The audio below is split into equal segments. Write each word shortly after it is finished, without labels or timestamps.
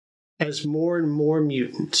As more and more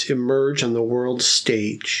mutants emerge on the world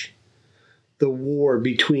stage, the war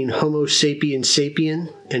between Homo sapiens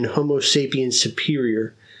sapien and Homo sapiens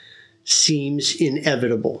superior seems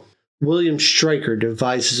inevitable. William Stryker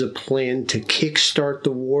devises a plan to kickstart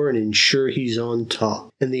the war and ensure he's on top.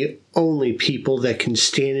 And the only people that can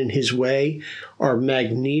stand in his way are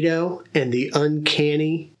Magneto and the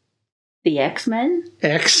uncanny... The X-Men?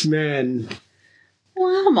 X-Men. Well,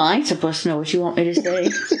 how am I supposed to know what you want me to say?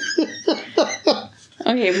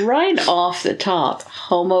 Okay, right off the top,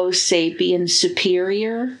 Homo sapiens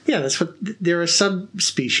superior. Yeah, that's what... They're a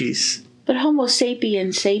subspecies. But Homo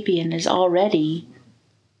sapiens sapien is already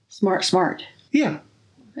smart. Yeah.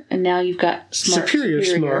 And now you've got superior.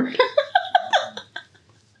 Smart.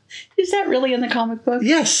 Is that really in the comic book?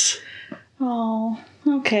 Yes. Oh,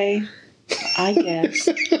 okay. I guess.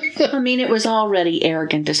 I mean, it was already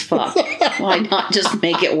arrogant as fuck. Why not just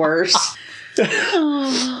make it worse?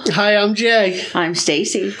 Oh. Hi, I'm Jay. I'm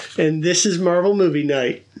Stacy. And this is Marvel Movie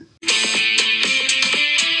Night.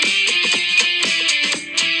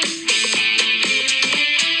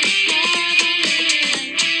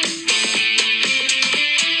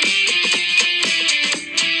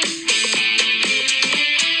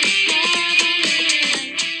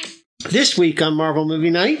 This week on Marvel Movie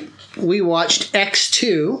Night, we watched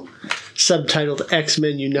X2, subtitled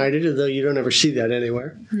X-Men United, although you don't ever see that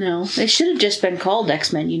anywhere. No, it should have just been called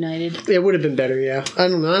X-Men United. It would have been better, yeah. I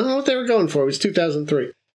don't know what they were going for. It was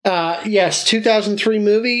 2003. Yes, 2003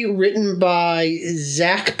 movie, written by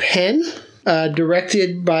Zach Penn,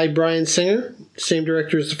 directed by Bryan Singer, same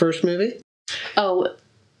director as the first movie. Oh,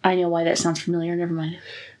 I know why that sounds familiar. Never mind.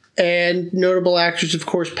 And notable actors, of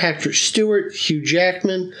course, Patrick Stewart, Hugh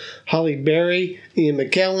Jackman, Halle Berry, Ian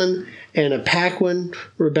McKellen, Anna Paquin,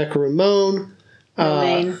 Rebecca Ramone.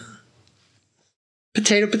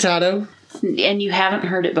 Potato. And you haven't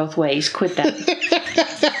heard it both ways. Quit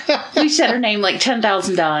that. We said her name like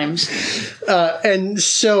 10,000 times. And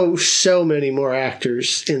so many more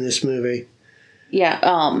actors in this movie.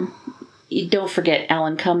 Yeah, you don't forget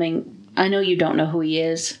Alan Cumming. I know you don't know who he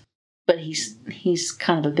is. But he's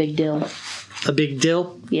kind of a big deal. A big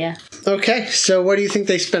deal? Yeah. Okay, so what do you think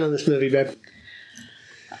they spent on this movie, babe?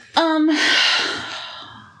 I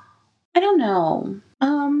don't know.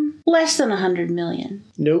 Less than $100 million.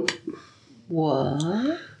 Nope.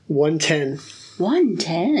 What? 110.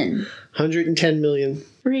 110? 110 million.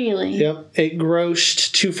 Really? Yep. It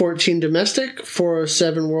grossed 214 domestic,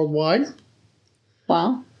 407 worldwide.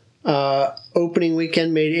 Wow. Opening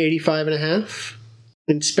weekend made 85.5.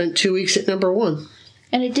 And spent 2 weeks at number 1.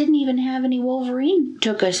 And it didn't even have any Wolverine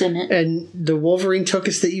took us in it. And the Wolverine took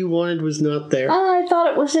us that you wanted was not there. Oh, I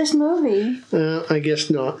thought it was this movie. I guess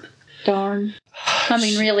not. Darn. I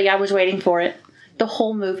mean, really, I was waiting for it. The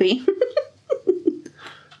whole movie.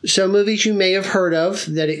 So movies you may have heard of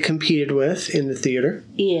that it competed with in the theater.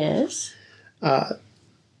 Yes.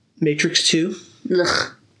 Matrix 2.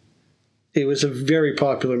 Ugh. It was a very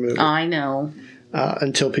popular movie. I know.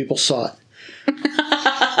 Until people saw it.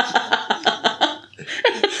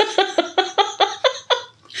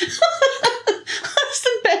 That's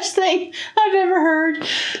the best thing I've ever heard.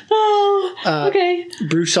 Oh, okay.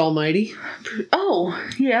 Bruce Almighty. Oh,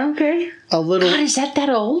 yeah, okay. God, is that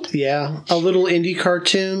old? Yeah. A little indie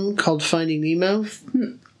cartoon called Finding Nemo.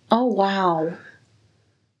 Oh, wow.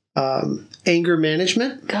 Anger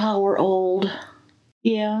Management. God, we're old.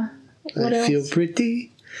 Yeah. What else? Feel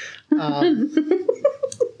pretty.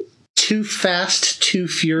 Too Fast, Too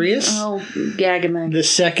Furious. Oh, Gagaman. The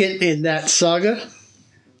second in that saga.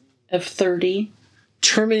 Of 30.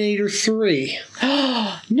 Terminator 3.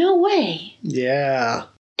 No way. Yeah.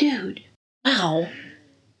 Dude. Wow.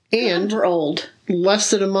 And God, we're old. Less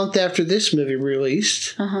than a month after this movie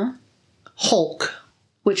released, Hulk.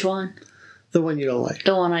 Which one? The one you don't like.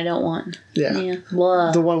 The one I don't want. Yeah.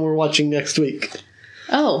 Blah. The one we're watching next week.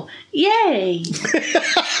 Oh, yay.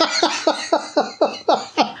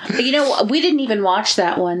 You know, we didn't even watch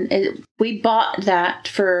that one. We bought that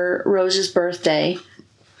for Rose's birthday.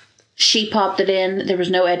 She popped it in. There was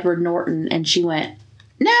no Edward Norton, and she went,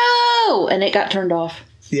 no! And it got turned off.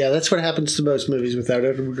 Yeah, that's what happens to most movies without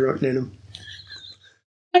Edward Norton in them.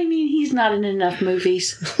 I mean, he's not in enough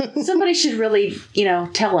movies. Somebody should really,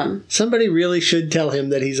 tell him. Somebody really should tell him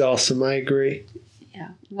that he's awesome. I agree. Yeah.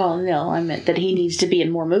 Well, no, I meant that he needs to be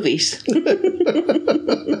in more movies.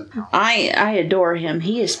 I adore him.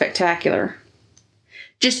 He is spectacular.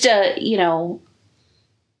 Just,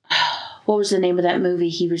 what was the name of that movie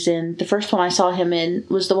he was in? The first one I saw him in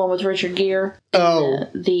was the one with Richard Gere. Oh.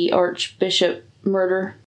 The Archbishop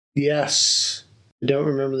murder. Yes. I don't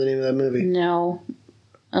remember the name of that movie. No.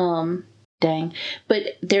 dang.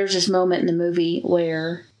 But there's this moment in the movie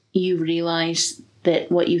where you realize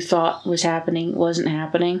that what you thought was happening wasn't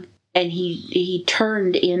happening. And he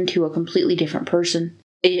turned into a completely different person.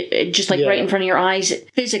 Just like right in front of your eyes,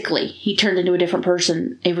 physically, he turned into a different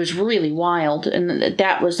person. It was really wild. And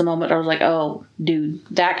that was the moment I was like, oh, dude,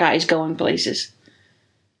 that guy's going places.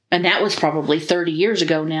 And that was probably 30 years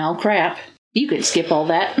ago now. Crap. You could skip all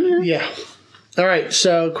that. Yeah. All right,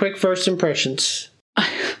 so quick first impressions.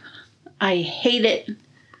 I hate it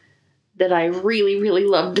that I really, really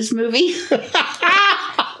loved this movie.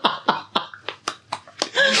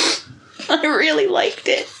 I really liked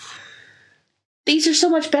it. These are so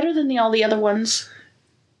much better than all the other ones.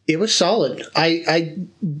 It was solid.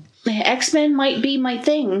 X-Men might be my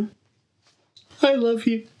thing. I love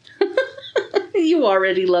you. You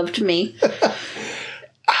already loved me.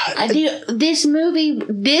 This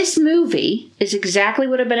movie is exactly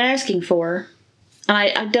what I've been asking for.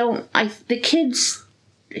 The kids,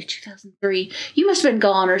 2003, you must have been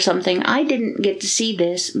gone or something. I didn't get to see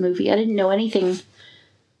this movie. I didn't know anything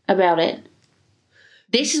about it.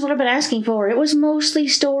 This is what I've been asking for. It was mostly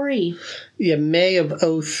story. Yeah, May of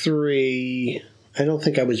 2003. I don't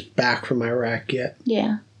think I was back from Iraq yet.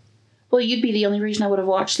 Yeah. Well, you'd be the only reason I would have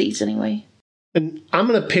watched these anyway. And I'm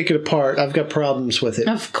going to pick it apart. I've got problems with it.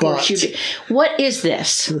 Of course you do. What is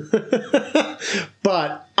this?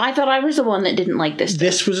 But I thought I was the one that didn't like this.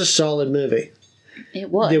 This was a solid movie. It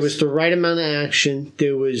was. There was the right amount of action.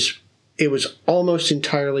 It was almost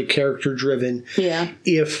entirely character driven. Yeah.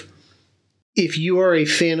 If you are a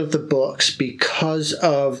fan of the books, because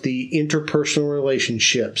of the interpersonal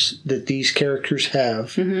relationships that these characters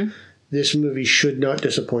have, this movie should not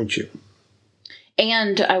disappoint you.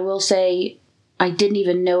 And I will say, I didn't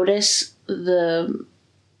even notice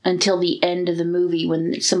until the end of the movie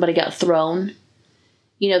when somebody got thrown.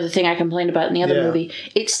 You know, the thing I complained about in the other movie.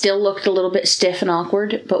 It still looked a little bit stiff and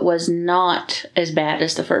awkward, but was not as bad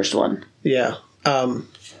as the first one. Yeah.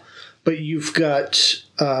 But you've got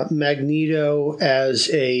Magneto as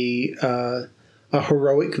a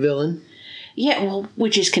heroic villain. Yeah, well,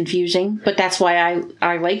 which is confusing, but that's why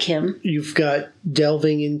I like him. You've got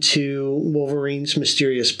delving into Wolverine's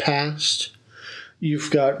mysterious past.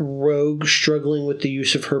 You've got Rogue struggling with the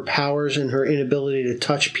use of her powers and her inability to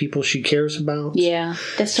touch people she cares about. Yeah,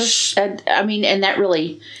 that's so. And that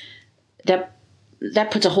really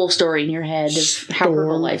that puts a whole story in your head of how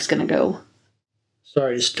her life's going to go.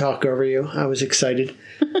 Sorry to talk over you. I was excited.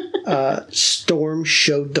 Storm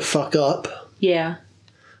showed the fuck up. Yeah.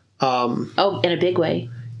 In a big way.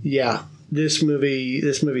 Yeah. This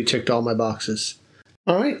movie ticked all my boxes.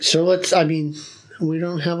 All right. So we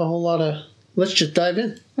don't have a whole lot of... Let's just dive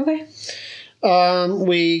in. Okay.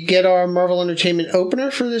 We get our Marvel Entertainment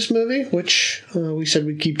opener for this movie, which we said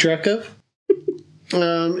we'd keep track of.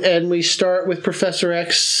 And we start with Professor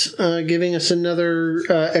X giving us another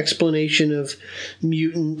explanation of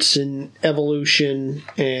mutants and evolution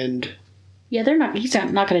and... Yeah, he's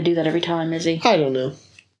not going to do that every time, is he? I don't know.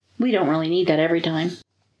 We don't really need that every time.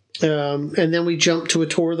 And then we jump to a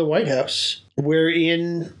tour of the White House,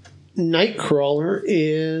 wherein Nightcrawler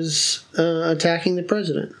is attacking the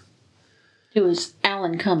president. It was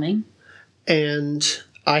Alan Cumming. And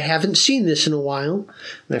I haven't seen this in a while,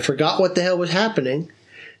 and I forgot what the hell was happening,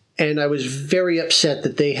 and I was very upset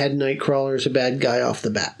that they had Nightcrawler as a bad guy off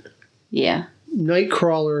the bat. Yeah.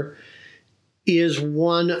 Nightcrawler is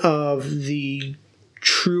one of the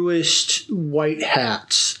truest white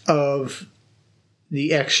hats of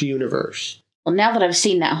the X universe. Well, now that I've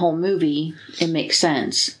seen that whole movie, it makes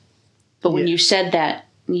sense. But when you said that,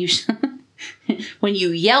 when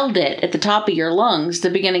you yelled it at the top of your lungs at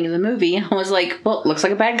the beginning of the movie, I was like, well, looks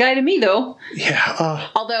like a bad guy to me, though. Yeah.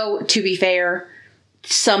 Although, to be fair,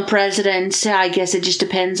 some presidents, I guess it just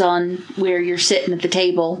depends on where you're sitting at the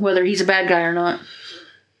table, whether he's a bad guy or not.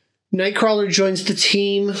 Nightcrawler joins the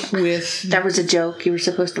team with... That was a joke. You were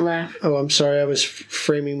supposed to laugh. Oh, I'm sorry. I was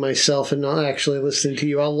framing myself and not actually listening to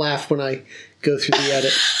you. I'll laugh when I go through the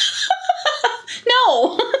edit.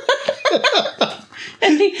 No!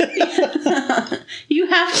 You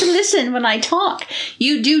have to listen when I talk.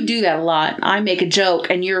 You do that a lot. I make a joke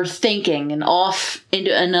and you're thinking and off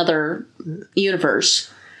into another universe.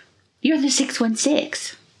 You're the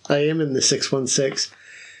 616. I am in the 616.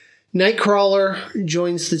 Nightcrawler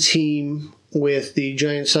joins the team with the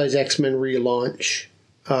Giant Size X-Men relaunch.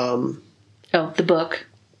 The book.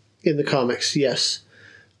 In the comics, yes.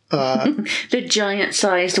 The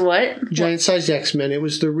giant-sized what? Giant-sized X-Men. It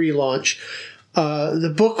was the relaunch.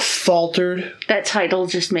 The book faltered. That title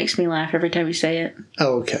just makes me laugh every time you say it.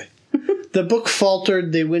 Oh, okay. The book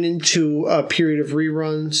faltered. They went into a period of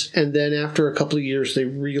reruns, and then after a couple of years, they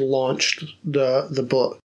relaunched the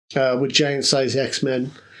book with Giant Size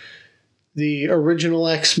X-Men. The original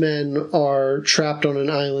X-Men are trapped on an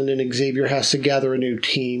island, and Xavier has to gather a new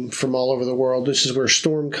team from all over the world. This is where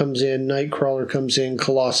Storm comes in, Nightcrawler comes in,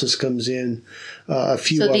 Colossus comes in, a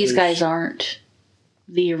few others. So these guys aren't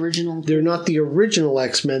the original? They're not the original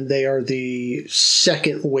X-Men. They are the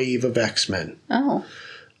second wave of X-Men. Oh,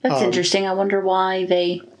 that's interesting. I wonder why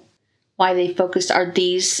they focused. Are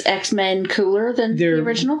these X-Men cooler than the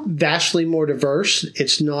original? Vastly more diverse.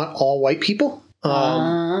 It's not all white people.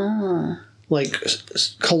 Like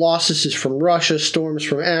Colossus is from Russia, Storm's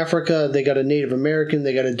from Africa. They got a Native American.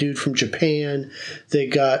 They got a dude from Japan. They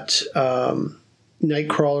got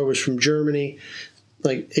Nightcrawler was from Germany.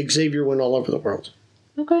 Like Xavier went all over the world.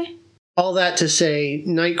 Okay. All that to say,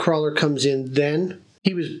 Nightcrawler comes in then.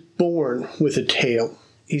 He was born with a tail.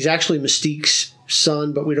 He's actually Mystique's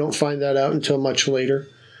son, but we don't find that out until much later.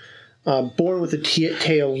 Born with a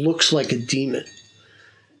tail, looks like a demon.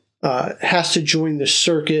 Has to join the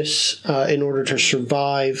circus in order to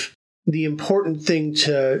survive. The important thing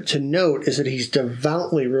to note is that he's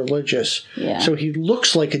devoutly religious. Yeah. So he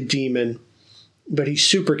looks like a demon, but he's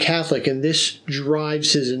super Catholic, and this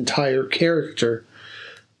drives his entire character.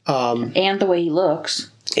 And the way he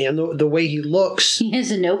looks. And the way he looks. He has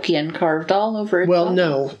Enochian carved all over it. Well,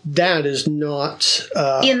 no, that is not...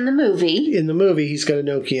 in the movie. In the movie, he's got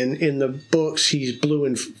Enochian. In the books, he's blue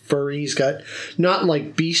and furry. He's got, not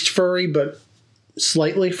like beast furry, but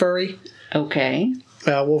slightly furry. Okay.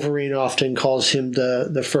 Wolverine often calls him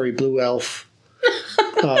the furry blue elf.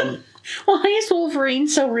 Why is Wolverine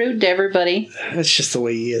so rude to everybody? That's just the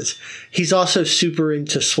way he is. He's also super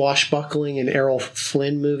into swashbuckling and Errol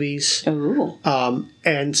Flynn movies. Ooh.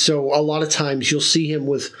 And so a lot of times you'll see him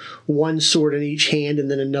with one sword in each hand and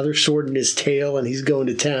then another sword in his tail, and he's going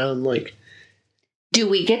to town. Like, do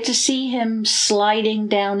we get to see him sliding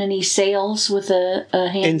down any sails with a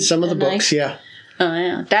hand? In some of the books, yeah. Oh,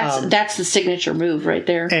 yeah. That's the signature move right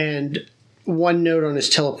there. And one note on his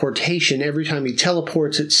teleportation, every time he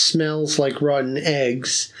teleports, it smells like rotten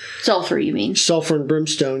eggs. Sulfur, you mean? Sulfur and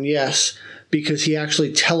brimstone, yes, because he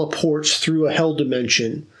actually teleports through a hell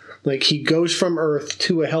dimension. Like, he goes from Earth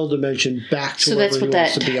to a hell dimension back to wherever he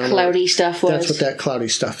wants to be on Earth. So that's what that cloudy stuff was? That's what that cloudy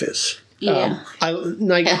stuff is. Yeah.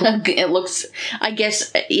 It looks, I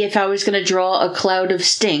guess, if I was going to draw a cloud of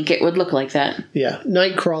stink, it would look like that. Yeah.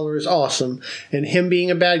 Nightcrawler is awesome, and him being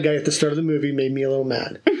a bad guy at the start of the movie made me a little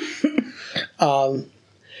mad.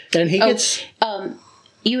 And he gets...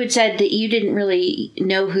 you had said that you didn't really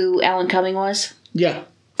know who Alan Cumming was? Yeah.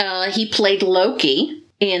 He played Loki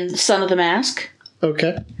in Son of the Mask.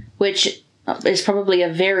 Okay. Which is probably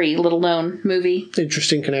a very little-known movie.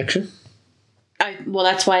 Interesting connection. Well,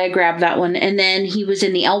 that's why I grabbed that one. And then he was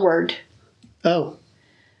in The L Word. Oh.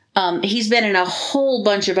 He's been in a whole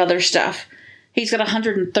bunch of other stuff. He's got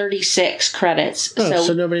 136 credits. Oh,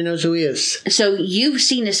 so nobody knows who he is. So you've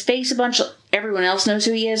seen his face a bunch. Everyone else knows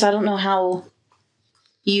who he is. I don't know how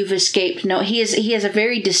you've escaped. No, he has a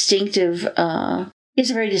very distinctive. He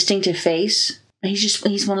has a very distinctive face.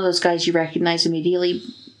 He's one of those guys you recognize immediately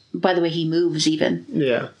by the way he moves, even.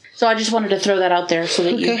 Yeah. So I just wanted to throw that out there so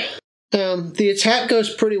that you. The attack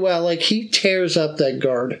goes pretty well. Like, he tears up that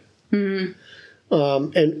guard. Mm-hmm.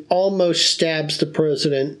 And almost stabs the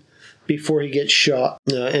president before he gets shot,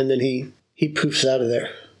 and then he poofs out of there.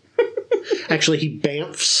 Actually, he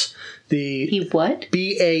bamfs. He what?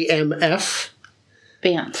 BAMF.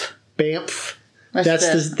 Bamf. Bamf.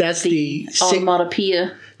 That's the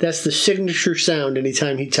onomatopoeia. That's the signature sound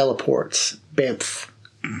anytime he teleports. Bamf.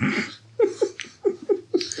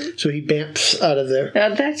 So he bamfs out of there.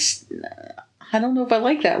 I don't know if I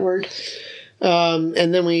like that word.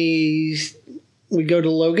 And then we go to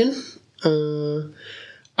Logan.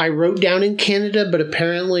 I wrote down in Canada, but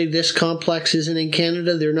apparently this complex isn't in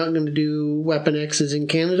Canada. They're not going to do Weapon X's in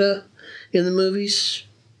Canada in the movies.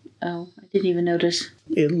 Oh, I didn't even notice.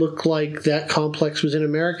 It looked like that complex was in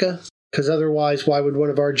America, because otherwise, why would one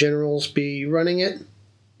of our generals be running it?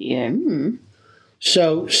 Yeah.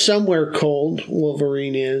 So, somewhere cold,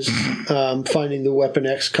 Wolverine is finding the Weapon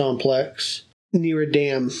X complex near a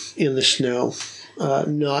dam in the snow,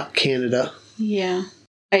 not Canada. Yeah.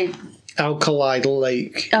 Alkali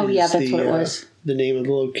Lake. Oh, yeah, that's what it was. The name of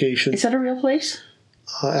the location. Is that a real place?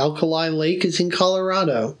 Alkali Lake is in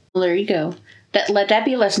Colorado. Well, there you go. Let that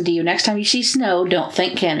be a lesson to you. Next time you see snow, don't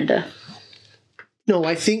think Canada. No,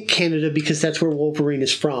 I think Canada because that's where Wolverine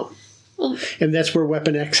is from. Well, and that's where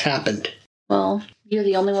Weapon X happened. Well, you're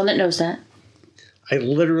the only one that knows that. I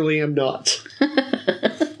literally am not.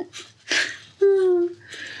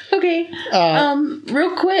 Okay, Okay.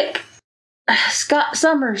 Real quick, Scott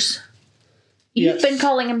Summers. You've Yes. been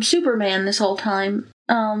calling him Superman this whole time.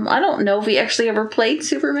 I don't know if he actually ever played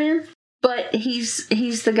Superman, but he's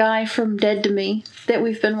the guy from Dead to Me that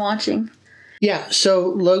we've been watching. Yeah, so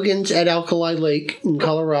Logan's at Alkali Lake in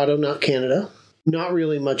Colorado, not Canada. Not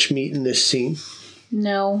really much meat in this scene.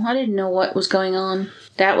 No, I didn't know what was going on.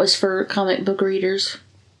 That was for comic book readers,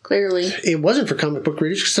 clearly. It wasn't for comic book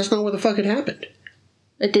readers because that's not where the fuck it happened.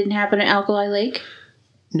 It didn't happen at Alkali Lake?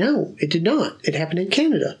 No, it did not. It happened in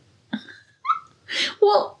Canada.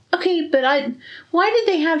 Well, okay, but why did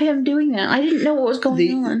they have him doing that? I didn't know what was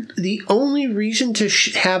going on. The only reason to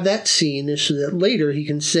have that scene is so that later he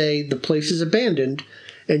can say the place is abandoned,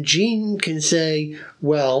 and Jean can say,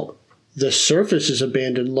 well, the surface is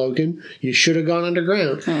abandoned, Logan. You should have gone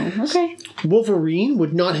underground. Oh, okay. Wolverine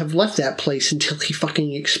would not have left that place until he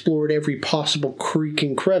fucking explored every possible creek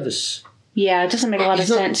and crevice. Yeah, it doesn't make a lot of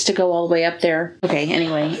sense to go all the way up there. Okay,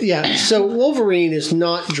 anyway. Yeah, so Wolverine is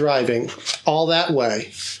not driving all that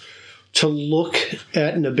way to look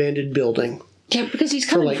at an abandoned building. Yeah, because he's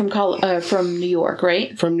coming from New York,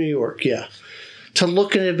 right? From New York, yeah. To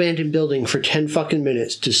look at an abandoned building for 10 fucking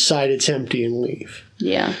minutes, decide it's empty, and leave.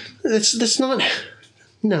 Yeah. That's not...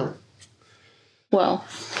 No. Well,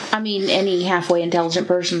 I mean, any halfway intelligent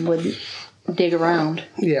person would dig around.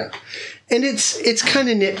 Yeah. And it's kind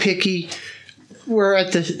of nitpicky. We're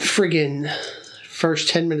at the friggin' first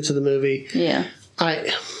 10 minutes of the movie. Yeah.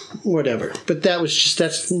 Whatever. But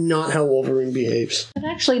that's not how Wolverine behaves. It's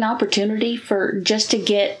actually an opportunity for just to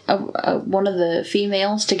get one of the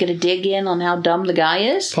females to get a dig in on how dumb the guy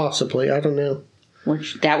is. Possibly. I don't know.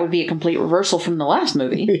 Which, that would be a complete reversal from the last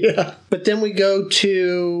movie. Yeah. But then we go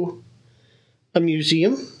to a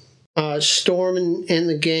museum. Storm and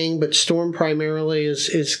the gang, but Storm primarily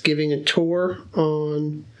is giving a tour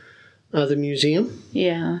on the museum.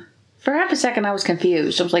 Yeah. For half a second, I was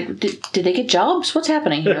confused. I was like, did they get jobs? What's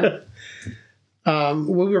happening here?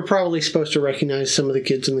 We were probably supposed to recognize some of the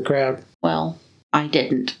kids in the crowd. Well, I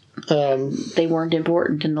didn't. They weren't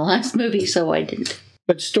important in the last movie, so I didn't.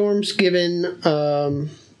 But Storm's given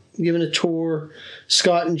a tour.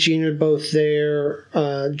 Scott and Jean are both there.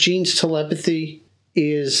 Jean's telepathy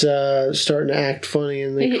is starting to act funny,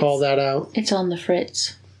 and they call that out. It's on the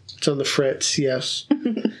fritz. It's on the fritz, yes.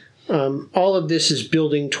 All of this is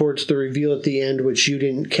building towards the reveal at the end, which you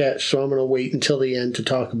didn't catch, so I'm going to wait until the end to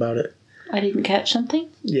talk about it. I didn't catch something?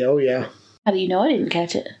 Yeah, oh yeah. How do you know I didn't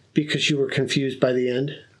catch it? Because you were confused by the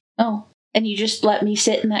end. Oh, and you just let me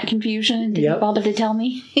sit in that confusion and didn't bother to tell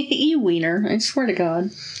me? You wiener, I swear to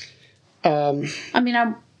God. I mean,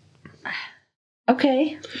 I'm...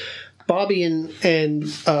 Okay. Bobby and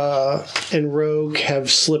Rogue have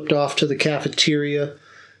slipped off to the cafeteria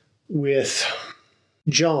with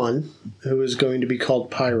John, who is going to be called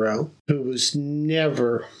Pyro, who was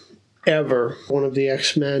never, ever one of the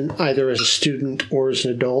X-Men, either as a student or as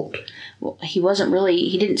an adult. Well,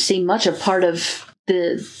 he didn't seem much a part of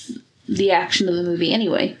the action of the movie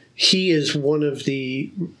anyway. He is one of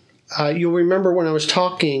the... you'll remember when I was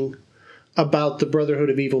talking about the Brotherhood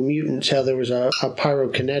of Evil Mutants, how there was a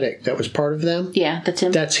pyrokinetic that was part of them. Yeah, that's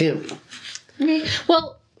him. That's him. Okay.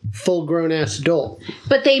 Well... Full-grown ass adult.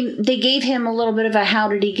 But they gave him a little bit of a how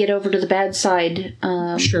did he get over to the bad side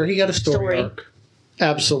sure, he got a story arc.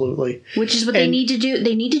 Absolutely. Which is what they need to do.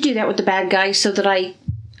 They need to do that with the bad guys so that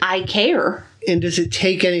I care. And does it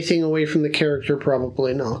take anything away from the character?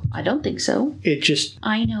 Probably not. I don't think so. It just...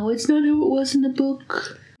 I know, it's not how it was in the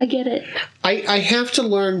book. I get it. I have to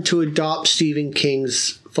learn to adopt Stephen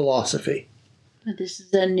King's philosophy. This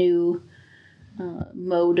is a new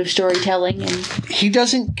mode of storytelling. And he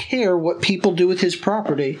doesn't care what people do with his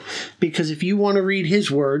property, because if you want to read his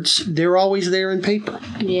words, they're always there in paper.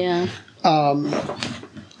 Yeah. And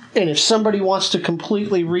if somebody wants to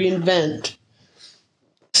completely reinvent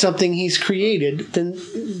something he's created, then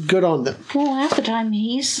good on them. Well, half the time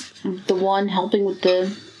he's the one helping with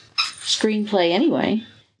the screenplay anyway.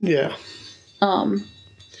 Yeah.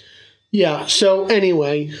 Yeah, so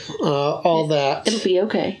anyway, all that. It'll be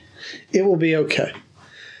okay. It will be okay.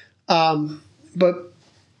 But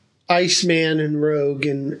Iceman and Rogue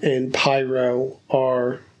and Pyro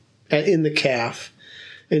are in the calf,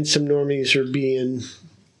 and some normies are being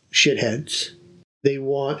shitheads. They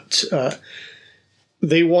want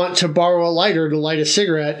to borrow a lighter to light a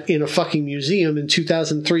cigarette in a fucking museum in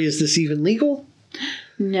 2003. Is this even legal?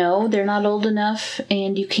 No, they're not old enough,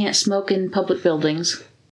 and you can't smoke in public buildings.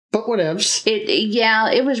 But whatevs.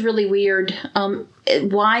 It was really weird.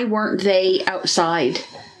 Why weren't they outside?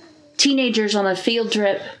 Teenagers on a field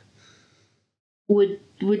trip would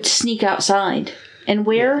sneak outside. And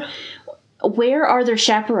where? where are their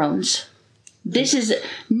chaperones?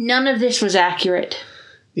 None of this was accurate.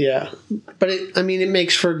 Yeah. But it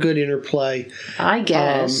makes for a good interplay. I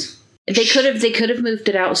guess. They could have moved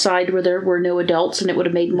it outside where there were no adults, and it would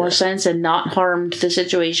have made more sense and not harmed the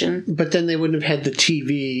situation. But then they wouldn't have had the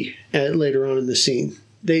TV later on in the scene.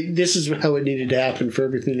 This is how it needed to happen for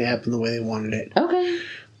everything to happen the way they wanted it. Okay.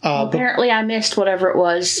 Apparently I missed whatever it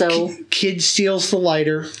was, so... Kid steals the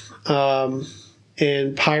lighter,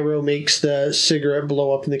 and Pyro makes the cigarette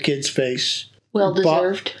blow up in the kid's face. Well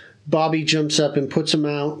deserved. Bobby jumps up and puts him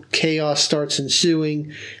out. Chaos starts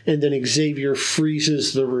ensuing, and then Xavier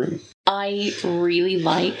freezes the room. I really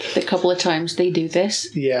like the couple of times they do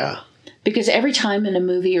this. Yeah. Because every time in a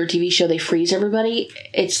movie or TV show they freeze everybody,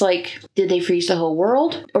 it's like, did they freeze the whole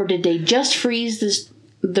world? Or did they just freeze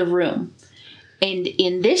the room? And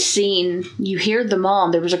in this scene, you hear the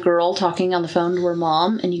mom. There was a girl talking on the phone to her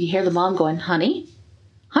mom, and you hear the mom going, honey,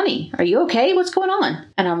 are you okay? What's going on?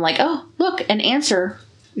 And I'm like, oh, look, an answer.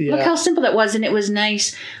 Yeah. Look how simple that was, and it was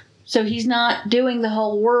nice. So he's not doing the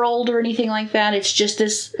whole world or anything like that. It's just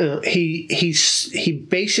this. He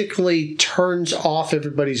basically turns off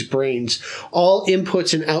everybody's brains. All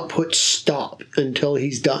inputs and outputs stop until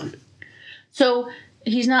he's done. So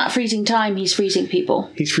he's not freezing time. He's freezing people.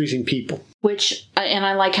 He's freezing people. And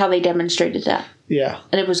I like how they demonstrated that. Yeah.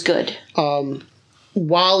 And it was good.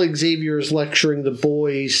 While Xavier is lecturing the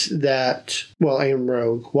boys and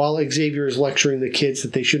Rogue, while Xavier is lecturing the kids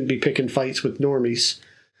that they shouldn't be picking fights with normies,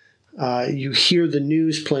 you hear the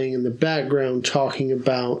news playing in the background talking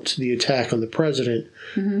about the attack on the president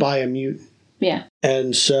by a mutant. Yeah.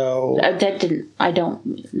 And so... That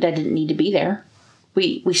didn't need to be there.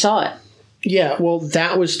 We saw it. Yeah, well,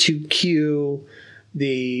 that was to cue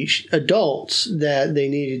the adults that they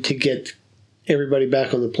needed to get everybody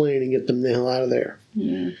back on the plane and get them the hell out of there.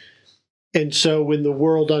 Yeah. And so when the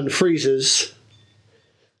world unfreezes,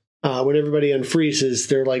 when everybody unfreezes,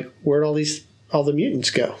 they're like, where'd all the mutants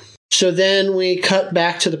go? So then we cut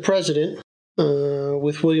back to the president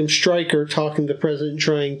with William Stryker talking to the president,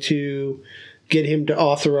 trying to get him to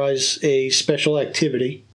authorize a special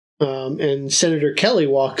activity. And Senator Kelly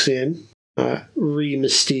walks in,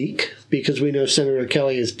 re-Mystique, because we know Senator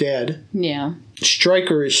Kelly is dead. Yeah.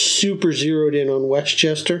 Stryker is super zeroed in on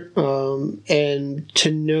Westchester. And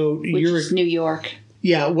to note... Which is New York.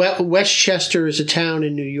 Yeah, Westchester is a town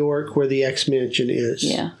in New York where the X-Mansion is.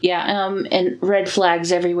 Yeah. Yeah, and red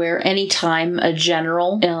flags everywhere. Anytime a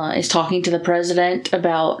general is talking to the president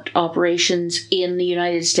about operations in the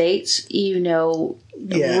United States, really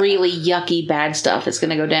yucky bad stuff is going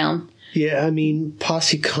to go down. Yeah,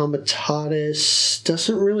 Posse Comitatus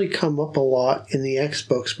doesn't really come up a lot in the X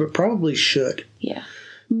books, but probably should. Yeah.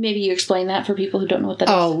 Maybe you explain that for people who don't know what that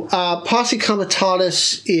is. Posse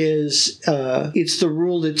Comitatus is, it's the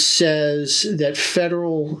rule that says that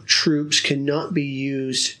federal troops cannot be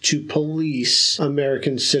used to police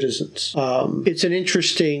American citizens. It's an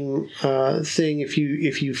interesting thing if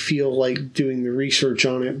you feel like doing the research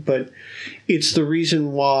on it, but it's the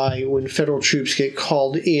reason why when federal troops get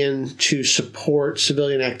called in to support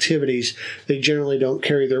civilian activities, they generally don't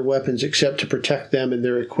carry their weapons except to protect them and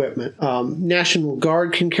their equipment. National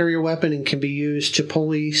Guard can carry a weapon and can be used to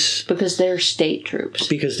police. Because they're state troops.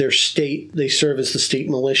 Because they're state. They serve as the state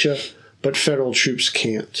militia, but federal troops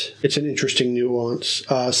can't. It's an interesting nuance.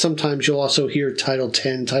 Sometimes you'll also hear Title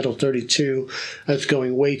 10, Title 32. That's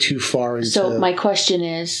going way too far into... So my question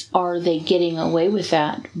is, are they getting away with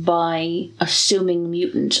that by assuming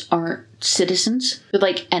mutants aren't citizens? They're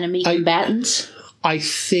like enemy combatants? I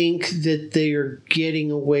think that they are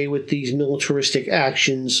getting away with these militaristic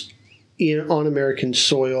actions on American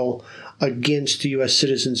soil against U.S.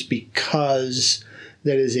 citizens because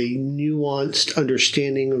that is a nuanced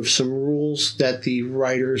understanding of some rules that the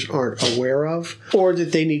writers aren't aware of or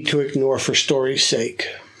that they need to ignore for story's sake.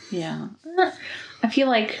 Yeah. I feel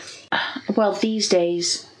like, these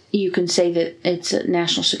days you can say that it's a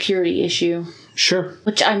national security issue. Sure.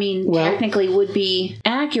 Which, technically would be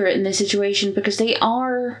accurate in this situation because they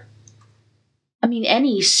are,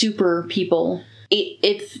 any super people...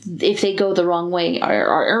 If they go the wrong way,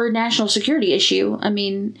 are a national security issue.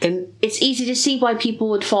 And it's easy to see why people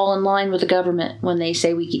would fall in line with the government when they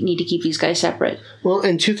say we need to keep these guys separate. Well,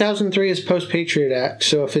 and 2003 is post-Patriot Act,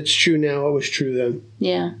 so if it's true now, it was true then.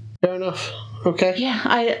 Yeah. Fair enough. Okay. Yeah,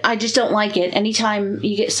 I just don't like it. Anytime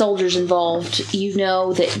you get soldiers involved, you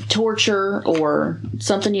know that torture or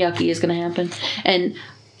something yucky is going to happen. And...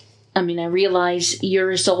 I realize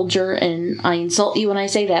you're a soldier, and I insult you when I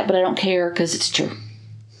say that, but I don't care because it's true.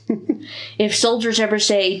 If soldiers ever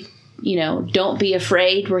say, don't be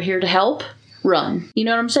afraid, we're here to help, run. You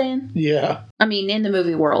know what I'm saying? Yeah. I mean, in the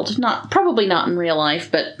movie world. Probably not in real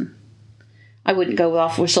life, but I wouldn't go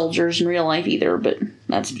off with soldiers in real life either, but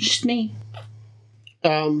that's just me.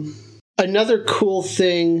 Another cool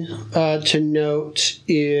thing to note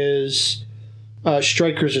is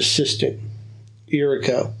Stryker's assistant,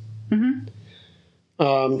 Yuriko.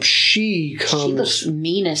 She comes... She looks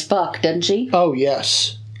mean as fuck, doesn't she? Oh,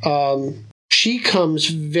 yes. She comes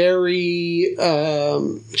very...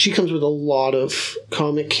 she comes with a lot of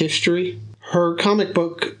comic history. Her comic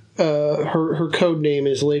book, her code name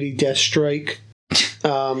is Lady Deathstrike.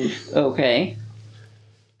 Okay.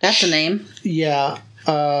 That's a name. Yeah.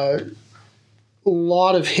 A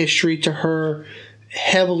lot of history to her,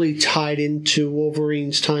 heavily tied into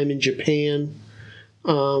Wolverine's time in Japan.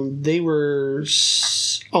 They were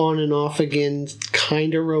on and off again,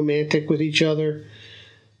 kind of romantic with each other.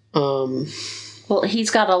 Well, he's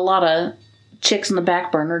got a lot of chicks in the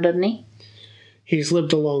back burner, doesn't he? He's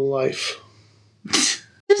lived a long life.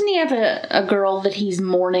 Doesn't he have a girl that he's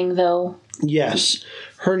mourning, though? Yes.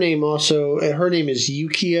 Her name is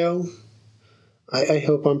Yukio. I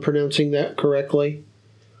hope I'm pronouncing that correctly.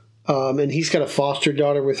 And he's got a foster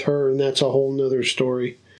daughter with her, and that's a whole nother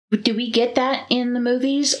story. Do we get that in the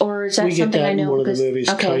movies, or is that we something get that I know? in one of the movies,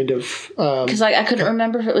 okay. kind of. Because I couldn't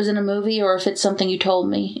remember if it was in a movie or if it's something you told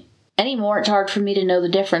me. Anymore, it's hard for me to know the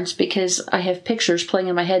difference because I have pictures playing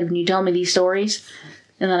in my head when you tell me these stories,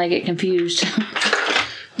 and then I get confused.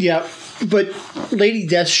 Yeah, but Lady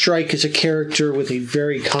Deathstrike is a character with a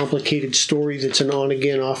very complicated story that's an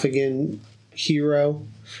on-again, off-again hero.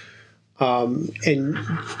 And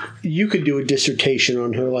you could do a dissertation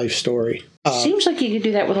on her life story. Seems like you could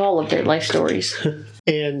do that with all of their life stories.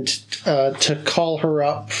 And to call her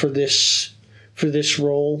up for this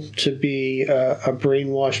role, to be a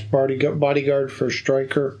brainwashed bodyguard for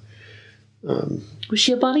Stryker. Was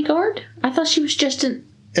she a bodyguard? I thought she was just an...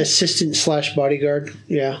 Assistant/bodyguard,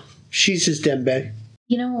 yeah. She's his dembe.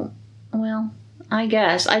 Well, I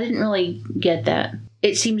guess. I didn't really get that.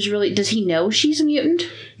 It seems really... Does he know she's a mutant?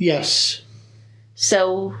 Yes.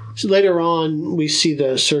 So later on, we see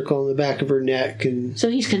the circle on the back of her neck, and... So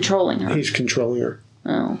he's controlling her. He's controlling her.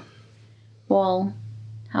 Oh. Well,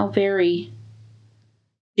 how very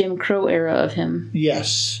Jim Crow era of him.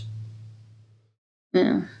 Yes.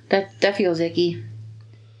 Yeah, that feels icky.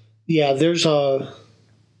 Yeah, there's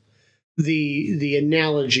the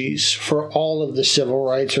analogies for all of the civil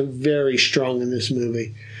rights are very strong in this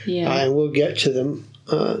movie. Yeah. And we'll get to them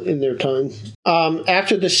in their time.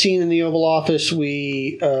 After the scene in the Oval Office,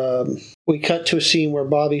 we cut to a scene where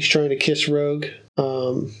Bobby's trying to kiss Rogue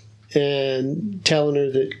and telling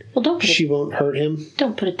her that she won't hurt him.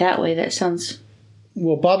 Don't put it that way. That sounds...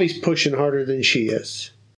 Well, Bobby's pushing harder than she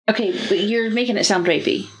is. Okay, but you're making it sound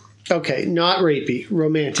rapey. Okay, not rapey,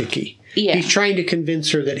 romantic-y. Yeah. He's trying to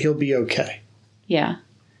convince her that he'll be okay. Yeah.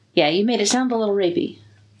 Yeah, you made it sound a little rapey.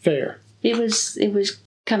 Fair. It was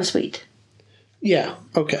kind of sweet. Yeah,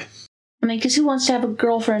 okay. I mean, because who wants to have a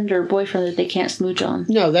girlfriend or boyfriend that they can't smooch on?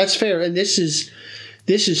 No, that's fair. And this is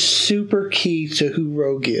super key to who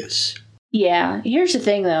Rogue is. Yeah. Here's the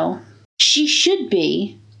thing, though. She should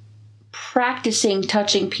be practicing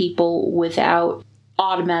touching people without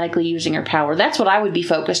automatically using her power. That's what I would be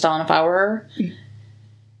focused on if I were her.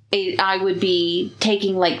 I would be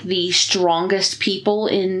taking, like, the strongest people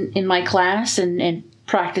in my class and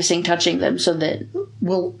practicing touching them so that...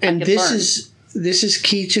 Well, and this is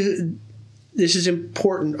key to... This is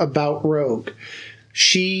important about Rogue.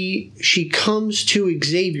 She comes to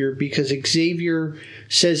Xavier because Xavier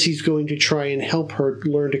says he's going to try and help her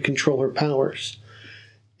learn to control her powers.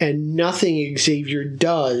 And nothing Xavier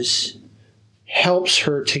does helps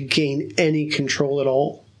her to gain any control at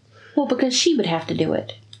all. Well, because she would have to do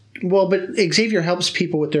it. Well, but Xavier helps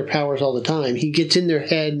people with their powers all the time. He gets in their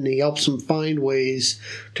head and he helps them find ways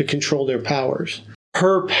to control their powers.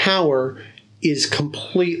 Her power is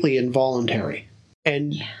completely involuntary.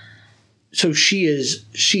 And so she is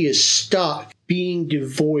stuck being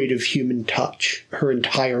devoid of human touch her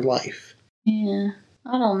entire life. Yeah,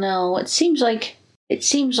 I don't know. It seems like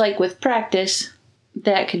with practice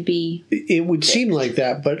that could be... It would seem like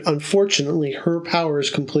that, but unfortunately her power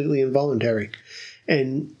is completely involuntary.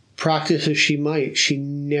 And practice as she might, she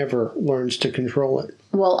never learns to control it.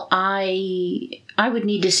 Well, I would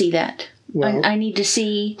need to see that. Well, I need to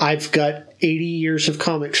see... I've got 80 years of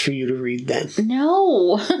comics for you to read then.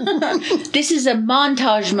 No. This is a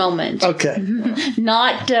montage moment. Okay.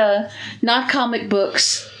 Not comic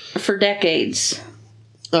books for decades.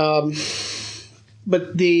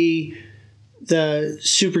 But the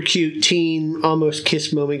super cute teen almost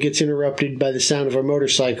kiss moment gets interrupted by the sound of a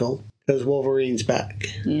motorcycle. because Wolverine's back.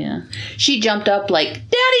 Yeah. She jumped up like,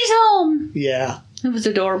 Daddy's home! Yeah. It was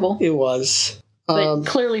adorable. It was. But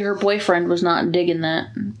clearly her boyfriend was not digging that.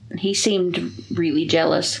 He seemed really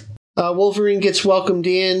jealous. Wolverine gets welcomed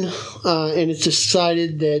in, and it's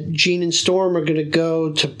decided that Jean and Storm are going to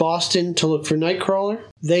go to Boston to look for Nightcrawler.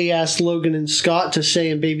 They asked Logan and Scott to stay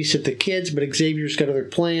and babysit the kids, but Xavier's got other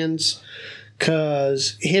plans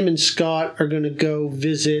because him and Scott are going to go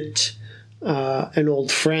visit an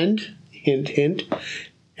old friend, hint, hint,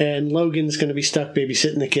 and Logan's going to be stuck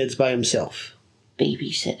babysitting the kids by himself.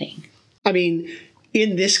 Babysitting. I mean,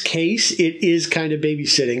 in this case, it is kind of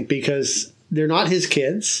babysitting because they're not his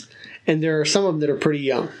kids, and there are some of them that are pretty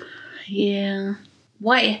young. Yeah.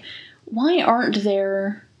 Why aren't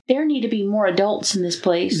there... There need to be more adults in this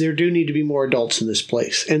place. There do need to be more adults in this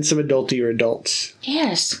place, and some adultier adults.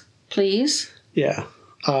 Yes, please. Yeah.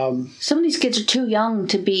 Some of these kids are too young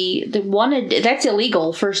to be... That's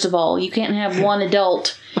illegal, first of all. You can't have one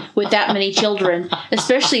adult with that many children,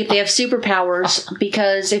 especially if they have superpowers,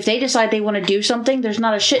 because if they decide they want to do something, there's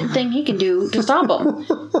not a shit thing he can do to stop them.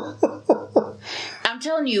 I'm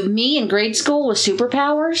telling you, me in grade school with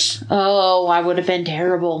superpowers, I would have been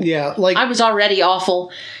terrible. Yeah, like... I was already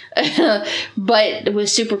awful. But with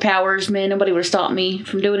superpowers, man, nobody would have stopped me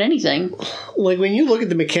from doing anything. Like, when you look at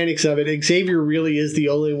the mechanics of it, Xavier really is the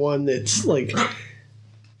only one that's, like...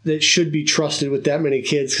 that should be trusted with that many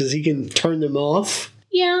kids, because he can turn them off.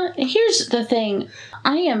 Yeah, here's the thing.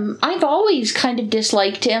 I've always kind of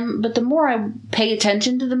disliked him, but the more I pay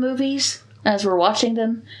attention to the movies as we're watching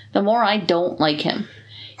them, the more I don't like him.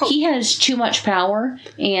 Oh. He has too much power,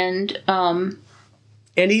 and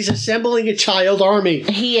he's assembling a child army.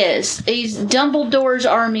 He is. He's Dumbledore's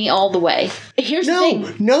army all the way. Here's the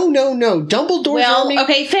thing. No. Dumbledore's army...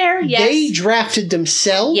 okay, fair, yes. They drafted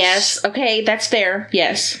themselves. Yes, okay, that's fair,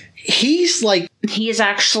 yes. He's like... He is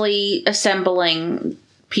actually assembling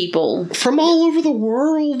people. From all over the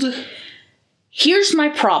world. Here's my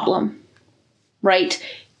problem, right?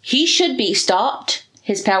 He should be stopped.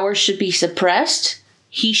 His powers should be suppressed.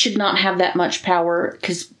 He should not have that much power,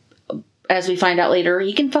 because, as we find out later,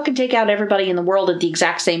 he can fucking take out everybody in the world at the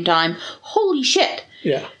exact same time. Holy shit.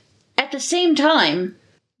 Yeah. At the same time,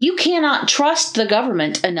 you cannot trust the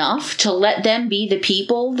government enough to let them be the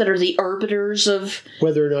people that are the arbiters of...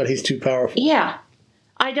 whether or not he's too powerful. Yeah.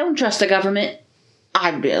 I don't trust the government.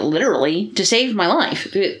 Literally, to save my life.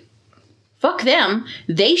 Fuck them.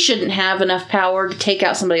 They shouldn't have enough power to take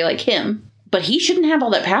out somebody like him. But he shouldn't have all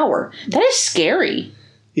that power. That is scary.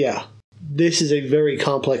 Yeah. This is a very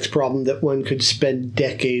complex problem that one could spend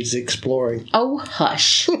decades exploring. Oh,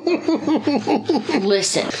 hush.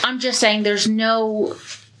 Listen, I'm just saying there's no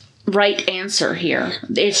right answer here.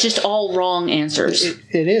 It's just all wrong answers.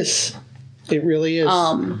 It is. It really is.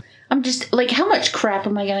 I'm just, like, how much crap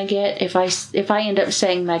am I going to get if I end up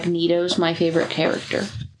saying Magneto's my favorite character?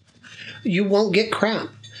 You won't get crap.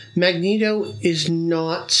 Magneto is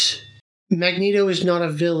not a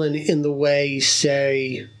villain in the way,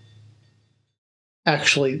 say...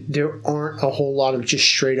 Actually, there aren't a whole lot of just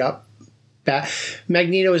straight up bad...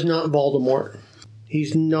 Magneto is not Voldemort.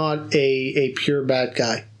 He's not a pure bad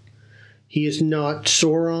guy. He is not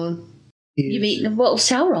Sauron. You mean,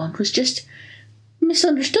 Sauron was just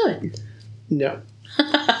misunderstood. No.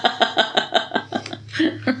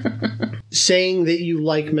 Saying that you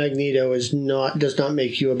like Magneto does not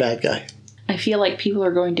make you a bad guy. I feel like people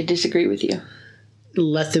are going to disagree with you.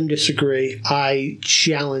 Let them disagree. I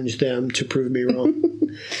challenge them to prove me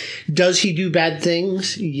wrong. Does he do bad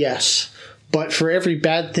things? Yes. But for every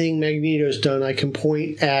bad thing Magneto's done, I can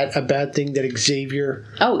point at a bad thing that Xavier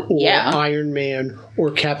or Iron Man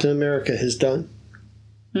or Captain America has done.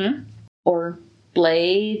 Or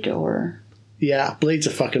Blade, or... Yeah, Blade's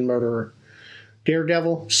a fucking murderer.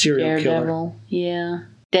 Serial killer. Yeah.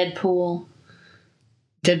 Deadpool's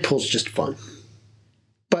just fun.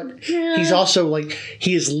 But he's also, like,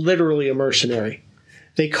 he is literally a mercenary.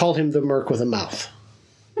 They call him the Merc with a mouth.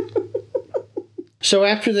 So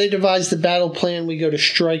after they devise the battle plan, we go to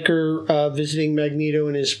Stryker visiting Magneto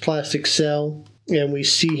in his plastic cell. And we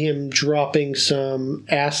see him dropping some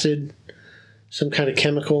acid, some kind of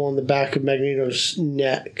chemical on the back of Magneto's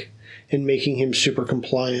neck, and making him super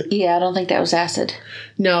compliant. Yeah, I don't think that was acid.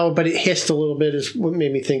 No, but it hissed a little bit, is what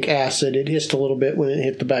made me think acid. It hissed a little bit when it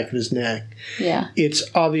hit the back of his neck. Yeah. It's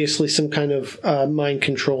obviously some kind of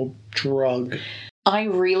mind-controlled drug. I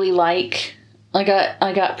really like... I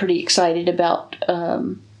got pretty excited about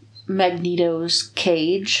Magneto's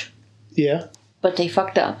cage. Yeah. But they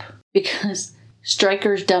fucked up. Because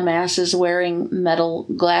Stryker's dumbass is wearing metal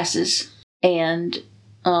glasses. And...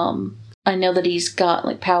 I know that he's got,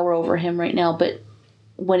 like, power over him right now, but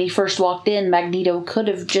when he first walked in, Magneto could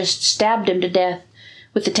have just stabbed him to death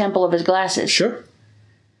with the temple of his glasses. Sure.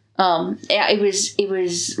 It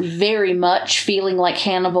was very much feeling like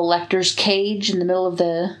Hannibal Lecter's cage in the middle of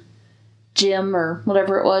the gym or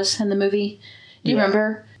whatever it was in the movie. Do you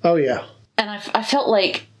remember? Oh, yeah. And I felt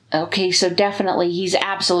like, okay, so definitely he's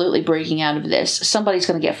absolutely breaking out of this. Somebody's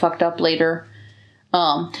going to get fucked up later.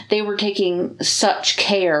 They were taking such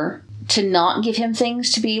care to not give him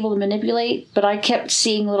things to be able to manipulate, but I kept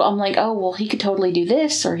seeing I'm like, oh, well, he could totally do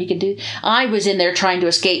this, or he could do... I was in there trying to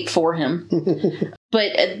escape for him.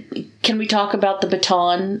 But can we talk about the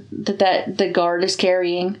baton that the guard is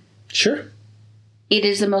carrying? Sure. It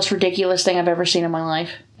is the most ridiculous thing I've ever seen in my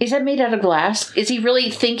life. Is that made out of glass? Is he really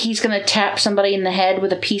think he's going to tap somebody in the head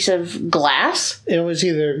with a piece of glass? It was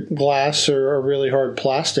either glass or a really hard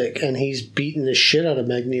plastic, and he's beating the shit out of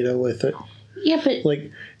Magneto with it. Yeah, but...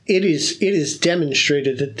 Like, it is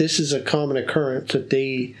demonstrated that this is a common occurrence, that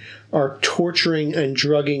they are torturing and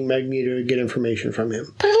drugging Magneto to get information from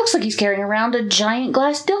him. But it looks like he's carrying around a giant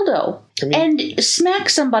glass dildo. And smack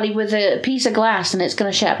somebody with a piece of glass and it's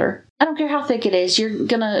going to shatter. I don't care how thick it is. You're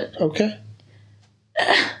going to... Okay.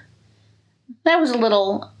 That was a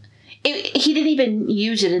little... he didn't even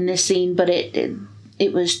use it in this scene, but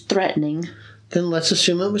it was threatening. Then let's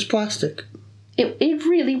assume it was plastic. It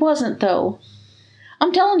really wasn't, though.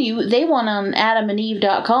 I'm telling you, they went on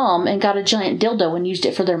AdamandEve.com and got a giant dildo and used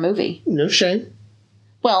it for their movie. No shame.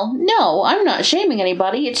 Well, no, I'm not shaming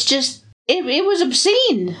anybody. It's just, it was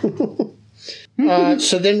obscene.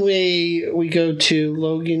 So then we go to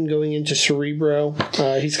Logan going into Cerebro.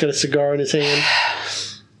 He's got a cigar in his hand.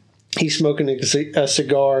 He's smoking a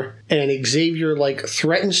cigar, and Xavier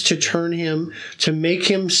threatens to turn him, to make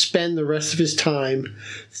him spend the rest of his time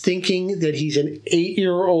thinking that he's an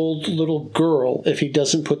 8-year-old little girl if he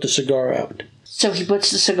doesn't put the cigar out. So he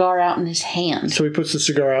puts the cigar out in his hand. So he puts the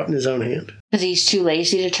cigar out in his own hand. Because he's too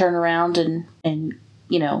lazy to turn around and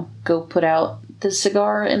go put out the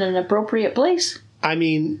cigar in an appropriate place. I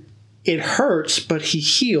mean, it hurts, but he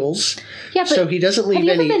heals. Yeah, but so he doesn't leave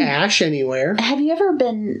any ash anywhere. Have you ever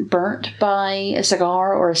been burnt by a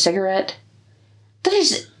cigar or a cigarette? That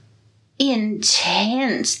is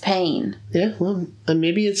intense pain. Yeah, well,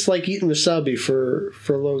 maybe it's like eating wasabi for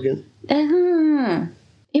Logan.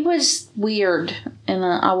 It was weird, and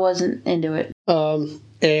I wasn't into it.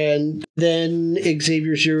 And then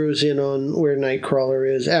Xavier zeroes in on where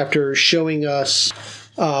Nightcrawler is after showing us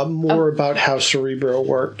more about how Cerebro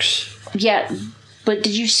works. Yeah, but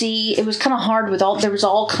did you see, it was kind of hard with there was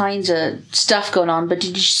all kinds of stuff going on, but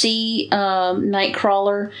did you see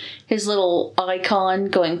Nightcrawler, his little icon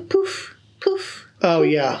going poof, poof? Oh,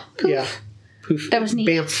 poof, yeah, poof. yeah. Poof. That was neat.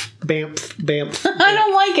 Bamf, bamf, bamf. I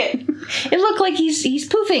don't like it. It looked like he's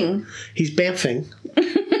poofing. He's bamfing.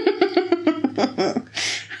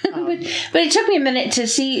 But it took me a minute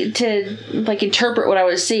to interpret what I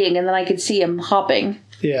was seeing, and then I could see him hopping.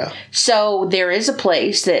 Yeah. So there is a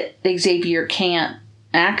place that Xavier can't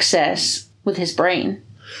access with his brain.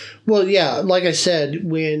 Well, yeah, like I said,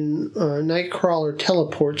 when Nightcrawler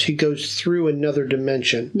teleports, he goes through another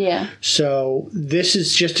dimension. Yeah. So this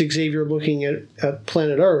is just Xavier looking at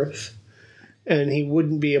planet Earth, and he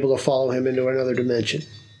wouldn't be able to follow him into another dimension.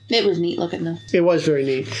 It was neat looking, though. It was very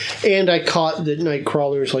neat. And I caught that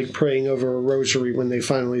Nightcrawler's praying over a rosary when they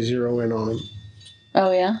finally zero in on him.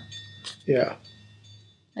 Oh, yeah? Yeah.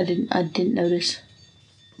 I didn't notice.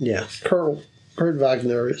 Yeah. Kurt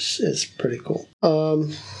Wagner is pretty cool.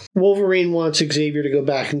 Wolverine wants Xavier to go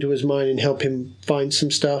back into his mind and help him find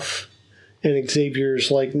some stuff. And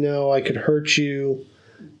Xavier's like, no, I could hurt you.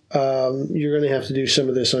 You're going to have to do some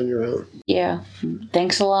of this on your own. Yeah.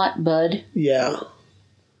 Thanks a lot, bud. Yeah.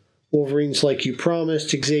 Wolverine's like, you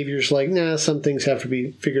promised. Xavier's like, nah, some things have to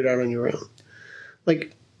be figured out on your own.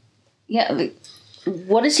 Yeah,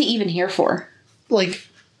 what is he even here for?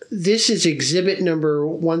 This is exhibit number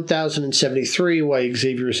 1073, why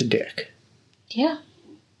Xavier is a dick. Yeah.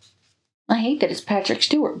 I hate that it's Patrick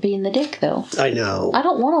Stewart being the dick, though. I know. I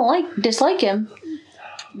don't want to dislike him.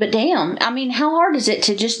 But damn, I mean, how hard is it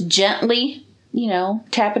to just gently,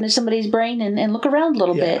 tap into somebody's brain and look around a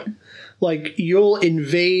little bit? You'll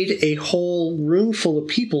invade a whole room full of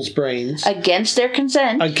people's brains. Against their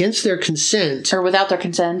consent. Or without their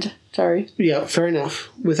consent. Sorry. Yeah, fair enough.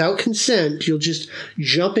 Without consent, you'll just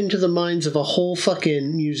jump into the minds of a whole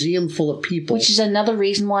fucking museum full of people. Which is another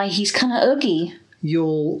reason why he's kind of oogie.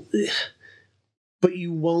 But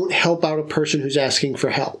you won't help out a person who's asking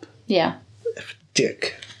for help. Yeah.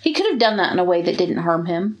 Dick. He could have done that in a way that didn't harm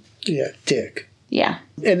him. Yeah, dick. Yeah.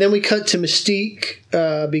 And then we cut to Mystique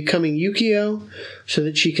becoming Yukio so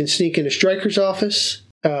that she can sneak into Stryker's office.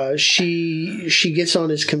 She gets on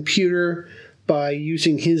his computer by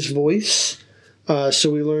using his voice.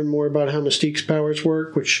 So we learn more about how Mystique's powers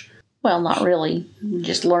work, which... Well, not really. We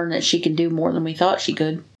just learned that she can do more than we thought she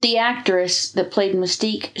could. The actress that played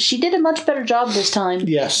Mystique, she did a much better job this time.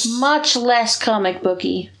 Yes. Much less comic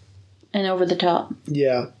booky and over the top.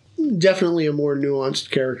 Yeah. Definitely a more nuanced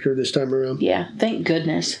character this time around. Yeah, thank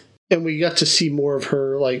goodness. And we got to see more of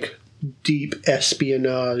her, like, deep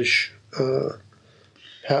espionage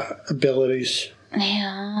abilities.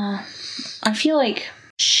 Yeah. I feel like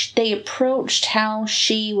they approached how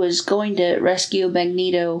she was going to rescue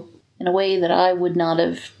Magneto in a way that I would not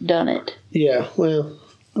have done it. Yeah, well,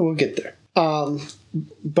 we'll get there.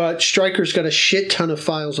 But Stryker's got a shit ton of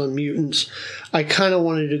files on mutants. I kind of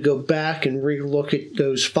wanted to go back and re-look at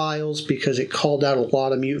those files because it called out a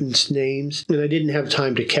lot of mutants' names, and I didn't have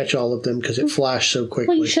time to catch all of them because it flashed so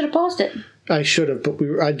quickly. Well, you should have paused it. I should have, but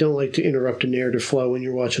I don't like to interrupt a narrative flow when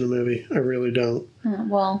you're watching a movie. I really don't.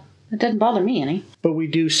 Well, it doesn't bother me any. But we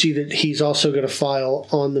do see that he's also got a file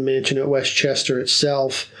on the mansion at Westchester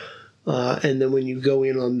itself. And then when you go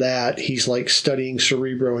in on that, he's like studying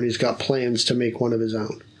Cerebro and he's got plans to make one of his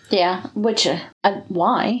own. Yeah, which,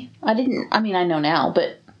 why? I know now,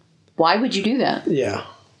 but why would you do that? Yeah.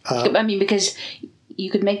 Because you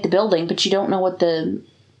could make the building, but you don't know what the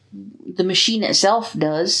machine itself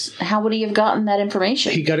does. How would he have gotten that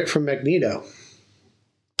information? He got it from Magneto.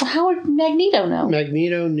 Well, how would Magneto know?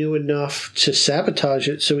 Magneto knew enough to sabotage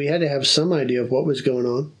it, so he had to have some idea of what was going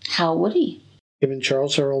on. How would he? Him and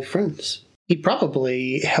Charles are old friends. He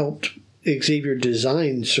probably helped Xavier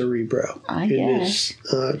design Cerebro I in guess. his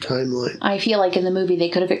timeline. I feel like in the movie they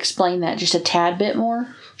could have explained that just a tad bit more.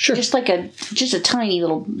 Sure. Just a tiny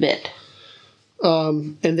little bit.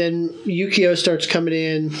 And then Yukio starts coming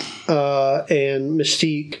in, and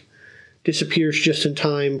Mystique disappears just in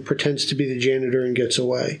time, pretends to be the janitor, and gets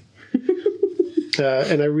away.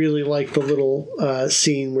 And I really like the little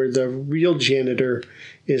scene where the real janitor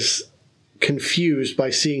is confused by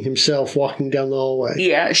seeing himself walking down the hallway.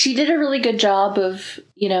 Yeah, she did a really good job of,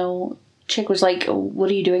 Chick was like, "What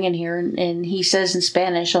are you doing in here?" And he says in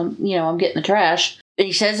Spanish, I'm getting the trash. And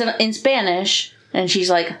he says it in Spanish, and she's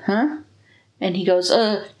like, "Huh?" And he goes,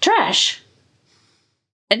 trash.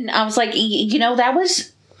 And I was like, that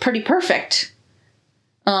was pretty perfect.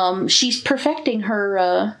 She's perfecting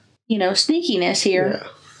her, sneakiness here. Yeah.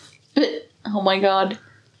 But, oh my God.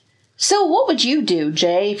 So what would you do,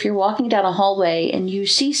 Jay, if you're walking down a hallway and you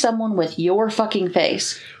see someone with your fucking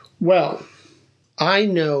face? Well, I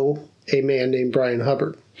know a man named Brian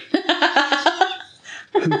Hubbard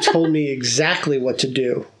who told me exactly what to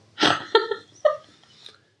do.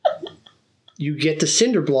 You get the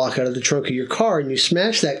cinder block out of the trunk of your car and you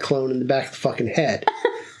smash that clone in the back of the fucking head.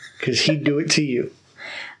 Because he'd do it to you.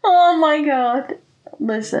 Oh my God.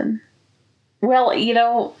 Listen. Well,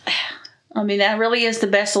 that really is the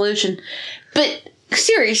best solution. But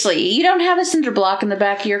seriously, you don't have a cinder block in the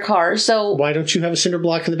back of your car, so... Why don't you have a cinder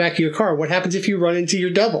block in the back of your car? What happens if you run into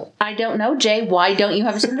your double? I don't know, Jay. Why don't you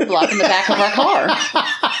have a cinder block in the back of our car?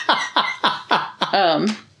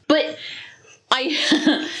 But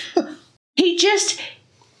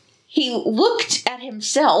he looked at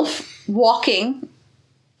himself walking,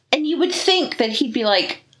 and you would think that he'd be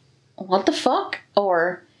like, "What the fuck?"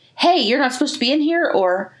 Or, "Hey, you're not supposed to be in here,"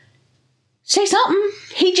 or say something.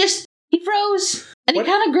 He froze, and he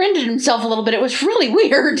kind of grinned at himself a little bit. It was really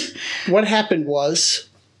weird. What happened was,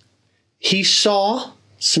 he saw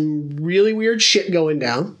some really weird shit going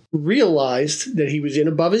down, realized that he was in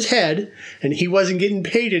above his head, and he wasn't getting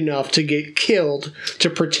paid enough to get killed to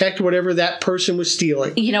protect whatever that person was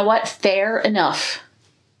stealing. You know what? Fair enough.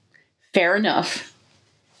 Fair enough.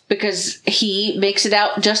 Because he makes it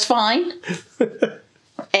out just fine.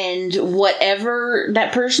 And whatever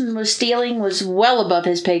that person was stealing was well above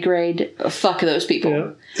his pay grade. Fuck those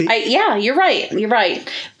people. Yeah, you're right. You're right.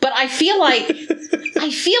 But I feel like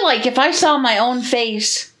if I saw my own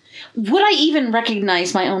face, would I even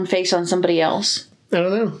recognize my own face on somebody else? I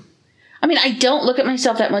don't know. I don't look at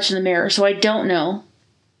myself that much in the mirror, so I don't know.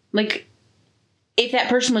 Like, if that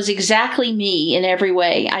person was exactly me in every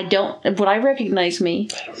way, would I recognize me?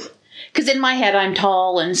 I don't know. Because in my head, I'm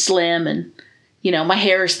tall and slim and, my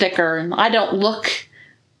hair is thicker and I don't look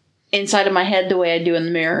inside of my head the way I do in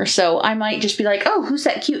the mirror. So I might just be like, "Oh, who's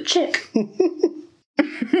that cute chick?"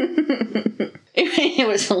 It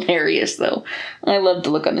was hilarious, though. I loved the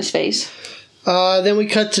look on his face. Then we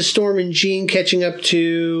cut to Storm and Jean catching up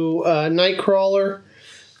to Nightcrawler.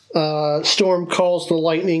 Storm calls the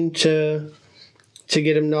Lightning to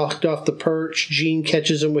get him knocked off the perch. Jean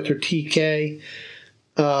catches him with her TK.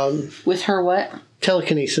 With her what?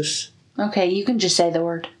 Telekinesis. Okay, you can just say the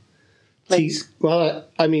word.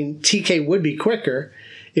 TK would be quicker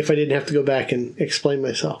if I didn't have to go back and explain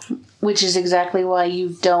myself. Which is exactly why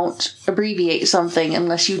you don't abbreviate something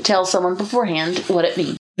unless you tell someone beforehand what it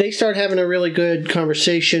means. They start having a really good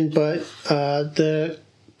conversation, but the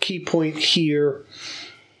key point here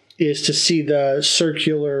is to see the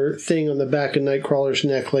circular thing on the back of Nightcrawler's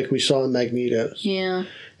neck like we saw in Magneto's. Yeah.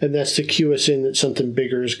 And that's to cue us in that something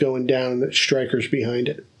bigger is going down and that Stryker's behind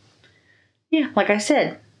it. Yeah, like I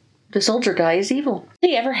said, the soldier guy is evil. Do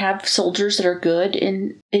they ever have soldiers that are good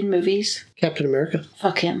in movies? Captain America.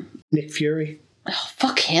 Fuck him. Nick Fury. Oh,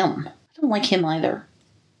 fuck him. I don't like him either.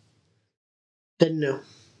 Then no.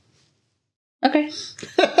 Okay.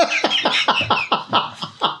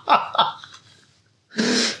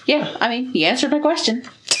 Yeah, I mean, he answered my question.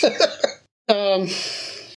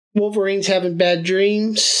 Wolverine's having bad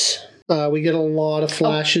dreams. We get a lot of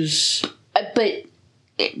flashes. But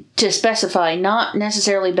to specify, not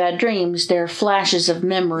necessarily bad dreams, they're flashes of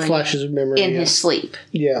memory. Flashes of memory in his sleep.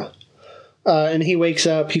 Yeah. And he wakes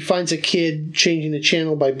up. He finds a kid changing the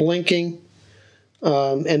channel by blinking,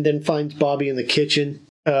 and then finds Bobby in the kitchen.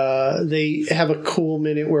 They have a cool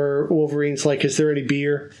minute where Wolverine's like, "Is there any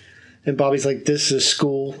beer?" And Bobby's like, "This is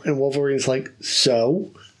school." And Wolverine's like,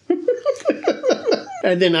 "So?"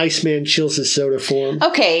 And then Iceman chills his soda for him.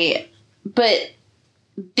 Okay, but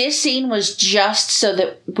this scene was just so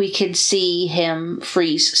that we could see him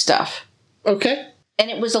freeze stuff. Okay. And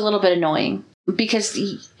it was a little bit annoying because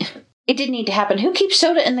it didn't need to happen. Who keeps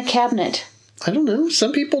soda in the cabinet? I don't know.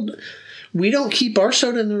 Some people... We don't keep our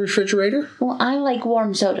soda in the refrigerator. Well, I like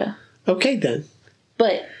warm soda. Okay, then.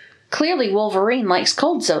 But clearly Wolverine likes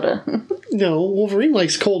cold soda. No, Wolverine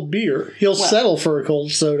likes cold beer. He'll settle for a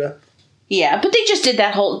cold soda. Yeah, but they just did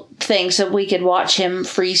that whole thing so we could watch him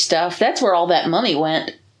freeze stuff. That's where all that money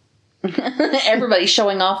went. Everybody's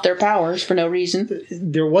showing off their powers for no reason.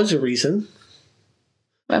 There was a reason.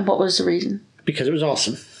 And what was the reason? Because it was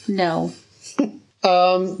awesome. No.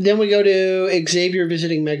 Then we go to Xavier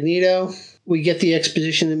visiting Magneto. We get the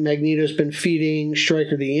exposition that Magneto's been feeding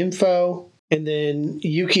Stryker the info. And then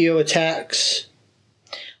Yukio attacks.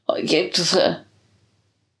 This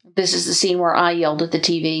is the scene where I yelled at the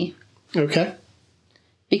TV. Okay.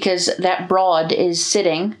 Because that broad is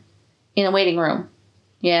sitting in a waiting room.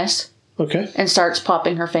 Yes? Okay. And starts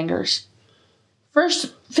popping her fingers.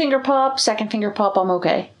 First finger pop, second finger pop, I'm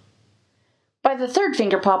okay. By the third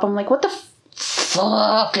finger pop, I'm like, what the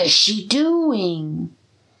fuck is she doing?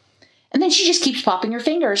 And then she just keeps popping her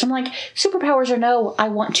fingers. I'm like, superpowers or no, I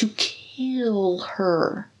want to kill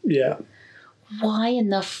her. Yeah. Why in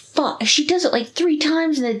the fuck? She does it like 3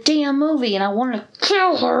 times in the damn movie, and I want to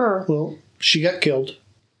kill her. Well, she got killed.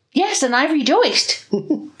 Yes, and I rejoiced.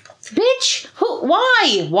 Bitch, who?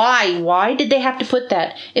 Why? Why did they have to put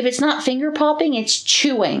that? If it's not finger popping, it's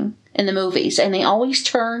chewing in the movies, and they always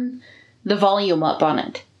turn the volume up on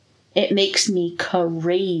it. It makes me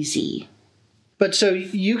crazy. But so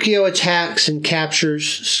Yukio attacks and captures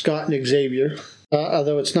Scott and Xavier.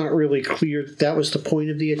 Although it's not really clear that was the point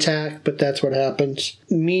of the attack, but that's what happens.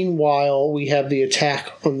 Meanwhile, we have the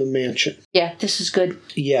attack on the mansion. Yeah, this is good.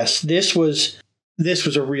 Yes, this was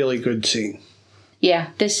a really good scene. Yeah,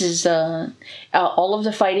 this is all of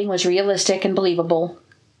the fighting was realistic and believable,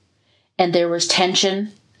 and there was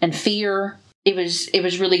tension and fear. It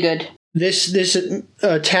was really good. This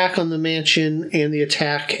attack on the mansion and the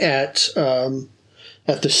attack at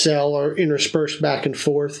the cell are interspersed back and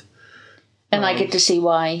forth. And I get to see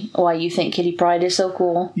why you think Kitty Pryde is so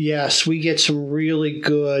cool. Yes, we get some really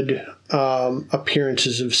good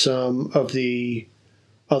appearances of some of the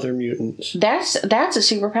other mutants. That's a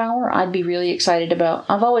superpower I'd be really excited about.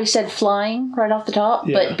 I've always said flying right off the top,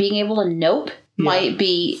 but being able to nope might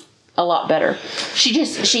be a lot better.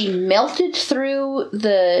 She melted through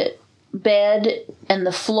the bed and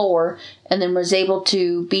the floor and then was able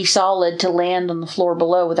to be solid to land on the floor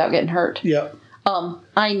below without getting hurt. Yep.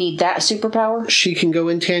 I need that superpower. She can go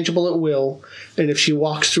intangible at will, and if she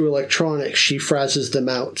walks through electronics, she frazzes them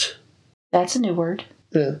out. That's a new word.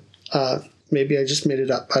 Yeah. Maybe I just made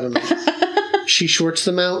it up. I don't know. She shorts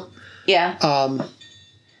them out. Yeah.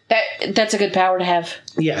 That's a good power to have.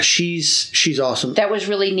 Yeah, she's awesome. That was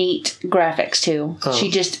really neat graphics too.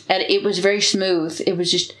 It was very smooth. It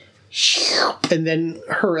was just. And then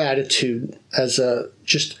her attitude as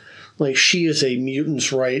she is a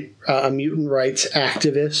mutant rights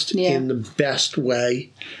activist in the best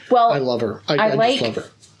way. Well, I love her. I just love her.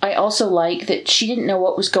 I also like that she didn't know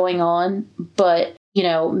what was going on, but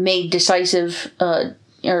made decisive.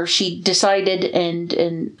 Or she decided,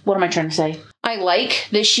 and what am I trying to say? I like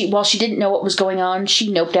that while she didn't know what was going on,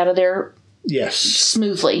 she noped out of there Yes.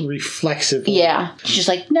 smoothly. Reflexively. Yeah. She's just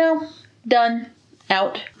like, no, done,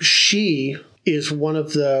 out. She is one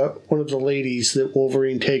of the ladies that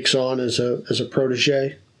Wolverine takes on as a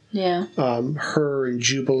protege. Yeah. Her and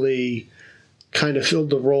Jubilee kind of filled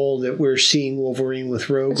the role that we're seeing Wolverine with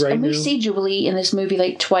Rogue right and now. we see Jubilee in this movie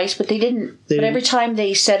like twice, but every time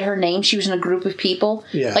they said her name, she was in a group of people.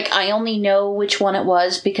 Yeah. Like, I only know which one it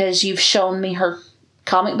was because you've shown me her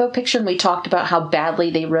comic book picture, and we talked about how badly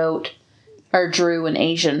they wrote or drew an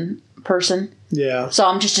Asian person. Yeah. So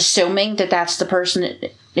I'm just assuming that that's the person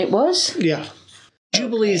it was. Yeah.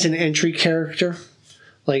 Jubilee is an entry character.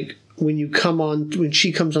 Like, when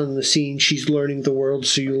she comes on the scene, she's learning the world,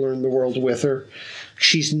 so you learn the world with her.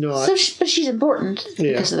 She's not... but she's important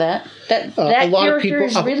because of that. That character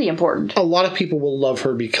is really important. A lot of people will love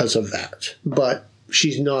her because of that, but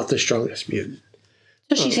she's not the strongest mutant.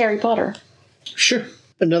 So she's Harry Potter. Sure.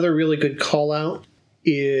 Another really good call-out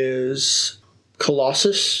is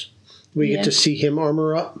Colossus. We get to see him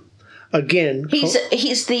armor up. Again... He's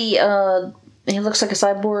the... he looks like a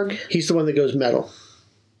cyborg. He's the one that goes metal.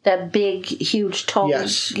 That big, huge, tall...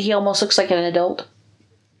 Yes. He almost looks like an adult.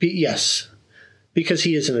 Yes. Because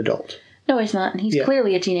he is an adult. No, he's not. He's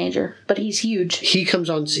clearly a teenager, but he's huge. He comes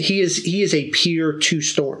on... He is a peer to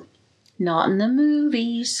Storm. Not in the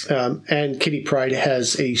movies. And Kitty Pryde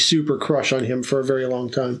has a super crush on him for a very long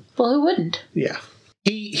time. Well, who wouldn't? Yeah.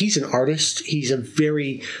 He's an artist. He's a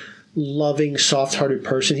very loving, soft-hearted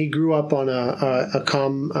person. He grew up on a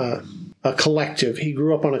collective. He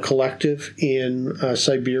grew up on a collective in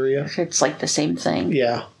Siberia. It's like the same thing.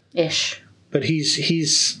 Yeah. Ish. But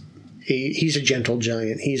he's a gentle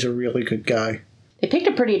giant. He's a really good guy. They picked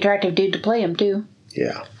a pretty attractive dude to play him, too.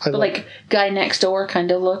 Yeah. But like, guy next door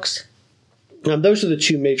kind of looks. Those are the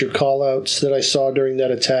two major call-outs that I saw during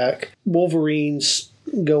that attack. Wolverine's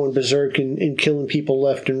going berserk and killing people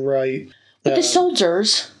left and right. But the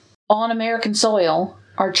soldiers on American soil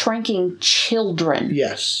are tranking children.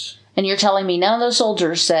 Yes. And you're telling me none of those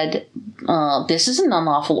soldiers said, this is an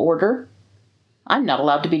unlawful order. I'm not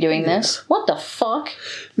allowed to be doing this. What the fuck?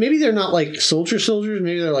 Maybe they're not like soldiers.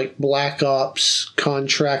 Maybe they're like black ops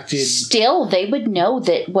contracted. Still, they would know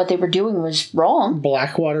that what they were doing was wrong.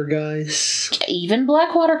 Blackwater guys. Even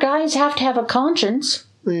Blackwater guys have to have a conscience.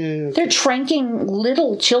 Yeah. They're tranking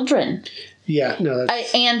little children. Yeah, no.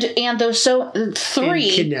 That's... And those three...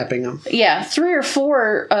 And kidnapping them. Yeah, 3 or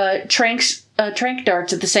 4 trank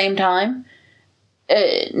darts at the same time.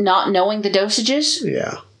 Not knowing the dosages.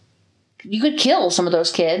 Yeah. You could kill some of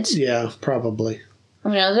those kids. Yeah, probably. I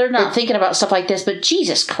mean, they're not thinking about stuff like this, but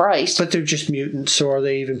Jesus Christ. But they're just mutants, so are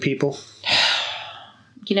they even people?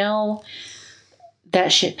 You know,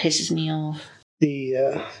 that shit pisses me off.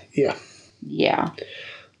 Yeah. Yeah.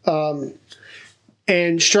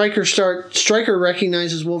 And Stryker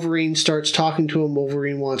recognizes Wolverine, starts talking to him.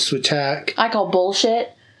 Wolverine wants to attack. I call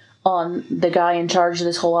bullshit on the guy in charge of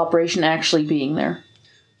this whole operation actually being there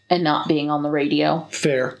and not being on the radio.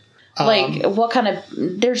 Fair. Like, what kind of...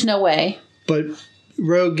 There's no way. But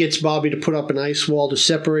Rogue gets Bobby to put up an ice wall to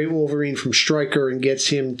separate Wolverine from Stryker and gets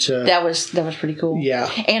him to... That was pretty cool. Yeah.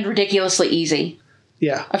 And ridiculously easy.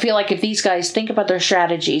 Yeah. I feel like if these guys think about their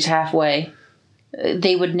strategies halfway,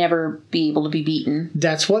 they would never be able to be beaten.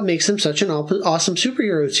 That's what makes them such an awesome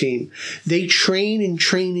superhero team. They train and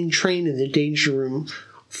train and train in the Danger Room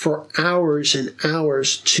for hours and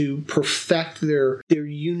hours to perfect their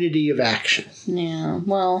unity of action. Yeah,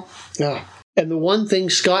 well... And the one thing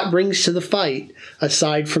Scott brings to the fight,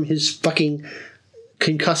 aside from his fucking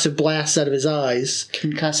concussive blasts out of his eyes...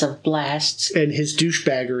 Concussive blasts. And his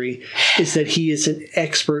douchebaggery, is that he is an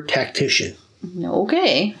expert tactician.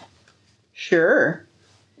 Okay. Sure.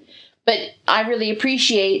 But I really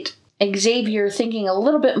appreciate Xavier thinking a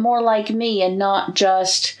little bit more like me and not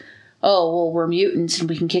just... Oh, well, we're mutants and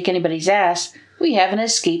we can kick anybody's ass. We have an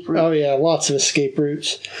escape route. Oh, yeah, lots of escape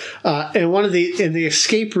routes. And the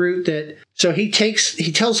escape route that... So he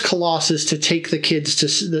tells Colossus to take the kids to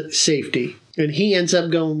the safety. And he ends up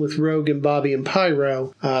going with Rogue and Bobby and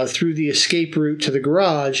Pyro through the escape route to the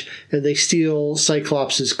garage, and they steal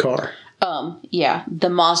Cyclops' car. Yeah, the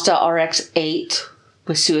Mazda RX-8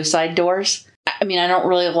 with suicide doors. I mean, I don't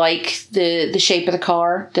really like the shape of the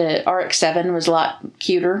car. The RX-7 was a lot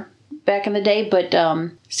cuter back in the day, but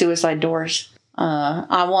suicide doors.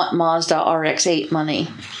 I want Mazda RX-8 money.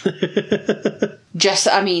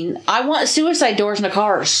 I want suicide doors in a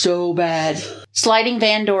car so bad. Sliding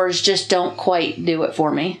van doors just don't quite do it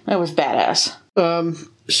for me. It was badass.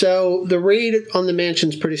 So the raid on the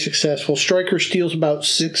mansion's pretty successful. Stryker steals about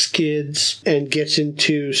 6 kids and gets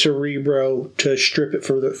into Cerebro to strip it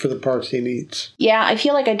for the parts he needs. Yeah, I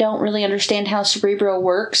feel like I don't really understand how Cerebro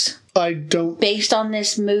works. I don't. Based on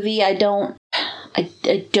this movie, I don't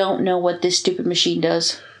know what this stupid machine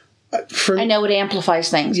does. I know it amplifies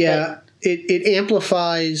things. Yeah, it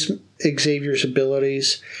amplifies Xavier's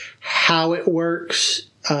abilities. How it works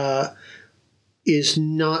is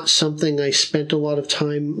not something I spent a lot of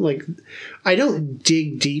time, like, I don't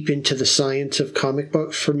dig deep into the science of comic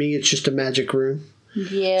books. For me, it's just a magic room.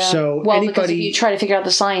 Yeah. So because if you try to figure out the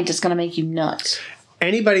science, it's going to make you nuts.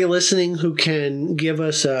 Anybody listening who can give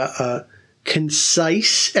us a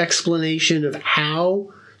concise explanation of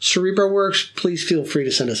how Cerebro works, please feel free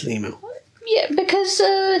to send us an email. Yeah, because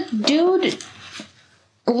dude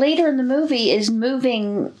later in the movie is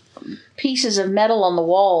moving pieces of metal on the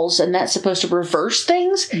walls, and that's supposed to reverse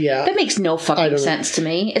things? Yeah. That makes no fucking sense to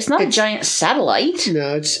me. It's not a giant satellite.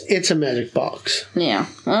 No, it's a magic box. Yeah.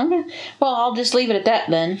 Okay. Well, I'll just leave it at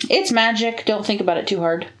that then. It's magic. Don't think about it too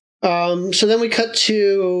hard. So then we cut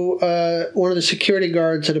to one of the security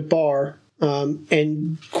guards at a bar,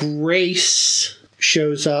 and Grace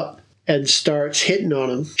shows up and starts hitting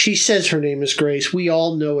on him. She says her name is Grace. We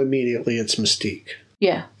all know immediately it's Mystique.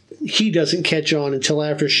 Yeah. He doesn't catch on until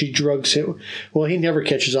after she drugs him. Well, he never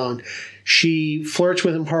catches on. She flirts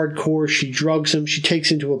with him hardcore. She drugs him. She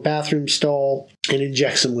takes him to a bathroom stall and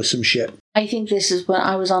injects him with some shit. I think this is when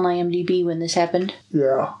I was on IMDb when this happened.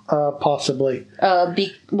 Yeah, possibly.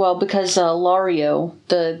 Because Lario,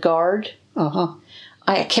 the guard, Uh-huh.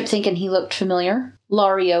 I kept thinking he looked familiar.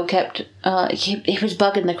 Lario kept, he was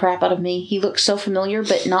bugging the crap out of me. He looked so familiar,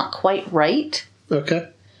 but not quite right. Okay.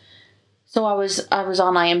 So I was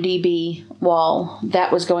on IMDb while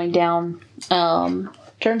that was going down.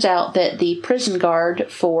 Turns out that the prison guard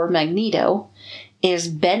for Magneto is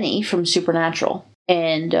Benny from Supernatural.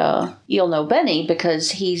 And you'll know Benny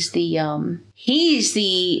because he's the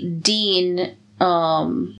Dean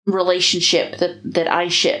relationship that I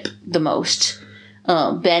ship the most.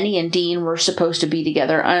 Benny and Dean were supposed to be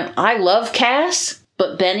together. I love Cass,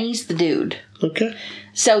 but Benny's the dude. Okay.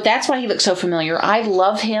 So that's why he looks so familiar. I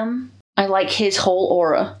love him. I like his whole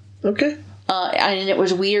aura. Okay. And it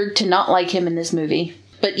was weird to not like him in this movie.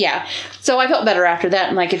 But yeah, so I felt better after that,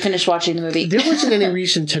 and I could finish watching the movie. There wasn't any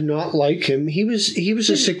reason to not like him. He was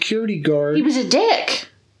a security guard. He was a dick.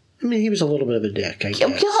 I mean, he was a little bit of a dick, I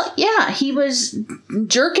guess. Yeah, he was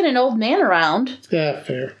jerking an old man around. Yeah,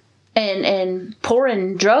 fair. And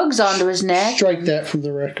pouring drugs onto his neck. Strike that from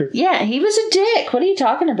the record. Yeah, he was a dick. What are you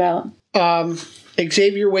talking about?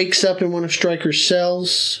 Xavier wakes up in one of Stryker's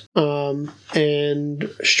cells,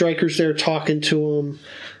 and Stryker's there talking to him.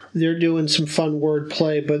 They're doing some fun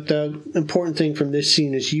wordplay, but the important thing from this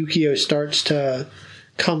scene is Yukio starts to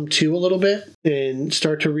come to a little bit and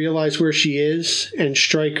start to realize where she is, and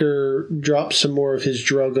Stryker drops some more of his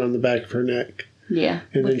drug on the back of her neck. Yeah.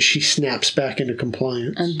 And then she snaps back into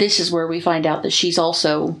compliance. And this is where we find out that she's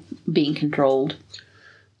also being controlled.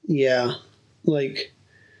 Yeah. Like...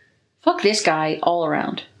 Fuck this guy all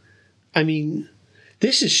around. I mean,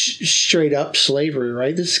 this is straight up slavery,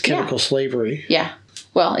 right? This is chemical slavery. Yeah.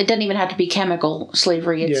 Well, it doesn't even have to be chemical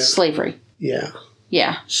slavery. It's slavery. Yeah.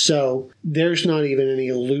 Yeah. So there's not even any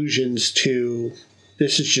allusions to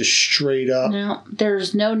this is just straight up. No,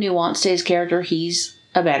 there's no nuance to his character. He's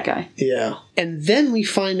a bad guy. Yeah. And then we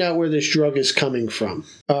find out where this drug is coming from.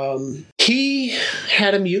 He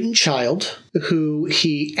had a mutant child who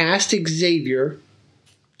he asked Xavier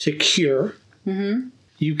to cure. Mm-hmm.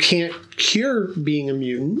 You can't cure being a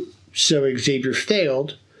mutant, so Xavier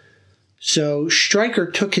failed. So Stryker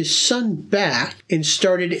took his son back and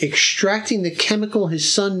started extracting the chemical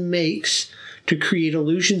his son makes to create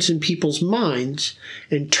illusions in people's minds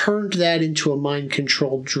and turned that into a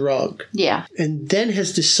mind-controlled drug. Yeah. And then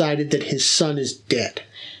has decided that his son is dead.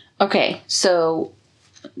 Okay, so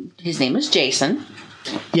his name is Jason.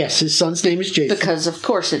 Yes, his son's name is Jason. Because, of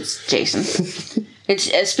course, it's Jason.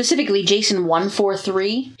 It's specifically Jason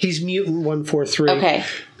 143. He's Mutant 143. Okay.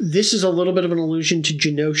 This is a little bit of an allusion to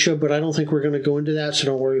Genosha, but I don't think we're going to go into that, so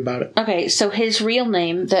don't worry about it. Okay, so his real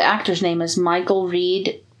name, the actor's name is Michael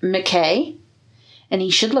Reed McKay, and he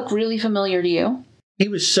should look really familiar to you. He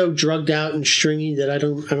was so drugged out and stringy that I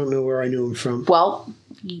don't know where I knew him from. Well,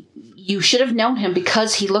 you should have known him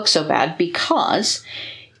because he looks so bad, because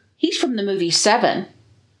he's from the movie Seven.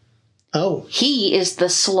 Oh. He is the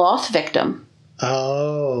sloth victim.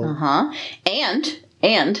 Oh. Uh-huh.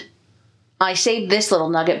 And I saved this little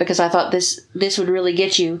nugget because I thought this would really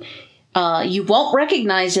get you. You won't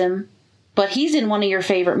recognize him, but he's in one of your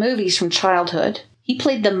favorite movies from childhood. He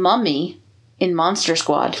played the mummy in Monster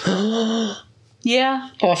Squad. Yeah.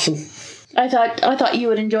 Awesome. I thought you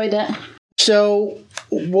would enjoy that. So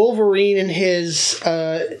Wolverine and his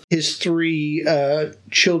 3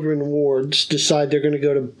 children wards decide they're going to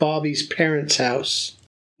go to Bobby's parents' house,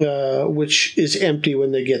 which is empty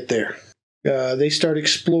when they get there. They start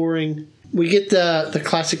exploring. We get the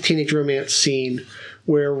classic teenage romance scene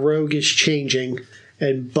where Rogue is changing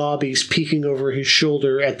and Bobby's peeking over his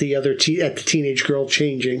shoulder at the other at the teenage girl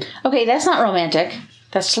changing. Okay, that's not romantic.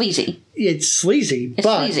 That's sleazy. It's sleazy,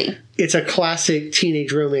 but sleazy. It's a classic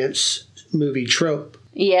teenage romance movie trope.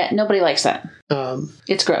 Yeah, nobody likes that.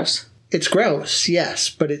 It's gross. It's gross, yes,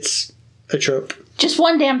 but it's a trope. Just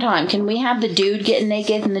one damn time. Can we have the dude getting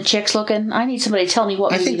naked and the chicks looking? I need somebody to tell me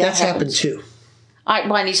what movie I think that's happened too.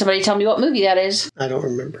 I need somebody to tell me what movie that is. I don't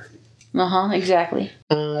remember. Exactly.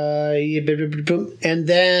 And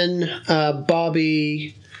then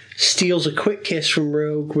Bobby steals a quick kiss from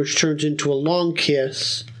Rogue, which turns into a long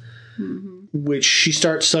kiss, which she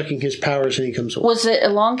starts sucking his powers and he comes away. Was it a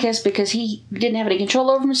long kiss because he didn't have any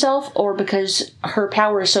control over himself, or because her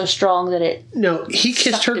power is so strong that it... No, he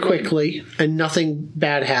kissed her quickly and nothing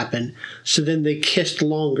bad happened. So then they kissed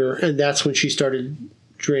longer, and that's when she started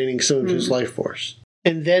draining some of his life force.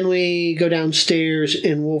 And then we go downstairs,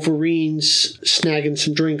 and Wolverine's snagging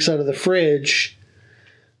some drinks out of the fridge,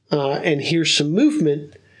 and hears some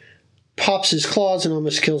movement, pops his claws, and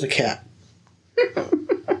almost kills a cat.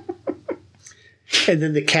 And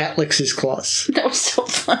then the cat licks his claws. That was so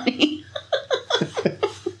funny.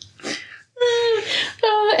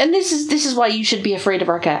 And this is why you should be afraid of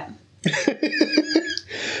our cat.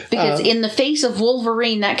 Because in the face of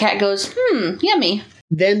Wolverine, that cat goes, yummy.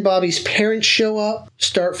 Then Bobby's parents show up,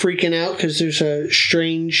 start freaking out because there's a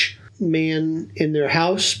strange man in their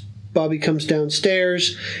house. Bobby comes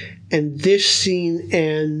downstairs, and this scene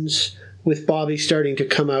ends with Bobby starting to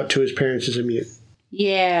come out to his parents as a mutant.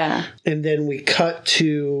 Yeah. And then we cut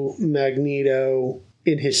to Magneto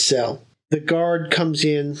in his cell. The guard comes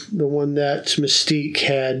in, the one that Mystique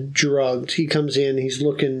had drugged. He comes in, he's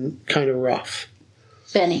looking kind of rough.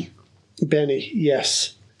 Benny,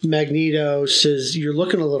 yes. Magneto says, "You're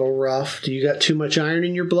looking a little rough. Do you got too much iron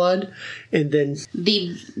in your blood?" And then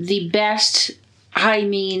the best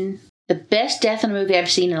death in a movie I've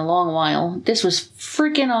seen in a long while. This was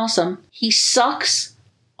freaking awesome. He sucks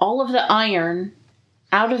all of the iron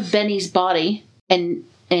out of Benny's body and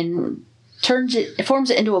forms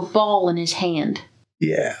it into a ball in his hand.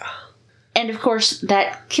 Yeah. And of course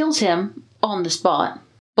that kills him on the spot.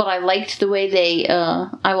 But I liked the way they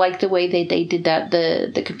they did that.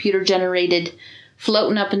 The computer generated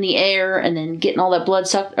floating up in the air and then getting all that blood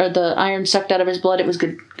sucked, or the iron sucked out of his blood. It was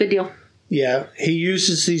good deal. Yeah, he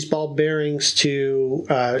uses these ball bearings to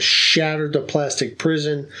shatter the plastic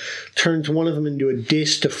prison, turns one of them into a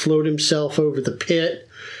disc to float himself over the pit,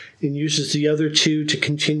 and uses the other 2 to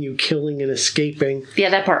continue killing and escaping.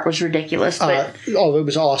 Yeah, that part was ridiculous. But... it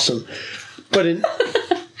was awesome. But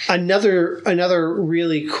another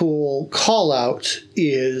really cool call out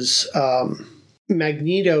is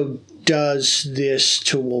Magneto does this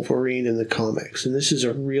to Wolverine in the comics, and this is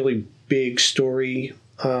a really big story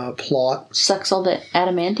plot. Sucks all the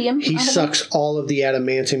adamantium. He sucks all of the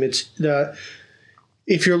adamantium. It's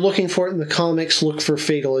if you're looking for it in the comics, look for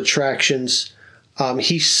Fatal Attractions.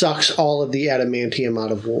 He sucks all of the adamantium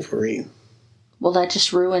out of Wolverine. Well, that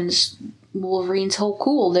just ruins Wolverine's whole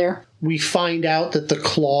cool there. We find out that the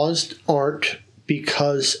claws aren't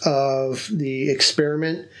because of the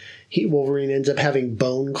experiment. Wolverine ends up having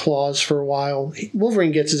bone claws for a while.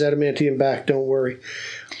 Wolverine gets his adamantium back, don't worry.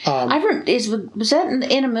 Was that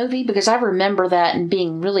in a movie? Because I remember that and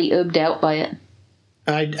being really ubbed out by it.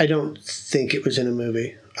 I don't think it was in a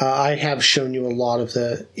movie. I have shown you a lot of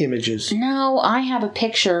the images. No, I have a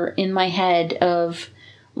picture in my head of,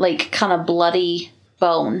 like, kind of bloody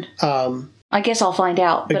bone. I guess I'll find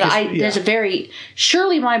out. But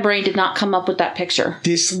surely my brain did not come up with that picture.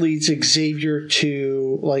 This leads Xavier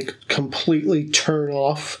to, like, completely turn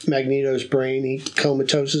off Magneto's brain. He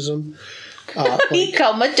comatoses him. He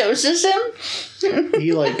comatoses him?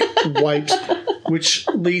 He, like, wipes, which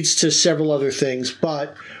leads to several other things.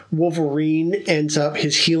 But Wolverine ends up,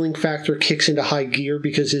 his healing factor kicks into high gear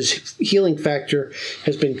because his healing factor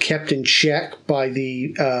has been kept in check by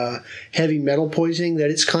the heavy metal poisoning that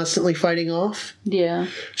it's constantly fighting off. Yeah.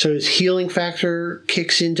 So his healing factor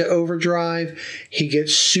kicks into overdrive. He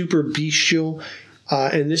gets super bestial.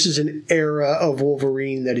 And this is an era of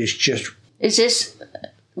Wolverine that is just... Is this...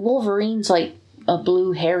 Wolverine's like a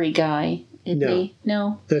blue hairy guy, isn't he?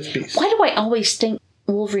 No. That's Beast. Why do I always think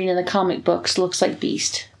Wolverine in the comic books looks like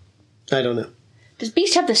Beast? I don't know. Does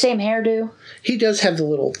Beast have the same hairdo? He does have the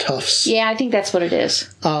little tufts. Yeah, I think that's what it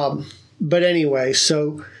is. But anyway,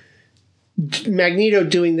 so Magneto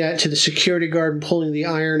doing that to the security guard and pulling the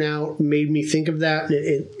iron out made me think of that,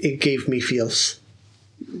 and it gave me feels.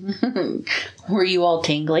 Were you all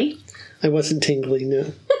tingly? I wasn't tingly,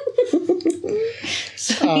 no.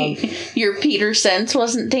 So your Peter sense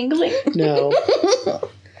wasn't tingling? No.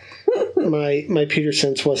 My Peter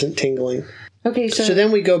sense wasn't tingling. Okay, So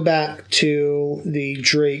then we go back to the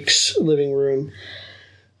Drake's living room.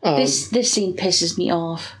 This scene pisses me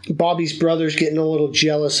off. Bobby's brother's getting a little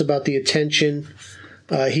jealous about the attention.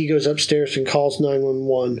 He goes upstairs and calls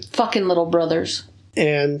 911. Fucking little brothers.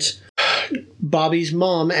 And Bobby's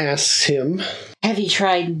mom asks him, have you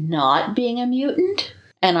tried not being a mutant?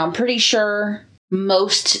 And I'm pretty sure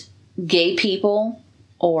most gay people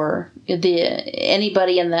or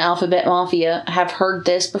anybody in the Alphabet Mafia have heard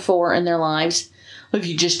this before in their lives. Have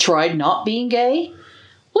you just tried not being gay?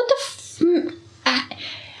 What the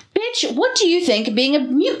bitch, what do you think being a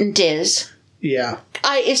mutant is? Yeah.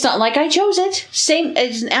 It's not like I chose it. Same,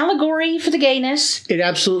 it's an allegory for the gayness. It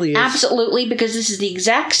absolutely is. Absolutely, because this is the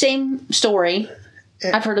exact same story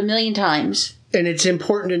I've heard a million times. And it's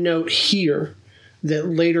important to note here that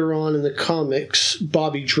later on in the comics,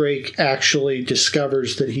 Bobby Drake actually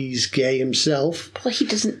discovers that he's gay himself. Well, he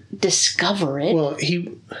doesn't discover it. Well,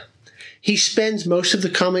 he spends most of the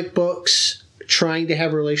comic books trying to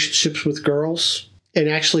have relationships with girls and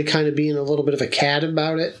actually kind of being a little bit of a cad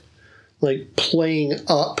about it, like playing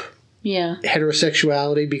up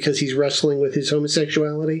heterosexuality because he's wrestling with his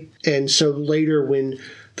homosexuality. And so later when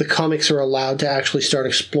the comics are allowed to actually start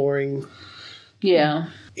exploring,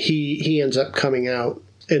 he ends up coming out.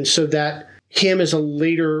 And so that him as a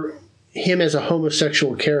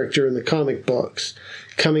homosexual character in the comic books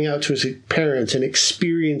coming out to his parents and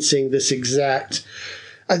experiencing this exact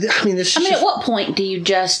at what point do you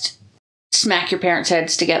just smack your parents'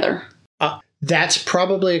 heads together? That's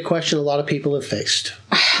probably a question a lot of people have faced.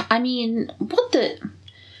 I mean, what the...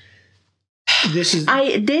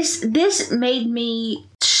 This made me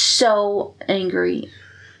so angry.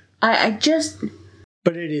 I just...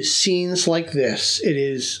 But it is scenes like this. It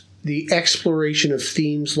is the exploration of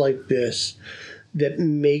themes like this that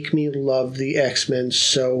make me love the X-Men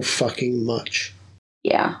so fucking much.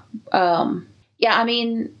 Yeah. I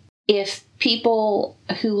mean, if people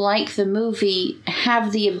who like the movie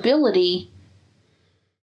have the ability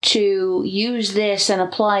to use this and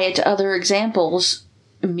apply it to other examples,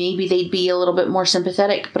 maybe they'd be a little bit more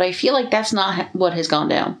sympathetic. But I feel like that's not what has gone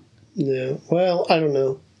down. No. Well, I don't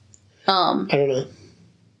know. I don't know.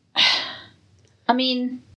 I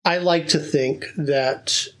mean... I like to think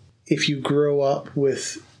that if you grow up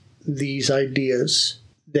with these ideas,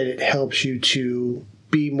 that it helps you to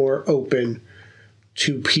be more open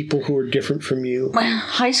to people who are different from you.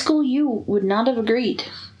 High school you would not have agreed.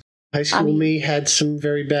 High school me had some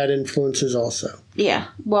very bad influences also. Yeah.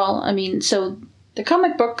 Well, I mean, so the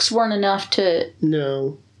comic books weren't enough to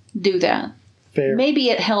do that. Fair. Maybe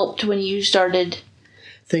it helped when you started...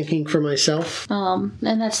 thinking for myself. And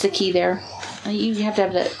that's the key there. You have to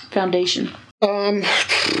have that foundation.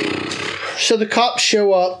 So the cops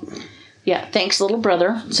show up. Yeah, thanks, little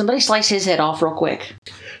brother. Somebody slice his head off real quick.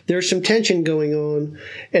 There's some tension going on,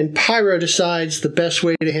 and Pyro decides the best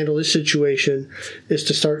way to handle this situation is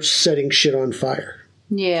to start setting shit on fire.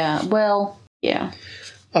 Yeah, well, yeah.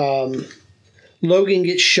 Logan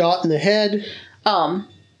gets shot in the head.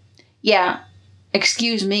 Yeah.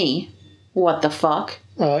 Excuse me. What the fuck?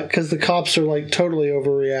 Because the cops are, like, totally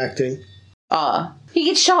overreacting. He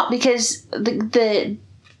gets shot because the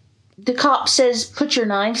cop says, put your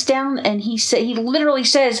knives down, and he literally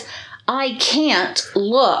says, I can't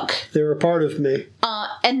look. They're a part of me.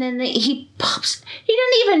 And then he pops. He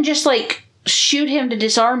didn't even just, like, shoot him to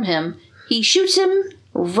disarm him. He shoots him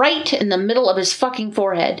right in the middle of his fucking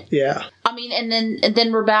forehead. Yeah. I mean, and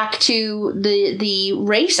then we're back to the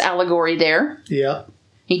race allegory there. Yeah.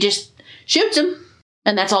 He just shoots him.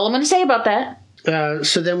 And that's all I'm going to say about that.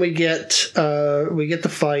 So then we get the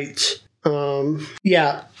fight.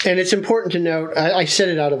 Yeah, and it's important to note, I said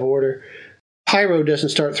it out of order. Pyro doesn't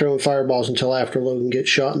start throwing fireballs until after Logan gets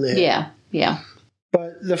shot in the head. Yeah.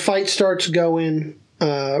 But the fight starts going.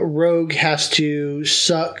 Rogue has to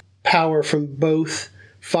suck power from both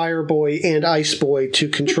Fireboy and Iceboy to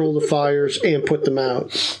control the fires and put them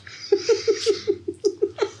out.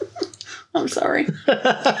 I'm sorry.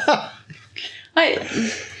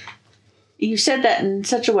 You said that in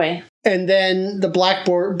such a way. And then the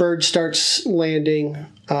Blackbird starts landing.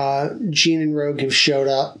 Jean and Rogue have shown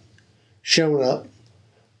up.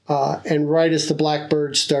 And right as the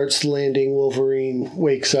Blackbird starts landing, Wolverine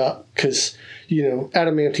wakes up. Because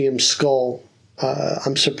adamantium skull.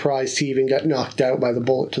 I'm surprised he even got knocked out by the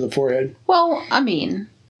bullet to the forehead. Well, I mean,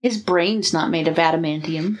 his brain's not made of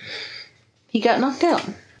adamantium. He got knocked out.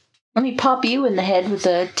 Let me pop you in the head with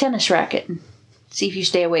a tennis racket and see if you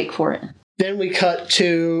stay awake for it. Then we cut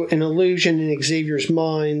to an illusion in Xavier's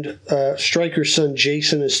mind. Stryker's son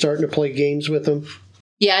Jason is starting to play games with him.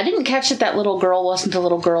 Yeah, I didn't catch that little girl wasn't a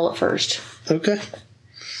little girl at first. Okay.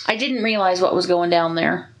 I didn't realize what was going down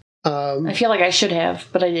there. I feel like I should have,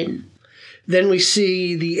 but I didn't. Then we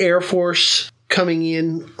see the Air Force coming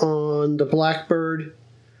in on the Blackbird.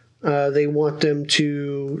 They want them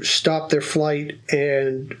to stop their flight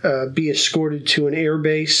and be escorted to an air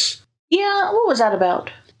base. Yeah, what was that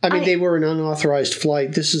about? I mean, they were an unauthorized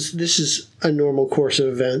flight. This is a normal course of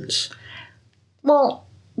events. Well,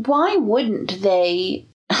 why wouldn't they,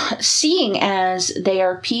 seeing as they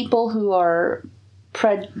are people who are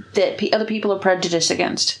that other people are prejudiced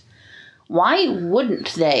against, why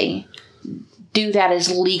wouldn't they do that as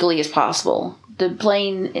legally as possible? The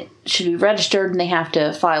plane should be registered and they have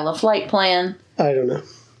to file a flight plan. I don't know.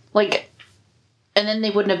 And then they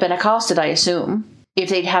wouldn't have been accosted, I assume, if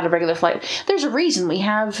they'd had a regular flight. There's a reason we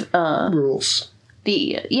have rules.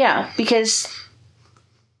 Because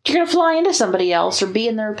you're going to fly into somebody else or be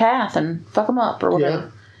in their path and fuck them up or whatever.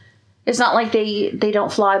 Yeah. It's not like they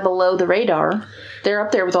don't fly below the radar. They're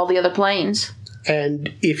up there with all the other planes.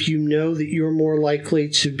 And if you know that you're more likely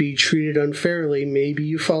to be treated unfairly, maybe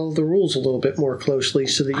you follow the rules a little bit more closely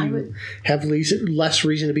so that you have less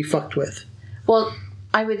reason to be fucked with. Well,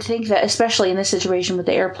 I would think that, especially in this situation with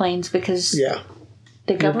the airplanes, because the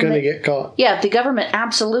government, you're going to get caught. Yeah, the government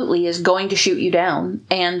absolutely is going to shoot you down,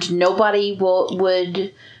 and nobody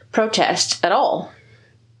would protest at all.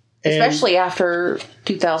 Especially after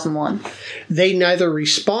 2001. They neither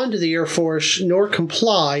respond to the Air Force nor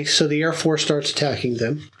comply, so the Air Force starts attacking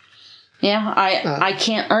them. Yeah, I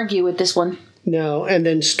can't argue with this one. No, and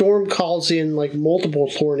then Storm calls in multiple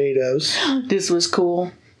tornadoes. This was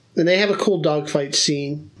cool. And they have a cool dogfight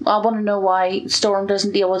scene. I want to know why Storm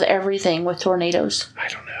doesn't deal with everything with tornadoes. I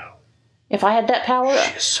don't know. If I had that power,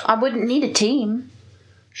 I wouldn't need a team.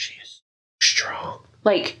 She is strong.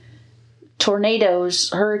 Tornadoes,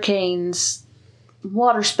 hurricanes,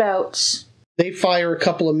 water spouts. They fire a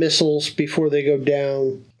couple of missiles before they go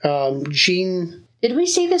down. Jean... Did we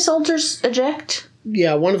see the soldiers eject?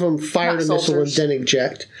 Yeah, one of them fired a missile and then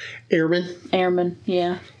eject. Airman,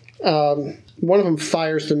 yeah. One of them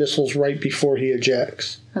fires the missiles right before he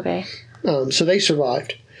ejects. Okay. So they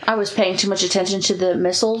survived. I was paying too much attention to the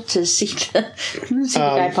missile to see the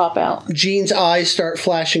guy pop out. Jean's eyes start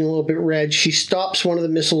flashing a little bit red. She stops one of the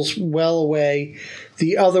missiles well away.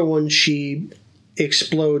 The other one, she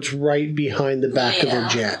explodes right behind the back of her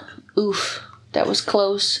jet. Oof. That was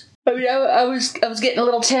close. I mean, I was getting a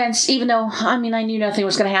little tense, even though, I knew nothing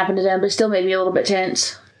was going to happen to them, but it still made me a little bit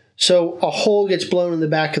tense. So a hole gets blown in the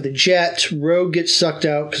back of the jet. Rogue gets sucked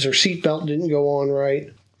out because her seatbelt didn't go on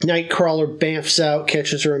right. Nightcrawler bamfs out,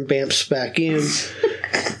 catches her, and bamfs back in.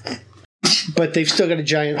 But they've still got a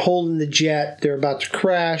giant hole in the jet. They're about to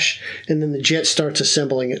crash, and then the jet starts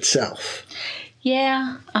assembling itself.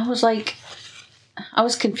 Yeah, I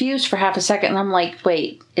was confused for half a second, and I'm like,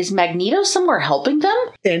 wait, is Magneto somewhere helping them?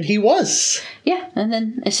 And he was. Yeah, and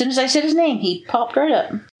then as soon as I said his name, he popped right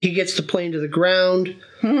up. He gets the plane to the ground.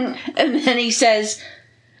 And then he says...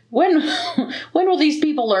 When will these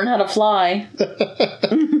people learn how to fly?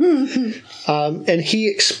 And he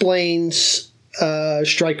explains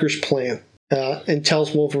Stryker's plan and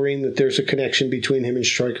tells Wolverine that there's a connection between him and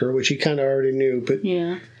Stryker, which he kind of already knew. But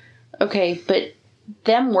yeah. Okay, but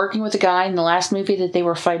them working with a guy in the last movie that they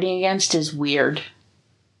were fighting against is weird.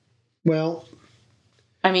 Well...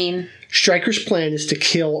 Stryker's plan is to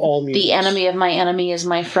kill all mutants. The enemy of my enemy is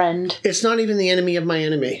my friend. It's not even the enemy of my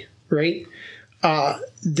enemy, right?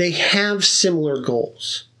 They have similar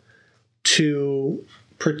goals to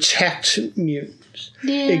protect mutants.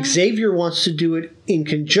 Yeah. Xavier wants to do it in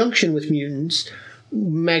conjunction with mutants.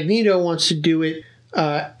 Magneto wants to do it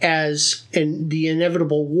as in the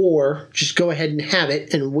inevitable war. Just go ahead and have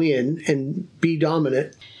it and win and be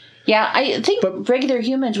dominant. Yeah, I think regular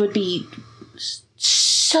humans would be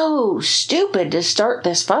so stupid to start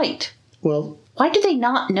this fight. Well... Why do they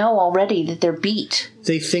not know already that they're beat?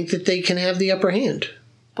 They think that they can have the upper hand.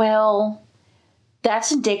 Well,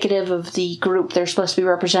 that's indicative of the group they're supposed to be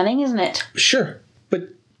representing, isn't it? Sure. But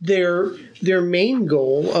their main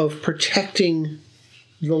goal of protecting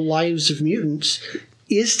the lives of mutants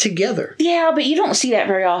is together. Yeah, but you don't see that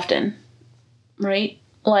very often. Right?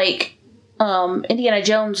 Indiana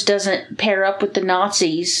Jones doesn't pair up with the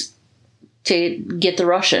Nazis to get the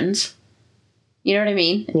Russians. You know what I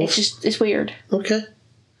mean? Well, It's weird. Okay.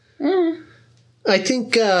 I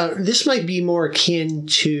think this might be more akin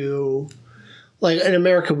to, like, in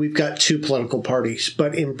America, we've got 2 political parties,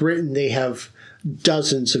 but in Britain, they have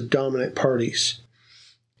dozens of dominant parties.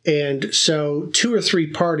 And so 2 or 3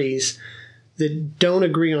 parties that don't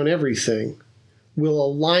agree on everything will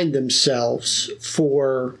align themselves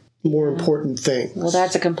for more important things. Well,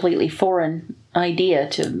 that's a completely foreign idea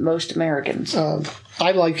to most Americans.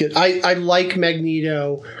 I like it. I like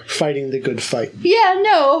Magneto fighting the good fight. Yeah,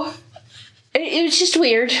 no. It was just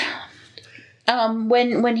weird.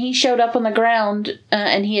 When he showed up on the ground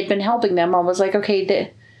and he had been helping them, I was like,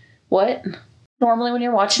 okay, what? Normally when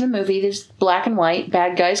you're watching a movie, there's black and white,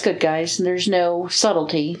 bad guys, good guys, and there's no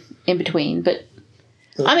subtlety in between. But,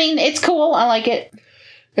 I mean, it's cool. I like it.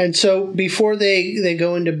 And so before they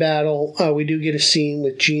go into battle, we do get a scene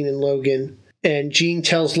with Jean and Logan. And Jean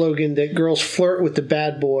tells Logan that girls flirt with the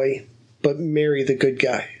bad boy, but marry the good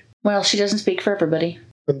guy. Well, she doesn't speak for everybody.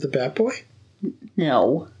 I'm the bad boy?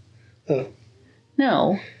 No. Oh.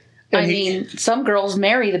 No. And I mean, some girls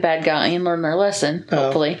marry the bad guy and learn their lesson,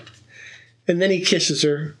 hopefully. And then he kisses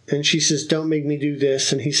her, and she says, don't make me do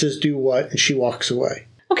this. And he says, do what? And she walks away.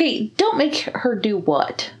 Okay, don't make her do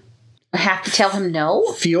what? I have to tell him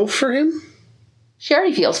no? Feel for him? She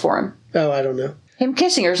already feels for him. Oh, I don't know. Him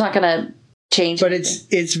kissing her is not going to change But anything.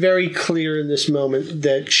 it's very clear in this moment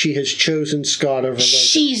that she has chosen Scott over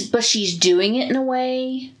Logan. But she's doing it in a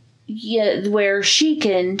way where she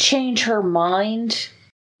can change her mind.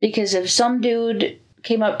 Because if some dude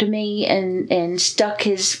came up to me and stuck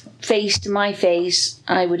his face to my face,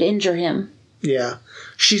 I would injure him. Yeah.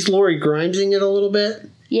 She's Lori Grimesing it a little bit.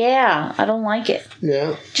 Yeah, I don't like it.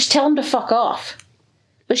 Yeah. Just tell him to fuck off.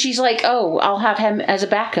 But she's like, oh, I'll have him as a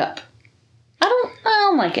backup. I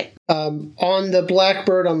don't like it. On the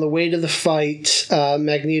Blackbird, on the way to the fight,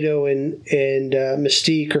 Magneto and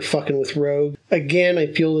Mystique are fucking with Rogue. Again, I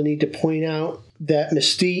feel the need to point out that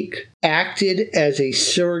Mystique acted as a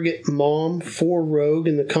surrogate mom for Rogue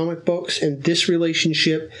in the comic books, and this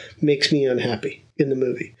relationship makes me unhappy in the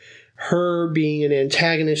movie. Her being an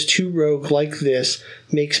antagonist to Rogue like this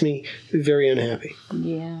makes me very unhappy.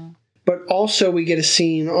 Yeah. But also we get a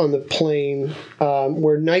scene on the plane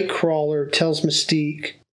where Nightcrawler tells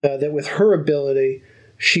Mystique that with her ability,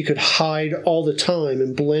 she could hide all the time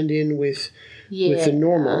and blend in with the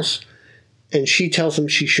normals. And she tells him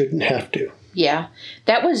she shouldn't have to. Yeah.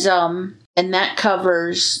 That was, and that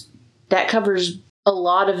covers a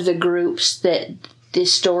lot of the groups that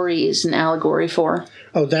this story is an allegory for.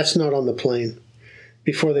 Oh, that's not on the plane.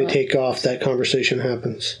 Before they take off, that conversation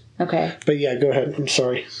happens. Okay. But yeah, go ahead. I'm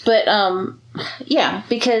sorry. But, yeah,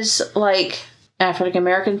 because, like, African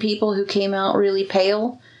American people who came out really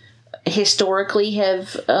pale historically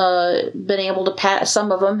have been able to pass.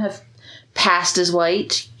 Some of them have passed as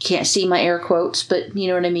white. Can't see my air quotes, but you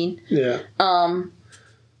know what I mean? Yeah.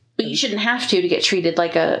 But you shouldn't have to get treated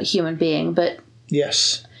like a human being, but...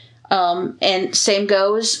 Yes. And same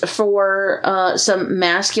goes for some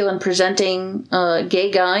masculine presenting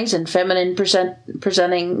gay guys and feminine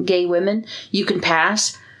presenting gay women. You can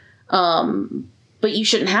pass, but you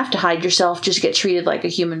shouldn't have to hide yourself just to get treated like a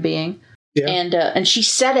human being. Yeah. And she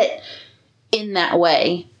said it in that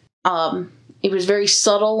way. It was very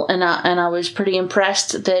subtle, and I was pretty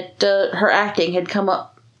impressed that her acting had come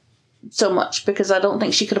up so much, because I don't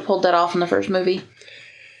think she could have pulled that off in the first movie.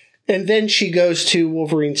 And then she goes to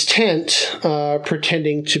Wolverine's tent,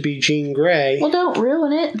 pretending to be Jean Grey. Well, don't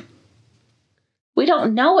ruin it. We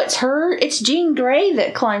don't know it's her. It's Jean Grey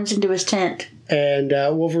that climbs into his tent. And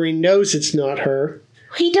Wolverine knows it's not her.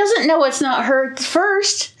 He doesn't know it's not her at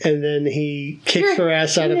first. And then he kicks her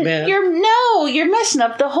ass out of bed. You're messing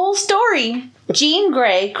up the whole story. Jean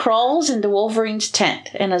Grey crawls into Wolverine's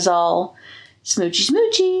tent and is all smoochy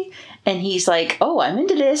smoochy. And he's like, oh, I'm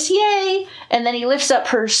into this, yay! And then he lifts up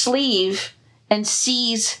her sleeve and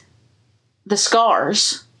sees the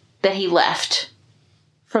scars that he left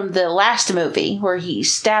from the last movie where he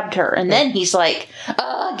stabbed her. And then he's like,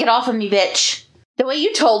 get off of me, bitch. The way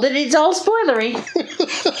you told it, it's all spoilery.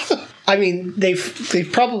 I mean, they've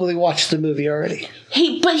probably watched the movie already.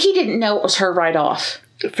 But he didn't know it was her right off.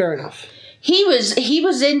 Fair enough. He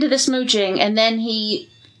was into the smooching, and then he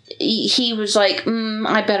was like,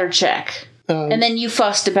 I better check. And then you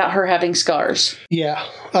fussed about her having scars. Yeah.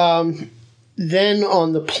 Then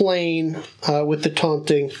on the plane with the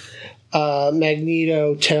taunting,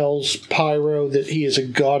 Magneto tells Pyro that he is a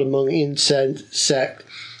god among insects,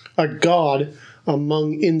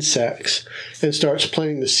 and starts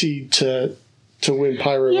planting the seed to win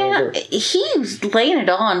Pyro over. He's laying it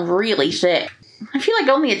on really thick. I feel like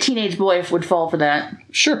only a teenage boy would fall for that.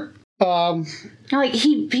 Sure. Like,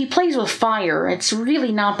 he plays with fire. It's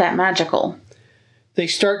really not that magical. They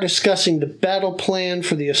start discussing the battle plan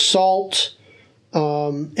for the assault,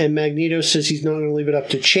 and Magneto says he's not going to leave it up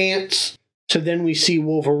to chance. So then we see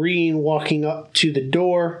Wolverine walking up to the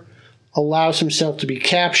door, allows himself to be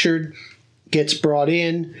captured, gets brought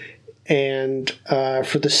in, and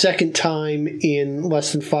for the second time in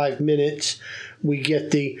less than 5 minutes, we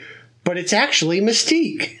get but it's actually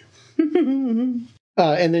Mystique.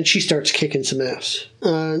 And then she starts kicking some ass.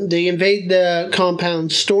 They invade the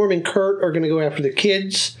compound. Storm and Kurt are going to go after the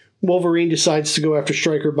kids. Wolverine decides to go after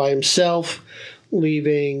Stryker by himself,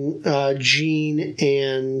 leaving Jean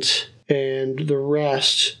and the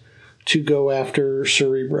rest to go after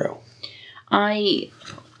Cerebro.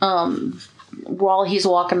 While he's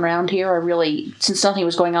walking around here, since nothing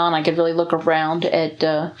was going on, I could really look around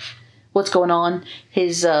at what's going on.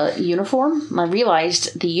 His uniform, I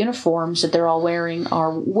realized the uniforms that they're all wearing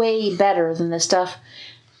are way better than the stuff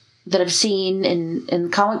that I've seen in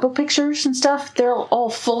comic book pictures and stuff. They're all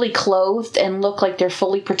fully clothed and look like they're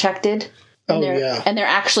fully protected. And And they're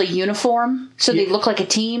actually uniform, so they look like a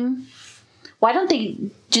team. Why don't they...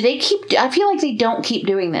 I feel like they don't keep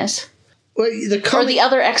doing this. Well, or the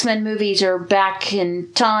other X-Men movies are back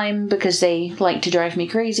in time because they like to drive me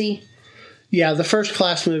crazy. Yeah, the First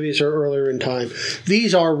Class movies are earlier in time.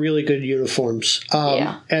 These are really good uniforms.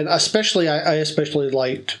 And especially, I especially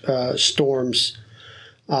liked Storm's,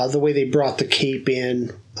 the way they brought the cape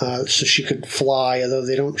in so she could fly, although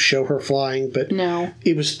they don't show her flying, but no,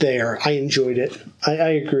 it was there. I enjoyed it. I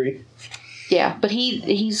agree. Yeah, but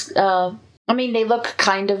he's they look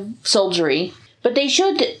kind of soldiery, but they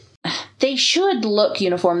should look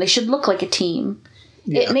uniform. They should look like a team.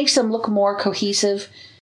 Yeah. It makes them look more cohesive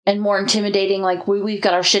and more intimidating, like we've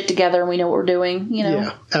got our shit together and we know what we're doing, you know?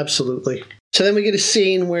 Yeah, absolutely. So then we get a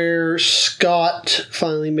scene where Scott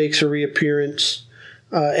finally makes a reappearance,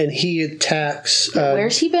 and he attacks...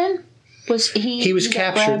 Where's he been? He was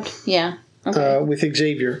captured. Grabbed? Yeah. Okay. With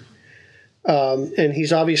Xavier. And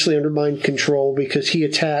he's obviously under mind control because he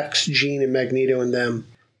attacks Jean and Magneto and them.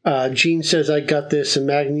 Jean says, I got this, and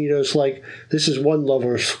Magneto's like, this is one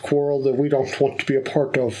lover's quarrel that we don't want to be a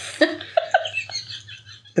part of.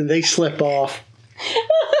 And they slip off.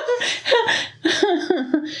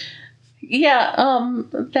 Yeah,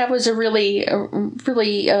 that was a really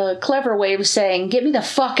clever way of saying, get me the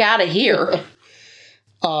fuck out of here.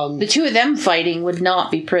 The two of them fighting would not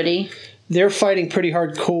be pretty. They're fighting pretty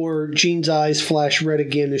hardcore. Jean's eyes flash red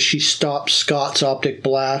again as she stops Scott's optic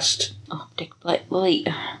blast. Optic blast? Wait,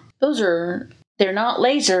 they're not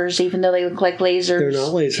lasers, even though they look like lasers. They're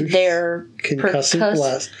not lasers. They're concussive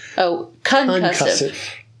blast. Oh, concussive.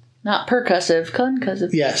 Not percussive,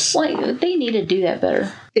 concussive. Yes. Like, they need to do that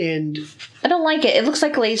better. And I don't like it. It looks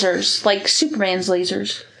like lasers, like Superman's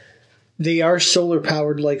lasers. They are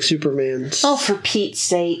solar-powered like Superman's. Oh, for Pete's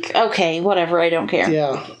sake. Okay, whatever. I don't care.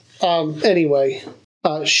 Yeah. Anyway,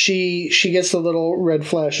 she gets the little red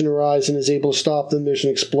flash in her eyes and is able to stop them. There's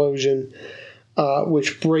an explosion,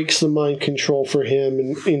 which breaks the mind control for him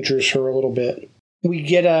and injures her a little bit. We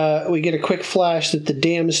get a quick flash that the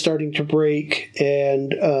dam is starting to break,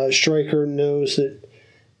 and Stryker knows that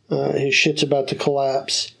his shit's about to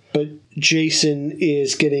collapse. But Jason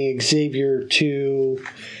is getting Xavier to...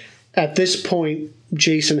 At this point,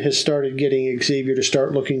 Jason has started getting Xavier to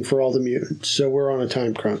start looking for all the mutants, so we're on a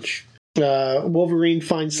time crunch. Wolverine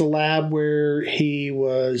finds the lab where he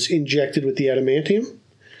was injected with the adamantium,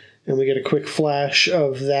 and we get a quick flash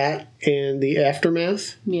of that and the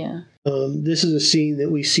aftermath. Yeah. This is a scene that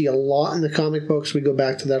we see a lot in the comic books. We go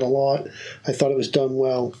back to that a lot. I thought it was done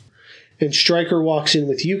well. And Stryker walks in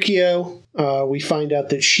with Yukio. We find out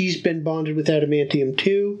that she's been bonded with adamantium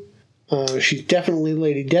too. She's definitely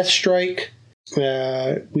Lady Deathstrike.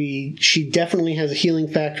 She definitely has a healing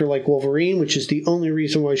factor like Wolverine, which is the only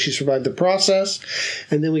reason why she survived the process.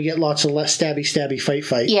 And then we get lots of less stabby,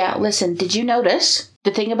 fight. Yeah, listen, did you notice?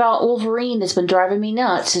 The thing about Wolverine that's been driving me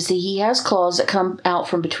nuts is that he has claws that come out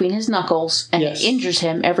from between his knuckles, and it injures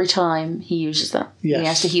him every time he uses them. Yes. He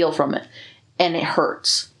has to heal from it. And it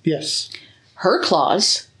hurts. Yes. Her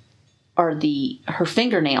claws are her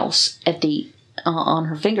fingernails at the on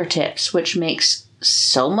her fingertips, which makes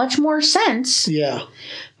so much more sense. Yeah.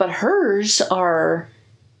 But hers are...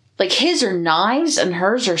 Like, his are knives and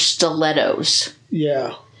hers are stilettos.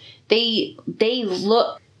 Yeah. They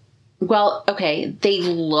look... Well, okay, they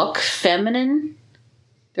look feminine.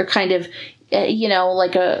 They're kind of,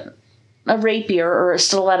 like a rapier or a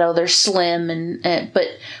stiletto. They're slim, but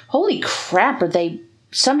holy crap, are they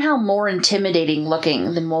somehow more intimidating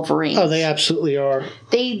looking than Wolverine? Oh, they absolutely are.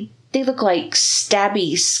 They look like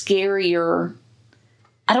stabby, scarier.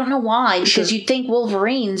 I don't know why, because you'd think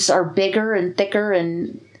Wolverines are bigger and thicker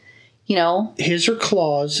and, you know. His are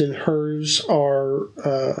claws and hers are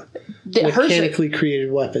mechanically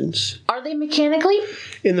created weapons. Are they mechanically?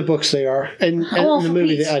 In the books they are. And in the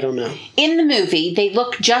movie, I don't know. In the movie, they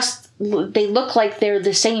look like they're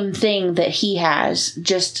the same thing that he has,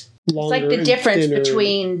 just... Longer, it's like the difference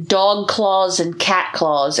between dog claws and cat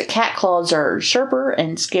claws. The cat claws are sharper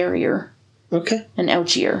and scarier. Okay. And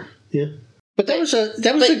ouchier. Yeah. But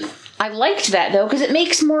I liked that though, because it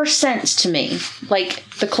makes more sense to me. Like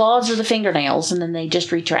the claws are the fingernails and then they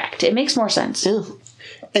just retract. It makes more sense. Yeah.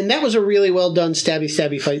 And that was a really well done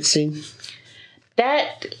stabby fight scene.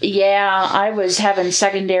 I was having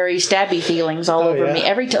secondary stabby feelings all over me.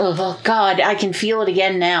 Every time, oh God, I can feel it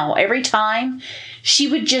again now. Every time she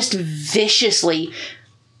would just viciously,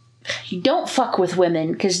 you don't fuck with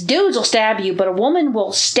women, because dudes will stab you, but a woman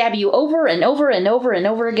will stab you over and over and over and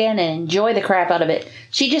over again and enjoy the crap out of it.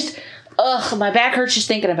 She just, my back hurts just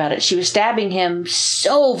thinking about it. She was stabbing him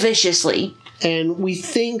so viciously. And we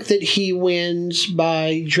think that he wins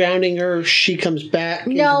by drowning her. She comes back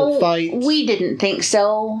into the fight. No, we didn't think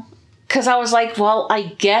so. Because I was like, well, I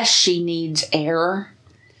guess she needs air.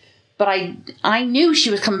 But I knew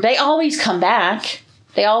she was coming back. They always come back.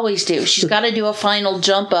 They always do. She's got to do a final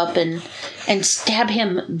jump up and stab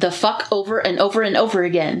him the fuck over and over and over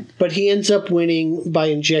again. But he ends up winning by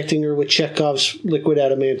injecting her with Chekhov's liquid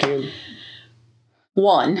adamantium.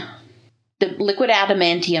 The liquid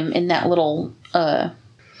adamantium in that little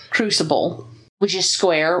crucible, which is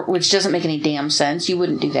square, which doesn't make any damn sense. You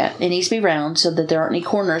wouldn't do that. It needs to be round so that there aren't any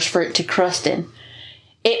corners for it to crust in.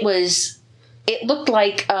 It looked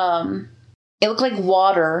like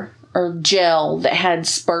water or gel that had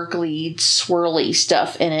sparkly, swirly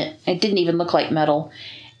stuff in it. It didn't even look like metal.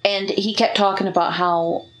 And he kept talking about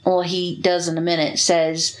how, well, he does in a minute,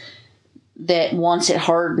 says that once it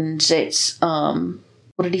hardens, it's,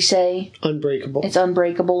 what did he say? Unbreakable. It's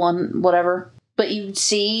unbreakable on whatever. But you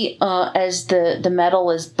see, as the metal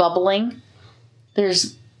is bubbling,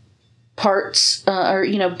 there's parts, or,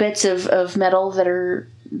 bits of metal that are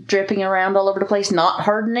dripping around all over the place, not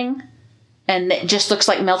hardening. And it just looks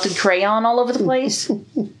like melted crayon all over the place.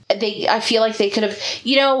 I feel like they could have,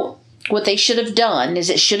 what they should have done is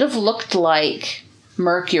it should have looked like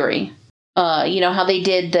Mercury. How they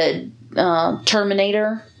did the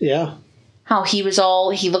Terminator? Yeah. How he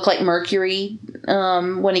looked like Mercury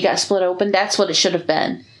when he got split open. That's what it should have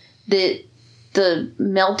been. The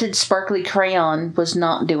melted sparkly crayon was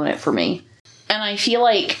not doing it for me. And I feel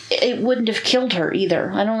like it wouldn't have killed her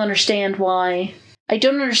either. I don't understand why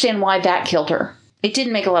that killed her. It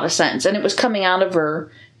didn't make a lot of sense. And it was coming out of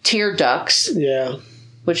her tear ducts. Yeah.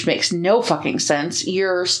 Which makes no fucking sense.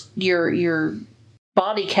 Your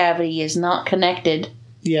body cavity is not connected.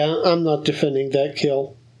 Yeah, I'm not defending that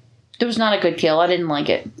kill. It was not a good kill. I didn't like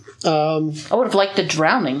it. I would have liked the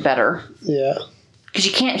drowning better. Yeah. Because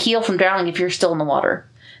you can't heal from drowning if you're still in the water.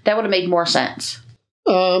 That would have made more sense.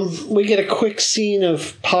 We get a quick scene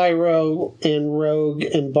of Pyro and Rogue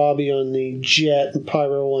and Bobby on the jet, and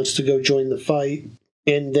Pyro wants to go join the fight.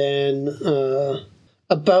 And then,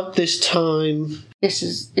 about this time...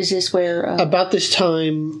 Is this where... About this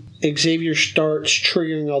time, Xavier starts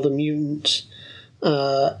triggering all the mutants,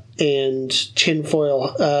 and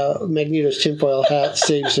Magneto's tinfoil hat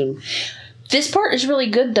saves him. This part is really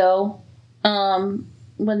good, though.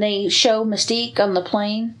 When they show Mystique on the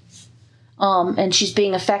plane, and she's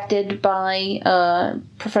being affected by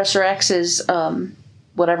Professor X's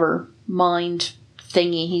whatever mind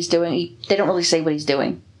thingy he's doing. They don't really say what he's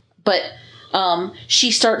doing. But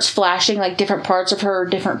she starts flashing like different parts of her,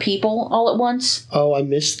 different people all at once. Oh, I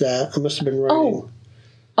missed that. I must have been writing.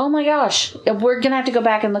 Oh my gosh. We're going to have to go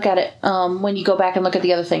back and look at it when you go back and look at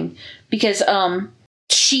the other thing. Because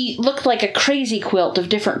she looked like a crazy quilt of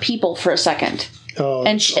different people for a second. Oh,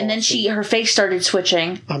 and then her face started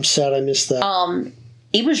switching. I'm sad I missed that.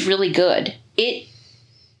 It was really good. It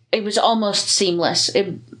was almost seamless.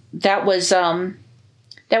 That was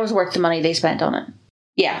worth the money they spent on it.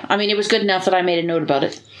 Yeah, I mean, it was good enough that I made a note about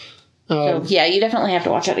it. So yeah, you definitely have to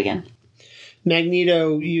watch that again.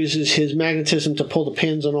 Magneto uses his magnetism to pull the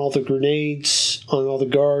pins on all the grenades, on all the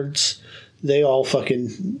guards. They all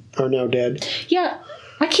fucking are now dead. Yeah,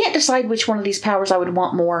 I can't decide which one of these powers I would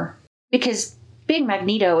want more. Because being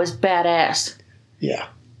Magneto is badass. Yeah.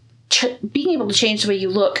 Being able to change the way you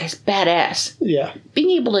look is badass. Yeah.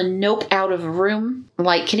 Being able to nope out of a room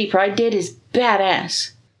like Kitty Pryde did is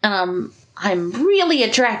badass. I'm really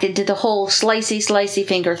attracted to the whole slicey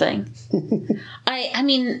finger thing. I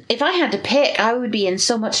mean, if I had to pick, I would be in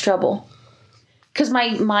so much trouble. Because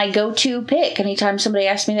my go-to pick anytime somebody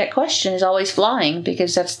asks me that question is always flying,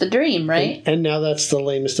 because that's the dream, right? And now that's the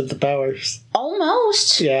lamest of the powers.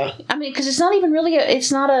 Almost. Yeah. I mean, because it's not even really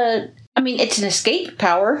it's an escape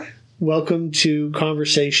power. Welcome to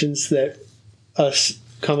conversations that us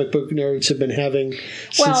comic book nerds have been having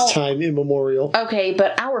since time immemorial. Okay,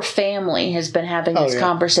 but our family has been having this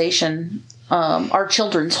conversation, our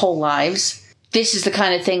children's whole lives. This is the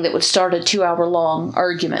kind of thing that would start a 2-hour-long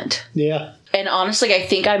argument. Yeah. And honestly, I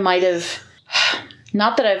think I might have...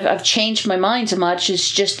 Not that I've changed my mind so much, it's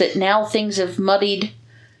just that now things have muddied...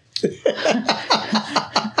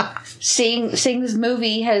 Seeing this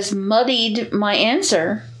movie has muddied my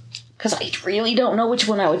answer, because I really don't know which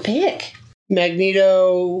one I would pick.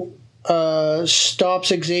 Magneto stops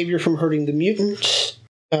Xavier from hurting the mutants,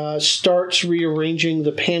 starts rearranging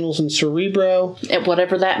the panels in Cerebro. And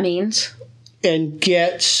whatever that means. And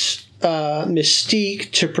gets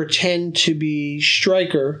Mystique to pretend to be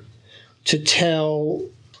Stryker to tell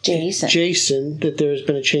Jason that there's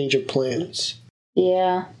been a change of plans.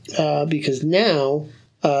 Yeah. Because now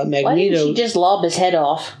Magneto... Why didn't she just lob his head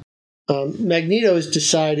off? Magneto has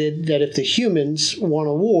decided that if the humans want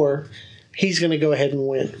a war, he's going to go ahead and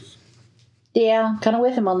win. Yeah, kind of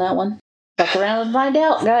with him on that one. Fuck around and find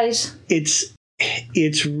out, guys.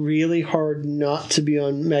 It's really hard not to be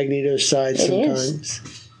on Magneto's side sometimes.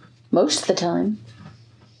 Is. Most of the time.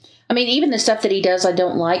 I mean, even the stuff that he does I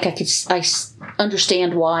don't like, I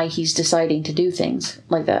understand why he's deciding to do things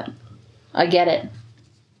like that. I get it.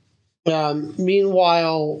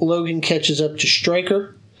 Meanwhile, Logan catches up to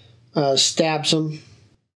Stryker, stabs him,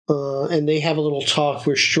 and they have a little talk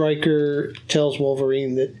where Stryker tells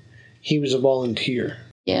Wolverine that he was a volunteer.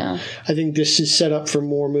 Yeah. I think this is set up for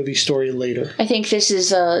more movie story later. I think this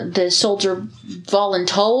is the soldier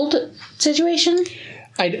voluntold situation.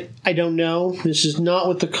 I don't know. This is not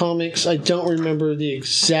with the comics. I don't remember the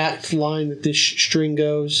exact line that this string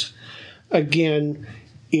goes. Again,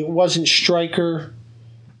 it wasn't Stryker.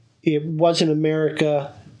 It wasn't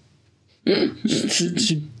America.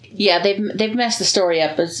 Yeah, they've messed the story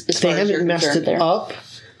up as they far as haven't messed it there. up.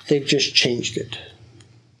 They've just changed it.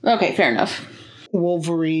 Okay, fair enough.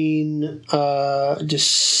 Wolverine,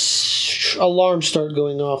 just alarms start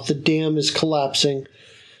going off. The dam is collapsing.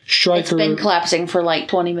 Stryker, it's been collapsing for like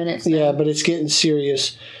 20 minutes now. Yeah, but it's getting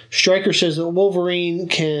serious. Stryker says that Wolverine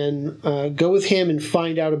can go with him and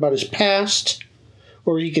find out about his past,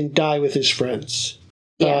 or he can die with his friends.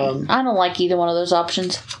 Yeah, I don't like either one of those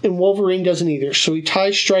options. And Wolverine doesn't either, so he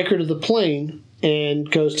ties Stryker to the plane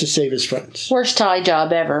and goes to save his friends. Worst tie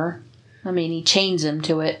job ever. I mean, he chains him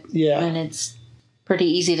to it. Yeah. And it's pretty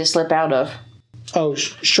easy to slip out of. Oh,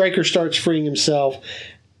 Stryker starts freeing himself,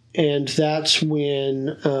 and that's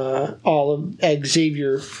when all of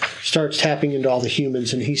Xavier starts tapping into all the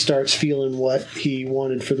humans, and he starts feeling what he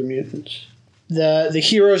wanted for the mutants. The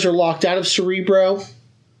heroes are locked out of Cerebro.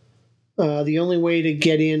 The only way to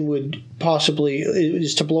get in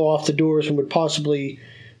is to blow off the doors and would possibly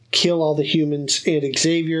kill all the humans and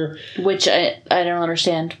Xavier. Which I don't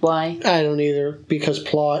understand why. I don't either, because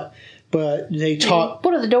plot. But they taught...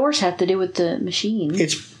 What do the doors have to do with the machine?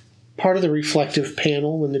 It's part of the reflective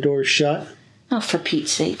panel when the door is shut. Oh, for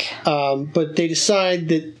Pete's sake. But they decide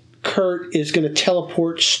that Kurt is going to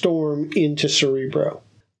teleport Storm into Cerebro.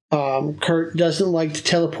 Kurt doesn't like to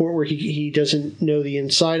teleport where he doesn't know the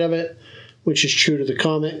inside of it, which is true to the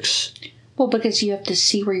comics. Well, because you have to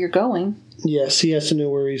see where you're going. Yes, he has to know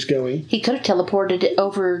where he's going. He could have teleported it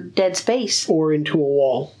over dead space. Or into a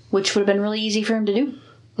wall. Which would have been really easy for him to do.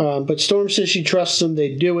 But Storm says she trusts him.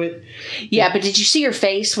 They do it. Yeah, but did you see her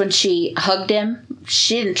face when she hugged him?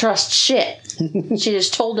 She didn't trust shit. She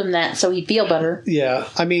just told him that so he'd feel better. Yeah,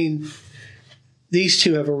 I mean, these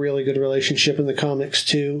two have a really good relationship in the comics,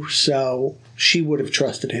 too, so she would have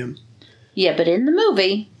trusted him. Yeah, but in the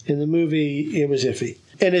movie... In the movie, it was iffy.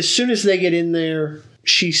 And as soon as they get in there,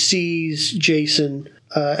 she sees Jason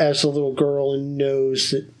as a little girl and knows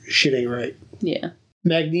that shit ain't right. Yeah.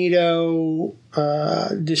 Magneto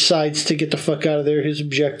decides to get the fuck out of there. His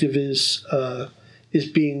objective is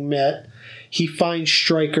being met. He finds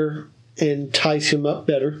Stryker and ties him up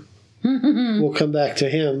better. We'll come back to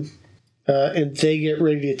him. And they get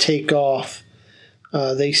ready to take off.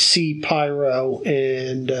 They see Pyro,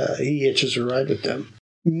 and he hitches a ride with them.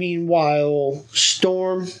 Meanwhile,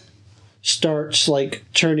 Storm starts,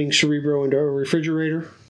 turning Cerebro into a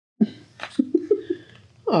refrigerator.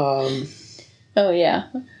 Oh, yeah.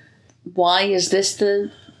 Why is this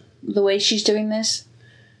the way she's doing this?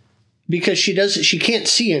 Because she can't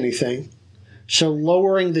see anything. So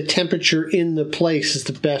lowering the temperature in the place is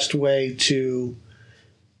the best way to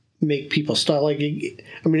make people stop. Like,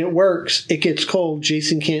 I mean, it works. It gets cold.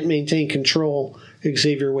 Jason can't maintain control.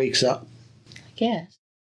 Xavier wakes up. I guess.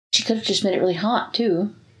 She could have just made it really hot,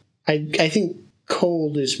 too. I think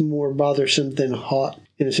cold is more bothersome than hot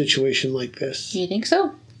in a situation like this. You think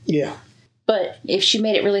so? Yeah. But if she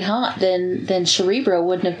made it really hot, then Cerebro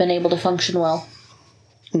wouldn't have been able to function well.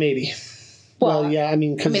 Maybe. Well, yeah, I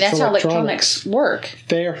mean, that's how electronics work.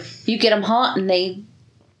 Fair. You get them hot and they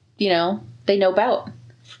nope out.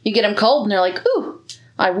 You get them cold and they're like, ooh,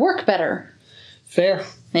 I work better. Fair.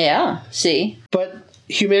 Yeah, see? But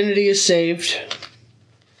humanity is saved.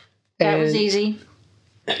 That was easy.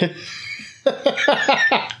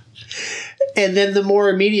 And then the more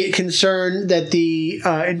immediate concern that the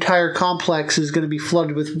entire complex is going to be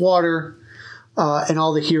flooded with water, and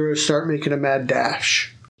all the heroes start making a mad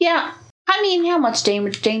dash. Yeah. I mean, how much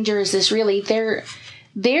danger is this really? They're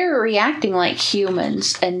reacting like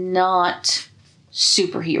humans and not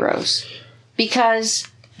superheroes. Because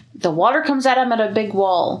the water comes at them at a big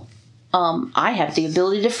wall. I have the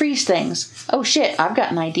ability to freeze things. Oh shit, I've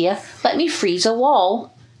got an idea. Let me freeze a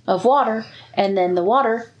wall of water, and then the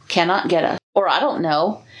water cannot get us. Or I don't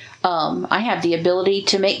know. I have the ability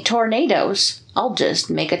to make tornadoes. I'll just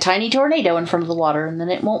make a tiny tornado in front of the water, and then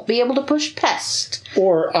it won't be able to push past.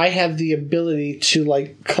 Or I have the ability to,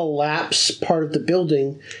 like, collapse part of the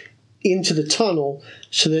building into the tunnel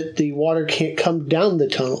so that the water can't come down the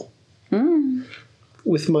tunnel.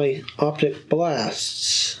 With my optic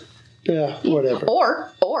blasts. Yeah, whatever.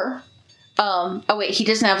 Or, oh wait, he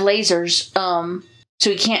doesn't have lasers, so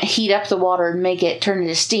he can't heat up the water and make it turn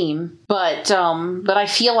into steam. But I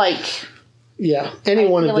feel like... Yeah, any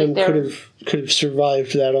one of them could have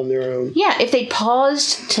survived that on their own. Yeah, if they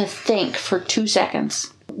paused to think for 2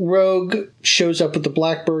 seconds. Rogue shows up with the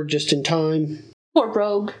Blackbird just in time. Poor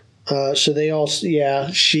Rogue. So they all... Yeah,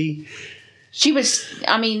 she was...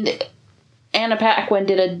 I mean... Anna Paquin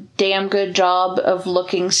did a damn good job of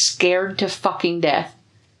looking scared to fucking death.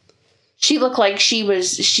 She looked like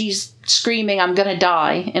she's screaming, I'm gonna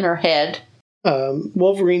die, in her head.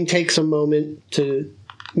 Wolverine takes a moment to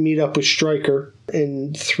meet up with Stryker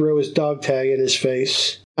and throw his dog tag in his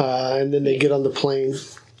face. And then they get on the plane.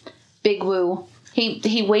 Big woo.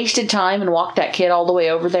 He wasted time and walked that kid all the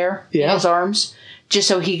way over there in his arms just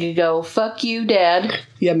so he could go, fuck you, Dad.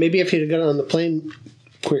 Yeah, maybe if he'd have gotten on the plane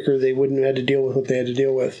quicker, they wouldn't have had to deal with what they had to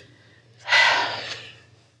deal with.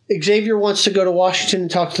 Xavier wants to go to Washington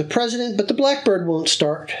and talk to the president, but the Blackbird won't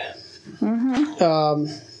start.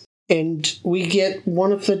 And we get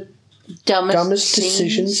one of the dumbest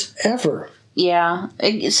decisions ever. Yeah.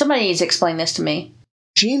 Somebody needs to explain this to me.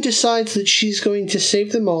 Jean decides that she's going to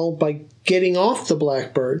save them all by getting off the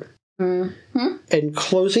Blackbird and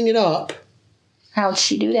closing it up. How'd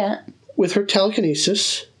she do that? With her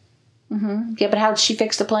telekinesis. Yeah, but how'd she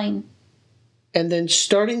fix the plane? And then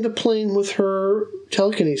starting the plane with her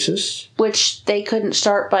telekinesis. Which they couldn't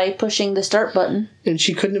start by pushing the start button. And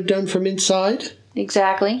she couldn't have done from inside.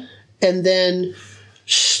 Exactly. And then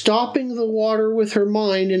stopping the water with her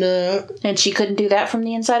mind in a... And she couldn't do that from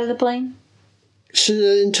the inside of the plane? So,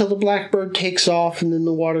 until the Blackbird takes off and then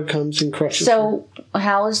the water comes and crushes her. So,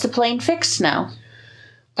 how is the plane fixed now?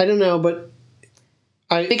 I don't know, but...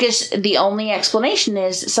 Because the only explanation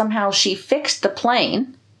is somehow she fixed the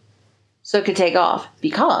plane so it could take off.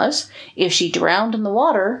 Because if she drowned in the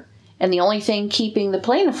water and the only thing keeping the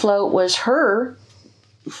plane afloat was her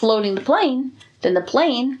floating the plane, then the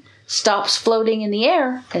plane stops floating in the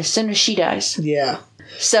air as soon as she dies. Yeah.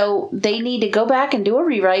 So they need to go back and do a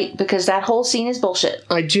rewrite because that whole scene is bullshit.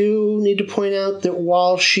 I do need to point out that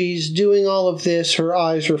while she's doing all of this, her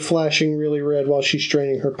eyes are flashing really red while she's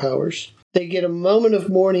draining her powers. They get a moment of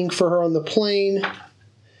mourning for her on the plane,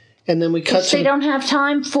 and then we cut Which they don't have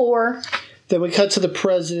time for. Then we cut to the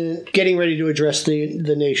president getting ready to address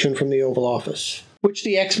the nation from the Oval Office, which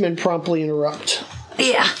the X-Men promptly interrupt.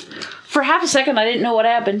 Yeah. For half a second, I didn't know what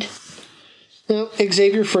happened. Well,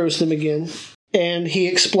 Xavier froze them again, and he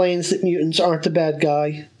explains that mutants aren't the bad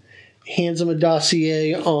guy, hands him a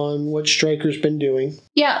dossier on what Stryker's been doing.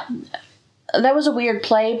 Yeah, that was a weird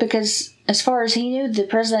play because, as far as he knew, the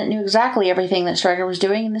president knew exactly everything that Stryker was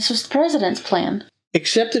doing, and this was the president's plan.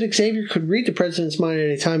 Except that Xavier could read the president's mind at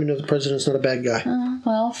any time and know the president's not a bad guy.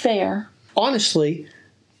 Well, fair. Honestly,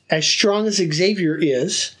 as strong as Xavier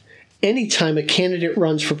is, anytime a candidate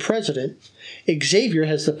runs for president, Xavier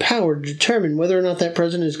has the power to determine whether or not that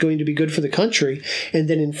president is going to be good for the country and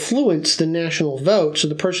then influence the national vote so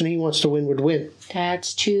the person he wants to win would win.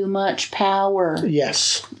 That's too much power.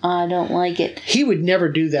 Yes. I don't like it. He would never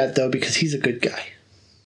do that, though, because he's a good guy.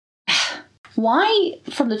 Why,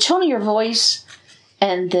 from the tone of your voice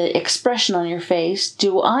and the expression on your face,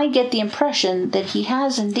 do I get the impression that he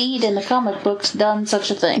has indeed in the comic books done such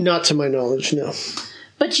a thing? Not to my knowledge, no.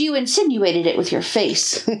 But you insinuated it with your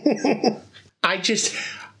face.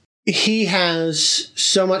 He has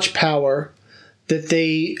so much power that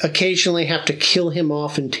they occasionally have to kill him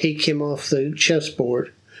off and take him off the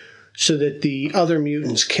chessboard so that the other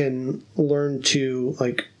mutants can learn to,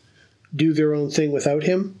 like, do their own thing without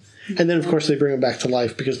him. And then, of course, they bring him back to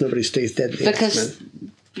life because nobody stays dead. Because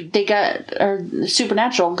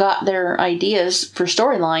Supernatural got their ideas for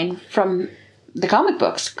storyline from the comic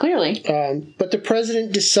books, clearly. But the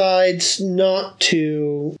president decides not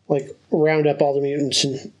to, like, round up all the mutants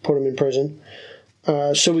and put them in prison.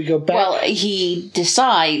 So we go back. Well, he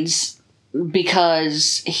decides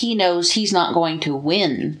because he knows he's not going to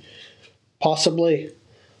win. Possibly.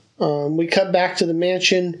 We cut back to the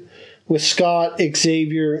mansion with Scott,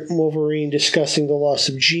 Xavier, and Wolverine discussing the loss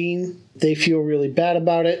of Jean. They feel really bad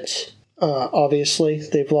about it. Obviously,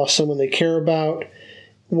 they've lost someone they care about.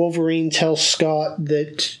 Wolverine tells Scott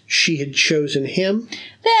that she had chosen him.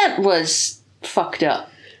 That was fucked up.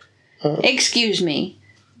 Excuse me.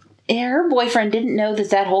 Her boyfriend didn't know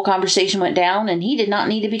that whole conversation went down, and he did not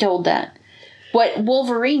need to be told that. What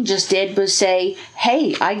Wolverine just did was say,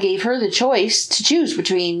 hey, I gave her the choice to choose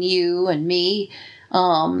between you and me.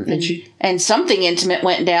 And something intimate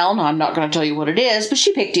went down. I'm not going to tell you what it is, but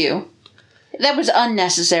she picked you. That was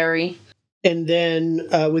unnecessary. And then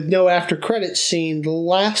with no after credits scene, the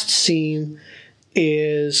last scene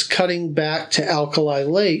is cutting back to Alkali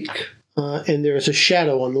Lake, and there's a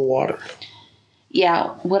shadow on the water.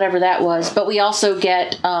 Yeah, whatever that was. But we also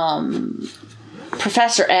get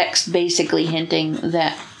Professor X basically hinting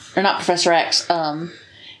that, or not Professor X,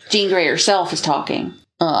 Jean Grey herself is talking.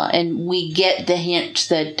 And we get the hint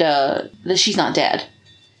that she's not dead.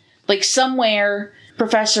 Like somewhere,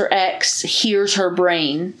 Professor X hears her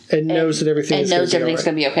brain and knows that everything's going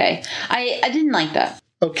to be okay. I didn't like that.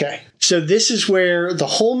 Okay, so this is where the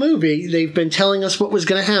whole movie they've been telling us what was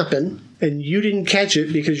going to happen, and you didn't catch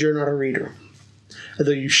it because you're not a reader.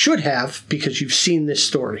 Although you should have, because you've seen this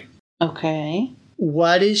story. Okay.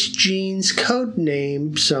 What is Jean's code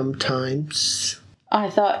name sometimes? I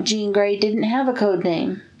thought Jean Grey didn't have a code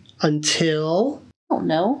name. Until? Oh,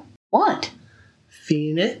 no. What?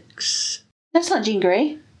 Phoenix. That's not Jean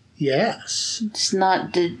Grey. Yes. It's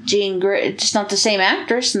not the Jean Grey. It's not the same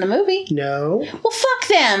actress in the movie. No. Well, fuck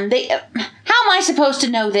them. How am I supposed to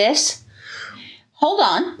know this? Hold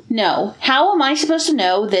on. No. How am I supposed to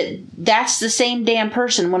know that that's the same damn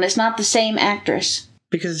person when it's not the same actress?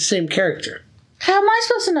 Because it's the same character. How am I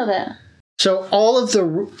supposed to know that? So all of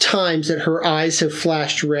the times that her eyes have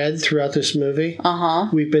flashed red throughout this movie,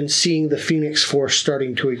 we've been seeing the Phoenix Force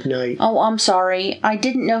starting to ignite. Oh, I'm sorry. I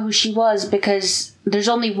didn't know who she was because there's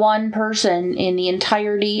only one person in the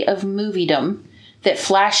entirety of moviedom that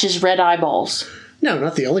flashes red eyeballs. No,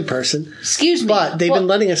 not the only person. Excuse me. But they've been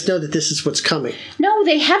letting us know that this is what's coming. No,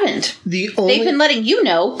 they haven't. They've been letting you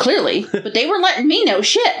know, clearly, but they weren't letting me know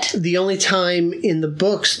shit. The only time in the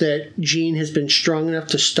books that Jean has been strong enough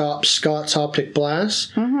to stop Scott's optic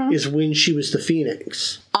blast is when she was the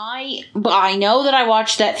Phoenix. I know that I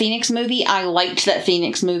watched that Phoenix movie. I liked that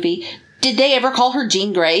Phoenix movie. Did they ever call her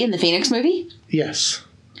Jean Grey in the Phoenix movie? Yes.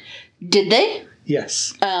 Did they?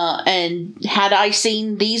 Yes. And had I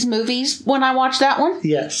seen these movies when I watched that one?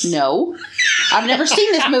 Yes. No. I've never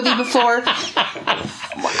seen this movie before.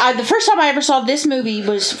 The first time I ever saw this movie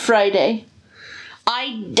was Friday.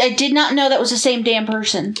 I did not know that was the same damn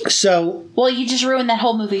person. So... Well, you just ruined that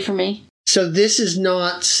whole movie for me. So this is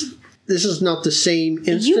not the same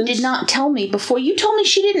instance? You did not tell me before. You told me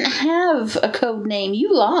she didn't have a code name.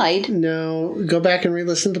 You lied. No. Go back and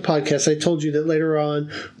re-listen to the podcast. I told you that later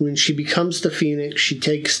on, when she becomes the Phoenix, she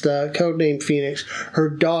takes the code name Phoenix. Her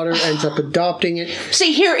daughter ends up adopting it.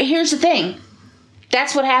 See, here's the thing.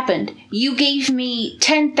 That's what happened. You gave me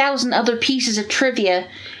 10,000 other pieces of trivia,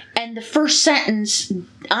 and the first sentence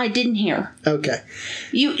I didn't hear. Okay.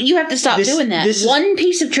 You have to stop doing that. One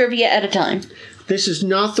piece of trivia at a time. This is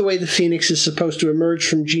not the way the Phoenix is supposed to emerge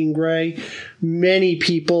from Jean Grey. Many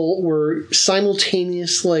people were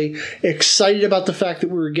simultaneously excited about the fact that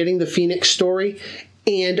we were getting the Phoenix story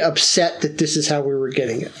and upset that this is how we were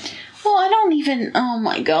getting it. Well, I don't even... Oh,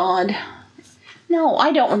 my God. No,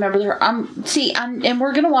 I don't remember her. And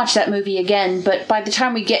we're going to watch that movie again, but by the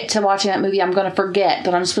time we get to watching that movie, I'm going to forget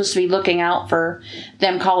that I'm supposed to be looking out for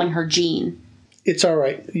them calling her Jean. It's all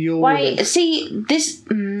right. See, this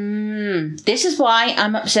is why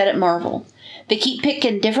I'm upset at Marvel. They keep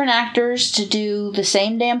picking different actors to do the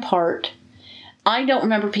same damn part. I don't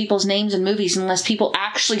remember people's names in movies unless people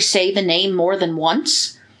actually say the name more than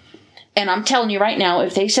once. And I'm telling you right now,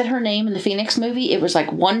 if they said her name in the Phoenix movie, it was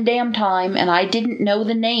like one damn time, and I didn't know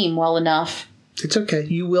the name well enough. It's okay.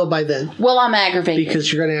 You will by then. Well, I'm aggravated.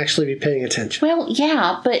 Because you're going to actually be paying attention. Well,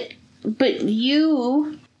 yeah, but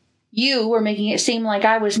you were making it seem like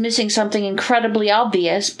I was missing something incredibly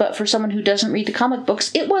obvious, but for someone who doesn't read the comic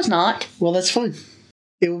books, it was not. Well, that's fine.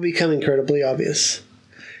 It will become incredibly obvious.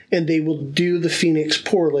 And they will do the Phoenix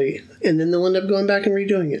poorly, and then they'll end up going back and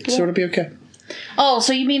redoing it. Yeah. So it'll be okay. Oh,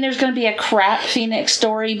 so you mean there's going to be a crap Phoenix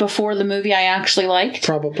story before the movie I actually liked?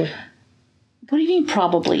 Probably. What do you mean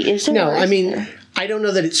probably? Is there? No, I mean, I don't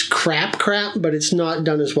know that it's crap, but it's not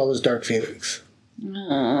done as well as Dark Phoenix.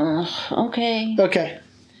 Okay. Okay.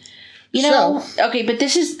 You know, okay, but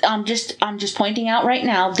this is, I'm just pointing out right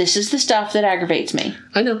now, this is the stuff that aggravates me.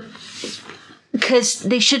 I know. Because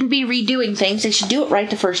they shouldn't be redoing things. They should do it right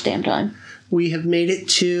the first damn time. We have made it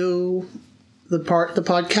to the part of the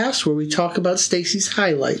podcast where we talk about Stacy's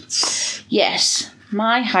highlights. Yes,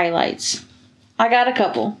 my highlights. I got a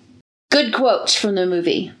couple. Good quotes from the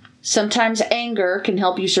movie. Sometimes anger can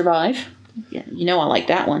help you survive. Yeah, you know I like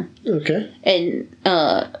that one. Okay. And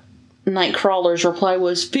Nightcrawler's reply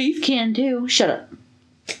was, Faith can too. Shut up.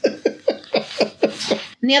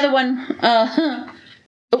 And the other one,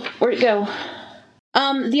 where'd it go?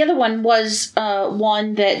 The other one was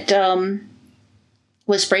one that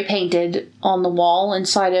was spray painted on the wall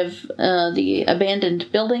inside of the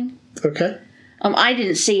abandoned building. Okay. I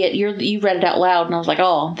didn't see it. You read it out loud, and I was like,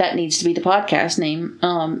 oh, that needs to be the podcast name.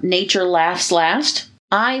 Nature Laughs Last.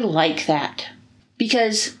 I like that.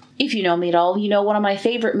 Because if you know me at all, you know one of my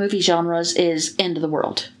favorite movie genres is end of the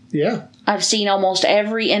world. Yeah. I've seen almost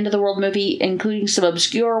every end of the world movie, including some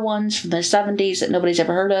obscure ones from the 70s that nobody's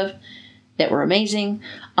ever heard of, that were amazing.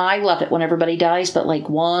 I love it when everybody dies, but like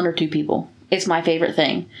one or two people. It's my favorite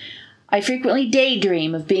thing. I frequently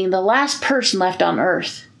daydream of being the last person left on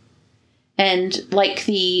Earth. And like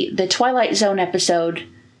the Twilight Zone episode,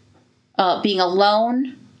 being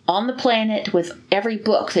alone on the planet with every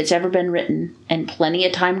book that's ever been written and plenty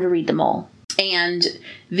of time to read them all. And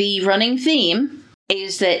the running theme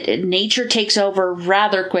is that nature takes over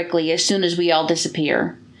rather quickly as soon as we all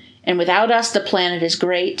disappear. And without us, the planet is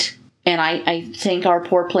great. And I think our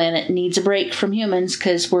poor planet needs a break from humans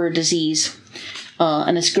because we're a disease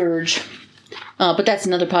and a scourge. But that's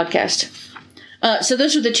another podcast. So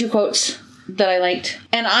those are the two quotes that I liked.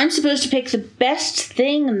 And I'm supposed to pick the best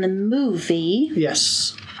thing in the movie.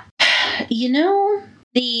 Yes. You know,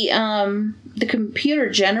 the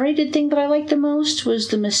computer-generated thing that I liked the most was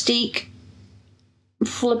the Mystique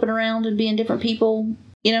flipping around and being different people.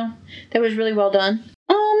 You know, that was really well done.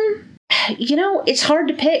 You know, it's hard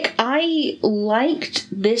to pick. I liked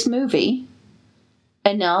this movie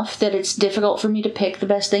enough that it's difficult for me to pick the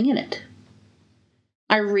best thing in it.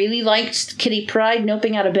 I really liked Kitty Pryde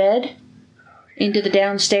noping out of bed into the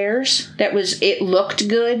downstairs. It looked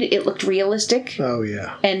good. It looked realistic. Oh,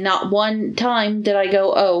 yeah. And not one time did I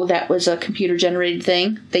go, oh, that was a computer-generated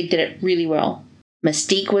thing. They did it really well.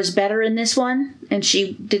 Mystique was better in this one, and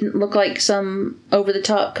she didn't look like some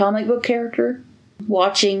over-the-top comic book character.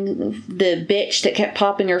 Watching the bitch that kept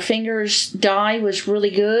popping her fingers die was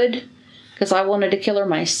really good, because I wanted to kill her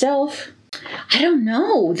myself. I don't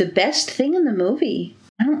know. The best thing in the movie.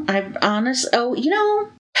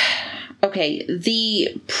 Okay,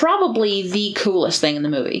 probably the coolest thing in the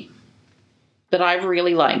movie that I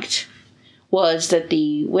really liked was that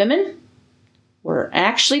the women were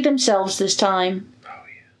actually themselves this time. Oh,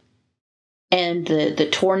 yeah. And the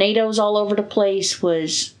tornadoes all over the place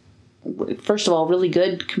was, first of all, really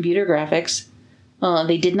good computer graphics.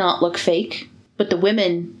 They did not look fake, but the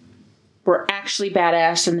women were actually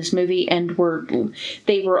badass in this movie, and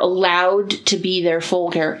they were allowed to be their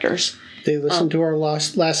full characters. They listened to our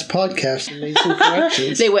last podcast and made some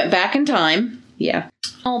corrections. They went back in time. Yeah.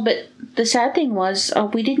 Oh, but the sad thing was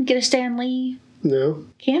we didn't get a Stan Lee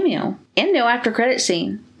cameo. And no after credit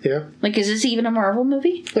scene. Yeah. Like, is this even a Marvel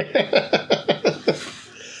movie?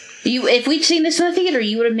 If we'd seen this in the theater,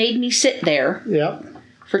 you would have made me sit there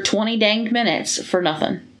for 20 danged minutes for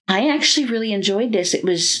nothing. I actually really enjoyed this. It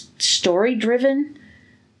was story-driven.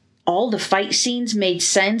 All the fight scenes made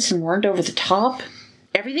sense and weren't over the top.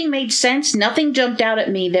 Everything made sense. Nothing jumped out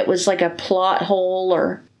at me that was like a plot hole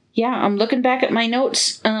or... Yeah, I'm looking back at my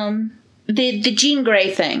notes. The Jean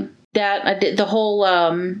Grey thing. That I did, the whole,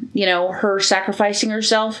 her sacrificing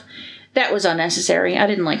herself, that was unnecessary. I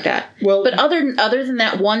didn't like that. Well, but other than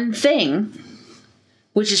that one thing,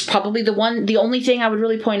 which is probably the only thing I would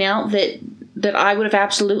really point out that I would have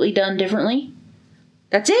absolutely done differently,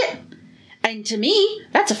 that's it. And to me,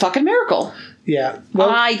 that's a fucking miracle. Yeah. Well,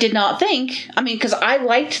 I did not think, because I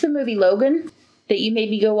liked the movie Logan, that you made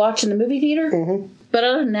me go watch in the movie theater. Mm-hmm. But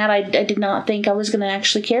other than that, I did not think I was going to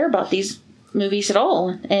actually care about these movies at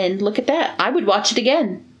all. And look at that. I would watch it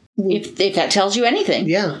again. If that tells you anything.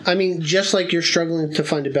 Yeah. I mean, just like you're struggling to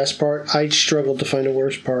find the best part, I struggled to find the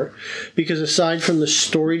worst part. Because aside from the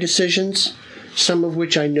story decisions, some of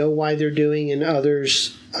which I know why they're doing and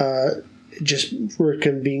others just for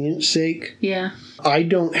convenience sake, yeah, I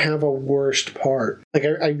don't have a worst part. Like,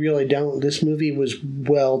 I really don't. This movie was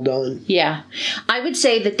well done. Yeah. I would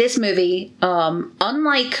say that this movie,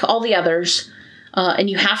 unlike all the others, and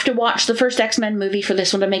you have to watch the first X-Men movie for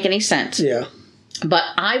this one to make any sense. Yeah. But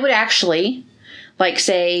I would actually, like,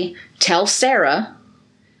 say, tell Sarah,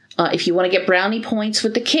 if you want to get brownie points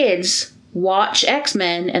with the kids, watch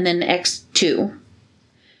X-Men and then X2.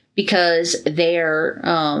 Because they're,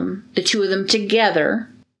 the two of them together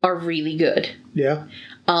are really good. Yeah.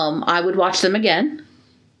 I would watch them again.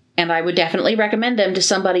 And I would definitely recommend them to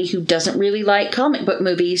somebody who doesn't really like comic book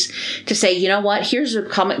movies to say, you know what, here's a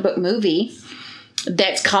comic book movie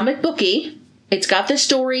that's comic booky. It's got the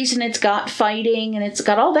stories and it's got fighting and it's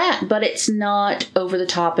got all that, but it's not over the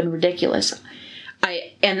top and ridiculous.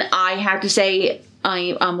 I have to say,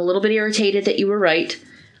 I'm a little bit irritated that you were right.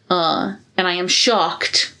 And I am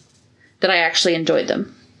shocked that I actually enjoyed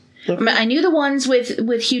them. Okay. I mean, I knew the ones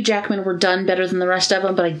with Hugh Jackman were done better than the rest of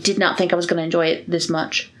them, but I did not think I was going to enjoy it this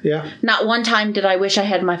much. Yeah. Not one time did I wish I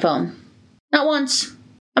had my phone. Not once.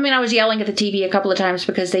 I mean, I was yelling at the TV a couple of times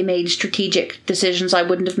because they made strategic decisions I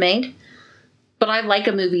wouldn't have made. But I like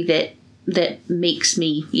a movie that makes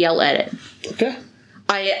me yell at it. Okay.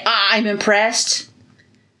 I'm impressed,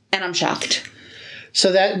 and I'm shocked.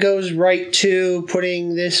 So that goes right to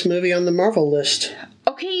putting this movie on the Marvel list.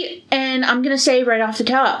 Okay, and I'm going to say right off the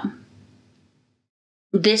top,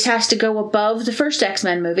 this has to go above the first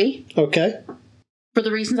X-Men movie. Okay. For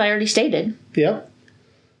the reasons I already stated. Yep.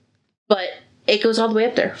 But it goes all the way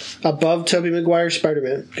up there. Above Tobey Maguire's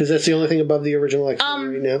Spider-Man, because that's the only thing above the original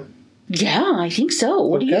X-Men right now. Yeah, I think so.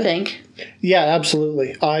 What do you think? Yeah,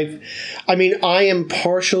 absolutely. I mean, I am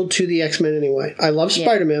partial to the X-Men anyway. I love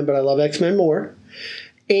Spider-Man, but I love X-Men more.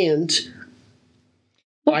 And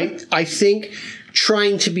I think,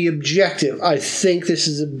 trying to be objective, I think this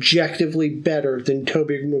is objectively better than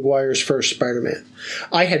Tobey Maguire's first Spider-Man.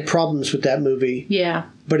 I had problems with that movie. Yeah.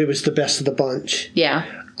 But it was the best of the bunch.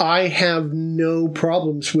 Yeah. I have no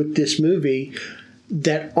problems with this movie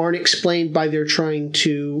that aren't explained by their trying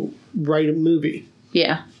to write a movie.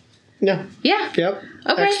 Yeah. No. Yeah. Yep.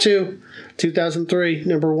 Okay. X2, 2003,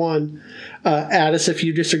 number 1. Add us if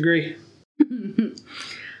you disagree.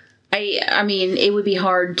 I mean, it would be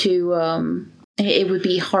hard to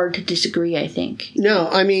disagree, I think. No,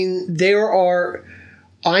 I mean, there are...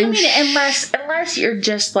 unless you're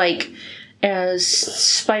just like as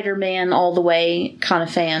Spider-Man all the way kind of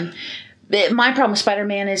fan. My problem with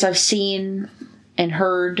Spider-Man is I've seen and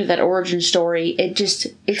heard that origin story.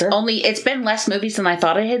 It's been less movies than I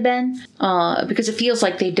thought it had been, because it feels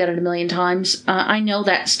like they've done it a million times. I know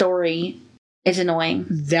that story is annoying.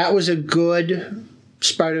 That was a good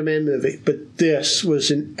Spider-Man movie, but this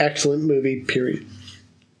was an excellent movie, period.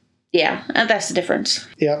 Yeah, that's the difference.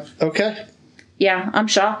 Yeah, okay. Yeah, I'm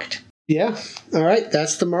shocked. Yeah, all right,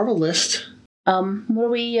 that's the Marvel list. What are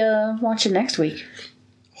we watching next week?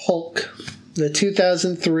 Hulk, the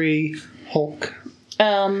 2003 Hulk.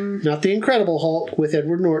 Not the Incredible Hulk with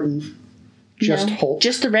Edward Norton. Just Hulk.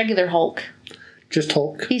 Just the regular Hulk. Just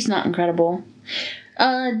Hulk. He's not incredible.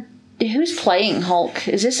 Who's playing Hulk?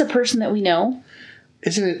 Is this a person that we know?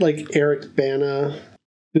 Isn't it like Eric Bana,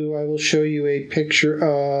 who I will show you a picture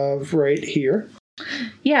of right here?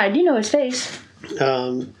 Yeah, I do know his face.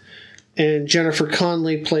 And Jennifer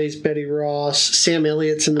Connelly plays Betty Ross. Sam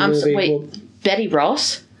Elliott's in the movie. Betty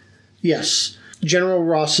Ross? Yes. General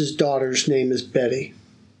Ross's daughter's name is Betty.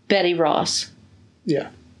 Betty Ross. Yeah.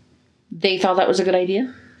 They thought that was a good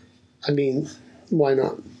idea? I mean, why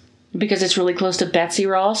not? Because it's really close to Betsy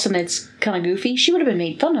Ross and it's kind of goofy? She would have been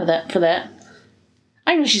made fun of for that.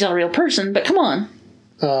 I know she's not a real person, but come on.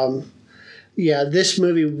 Yeah, this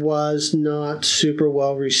movie was not super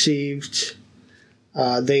well received.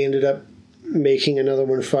 They ended up making another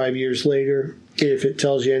one 5 years later, if it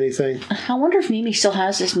tells you anything. I wonder if Mimi still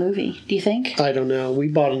has this movie. Do you think? I don't know. We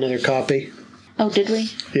bought another copy. Oh, did we?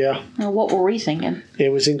 Yeah. What were we thinking?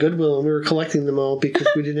 It was in Goodwill, and we were collecting them all because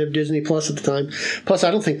we didn't have Disney Plus at the time. Plus, I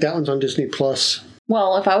don't think that one's on Disney Plus.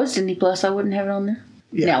 Well, if I was Disney Plus, I wouldn't have it on there.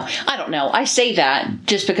 Yeah. No, I don't know. I say that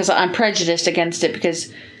just because I'm prejudiced against it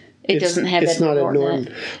because it doesn't have Edward Norton in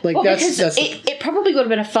it. Like, well, that's it probably would have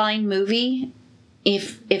been a fine movie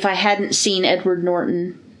if I hadn't seen Edward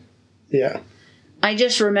Norton. Yeah. I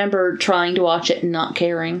just remember trying to watch it and not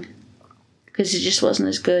caring. because it just wasn't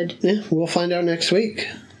as good. Yeah, we'll find out next week.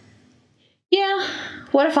 Yeah.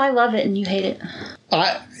 What if I love it and you hate it?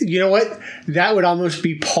 You know what? That would almost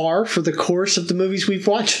be par for the course of the movies we've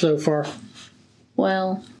watched so far.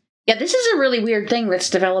 Well, yeah, this is a really weird thing that's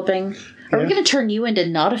developing. Are we going to turn you into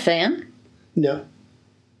not a fan? No.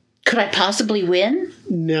 Could I possibly win?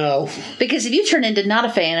 No. Because if you turn into not a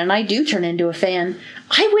fan and I do turn into a fan,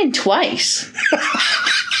 I win twice.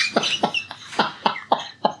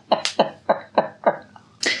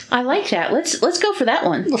 I like that. Let's go for that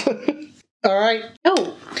one. All right.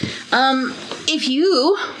 Oh, if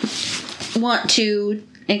you want to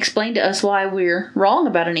explain to us why we're wrong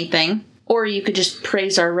about anything, or you could just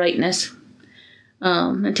praise our rightness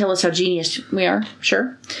and tell us how genius we are,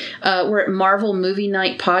 sure. We're at Marvel Movie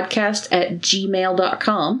Night Podcast at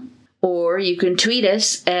gmail.com, or you can tweet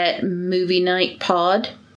us at Movie Night Pod,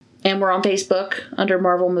 and we're on Facebook under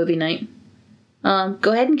Marvel Movie Night.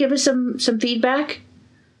 Go ahead and give us some feedback.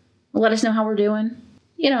 Let us know how we're doing.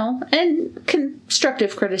 You know, and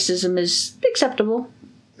constructive criticism is acceptable.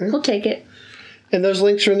 Yeah. We'll take it. And those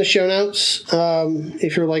links are in the show notes.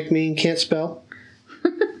 If you're like me and can't spell.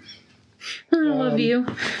 I love you.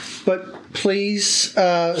 But please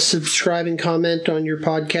subscribe and comment on your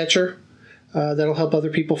podcatcher. That'll help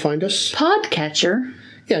other people find us. Podcatcher?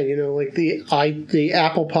 Yeah, you know, like the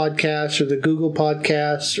Apple Podcasts or the Google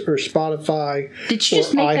Podcasts or Spotify. Did you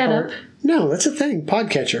just make that up? No, that's a thing.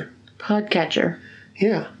 Podcatcher. Podcatcher.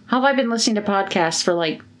 Yeah. How have I been listening to podcasts for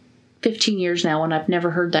like 15 years now and I've never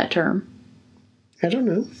heard that term? I don't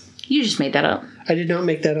know. You just made that up. I did not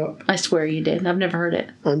make that up. I swear you did. I've never heard it.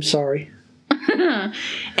 I'm sorry.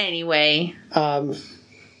 Anyway.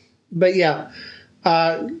 But yeah.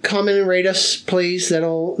 Comment and rate us, please.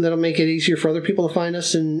 That'll make it easier for other people to find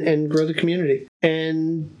us and grow the community.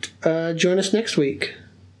 And join us next week.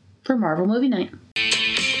 For Marvel Movie Night.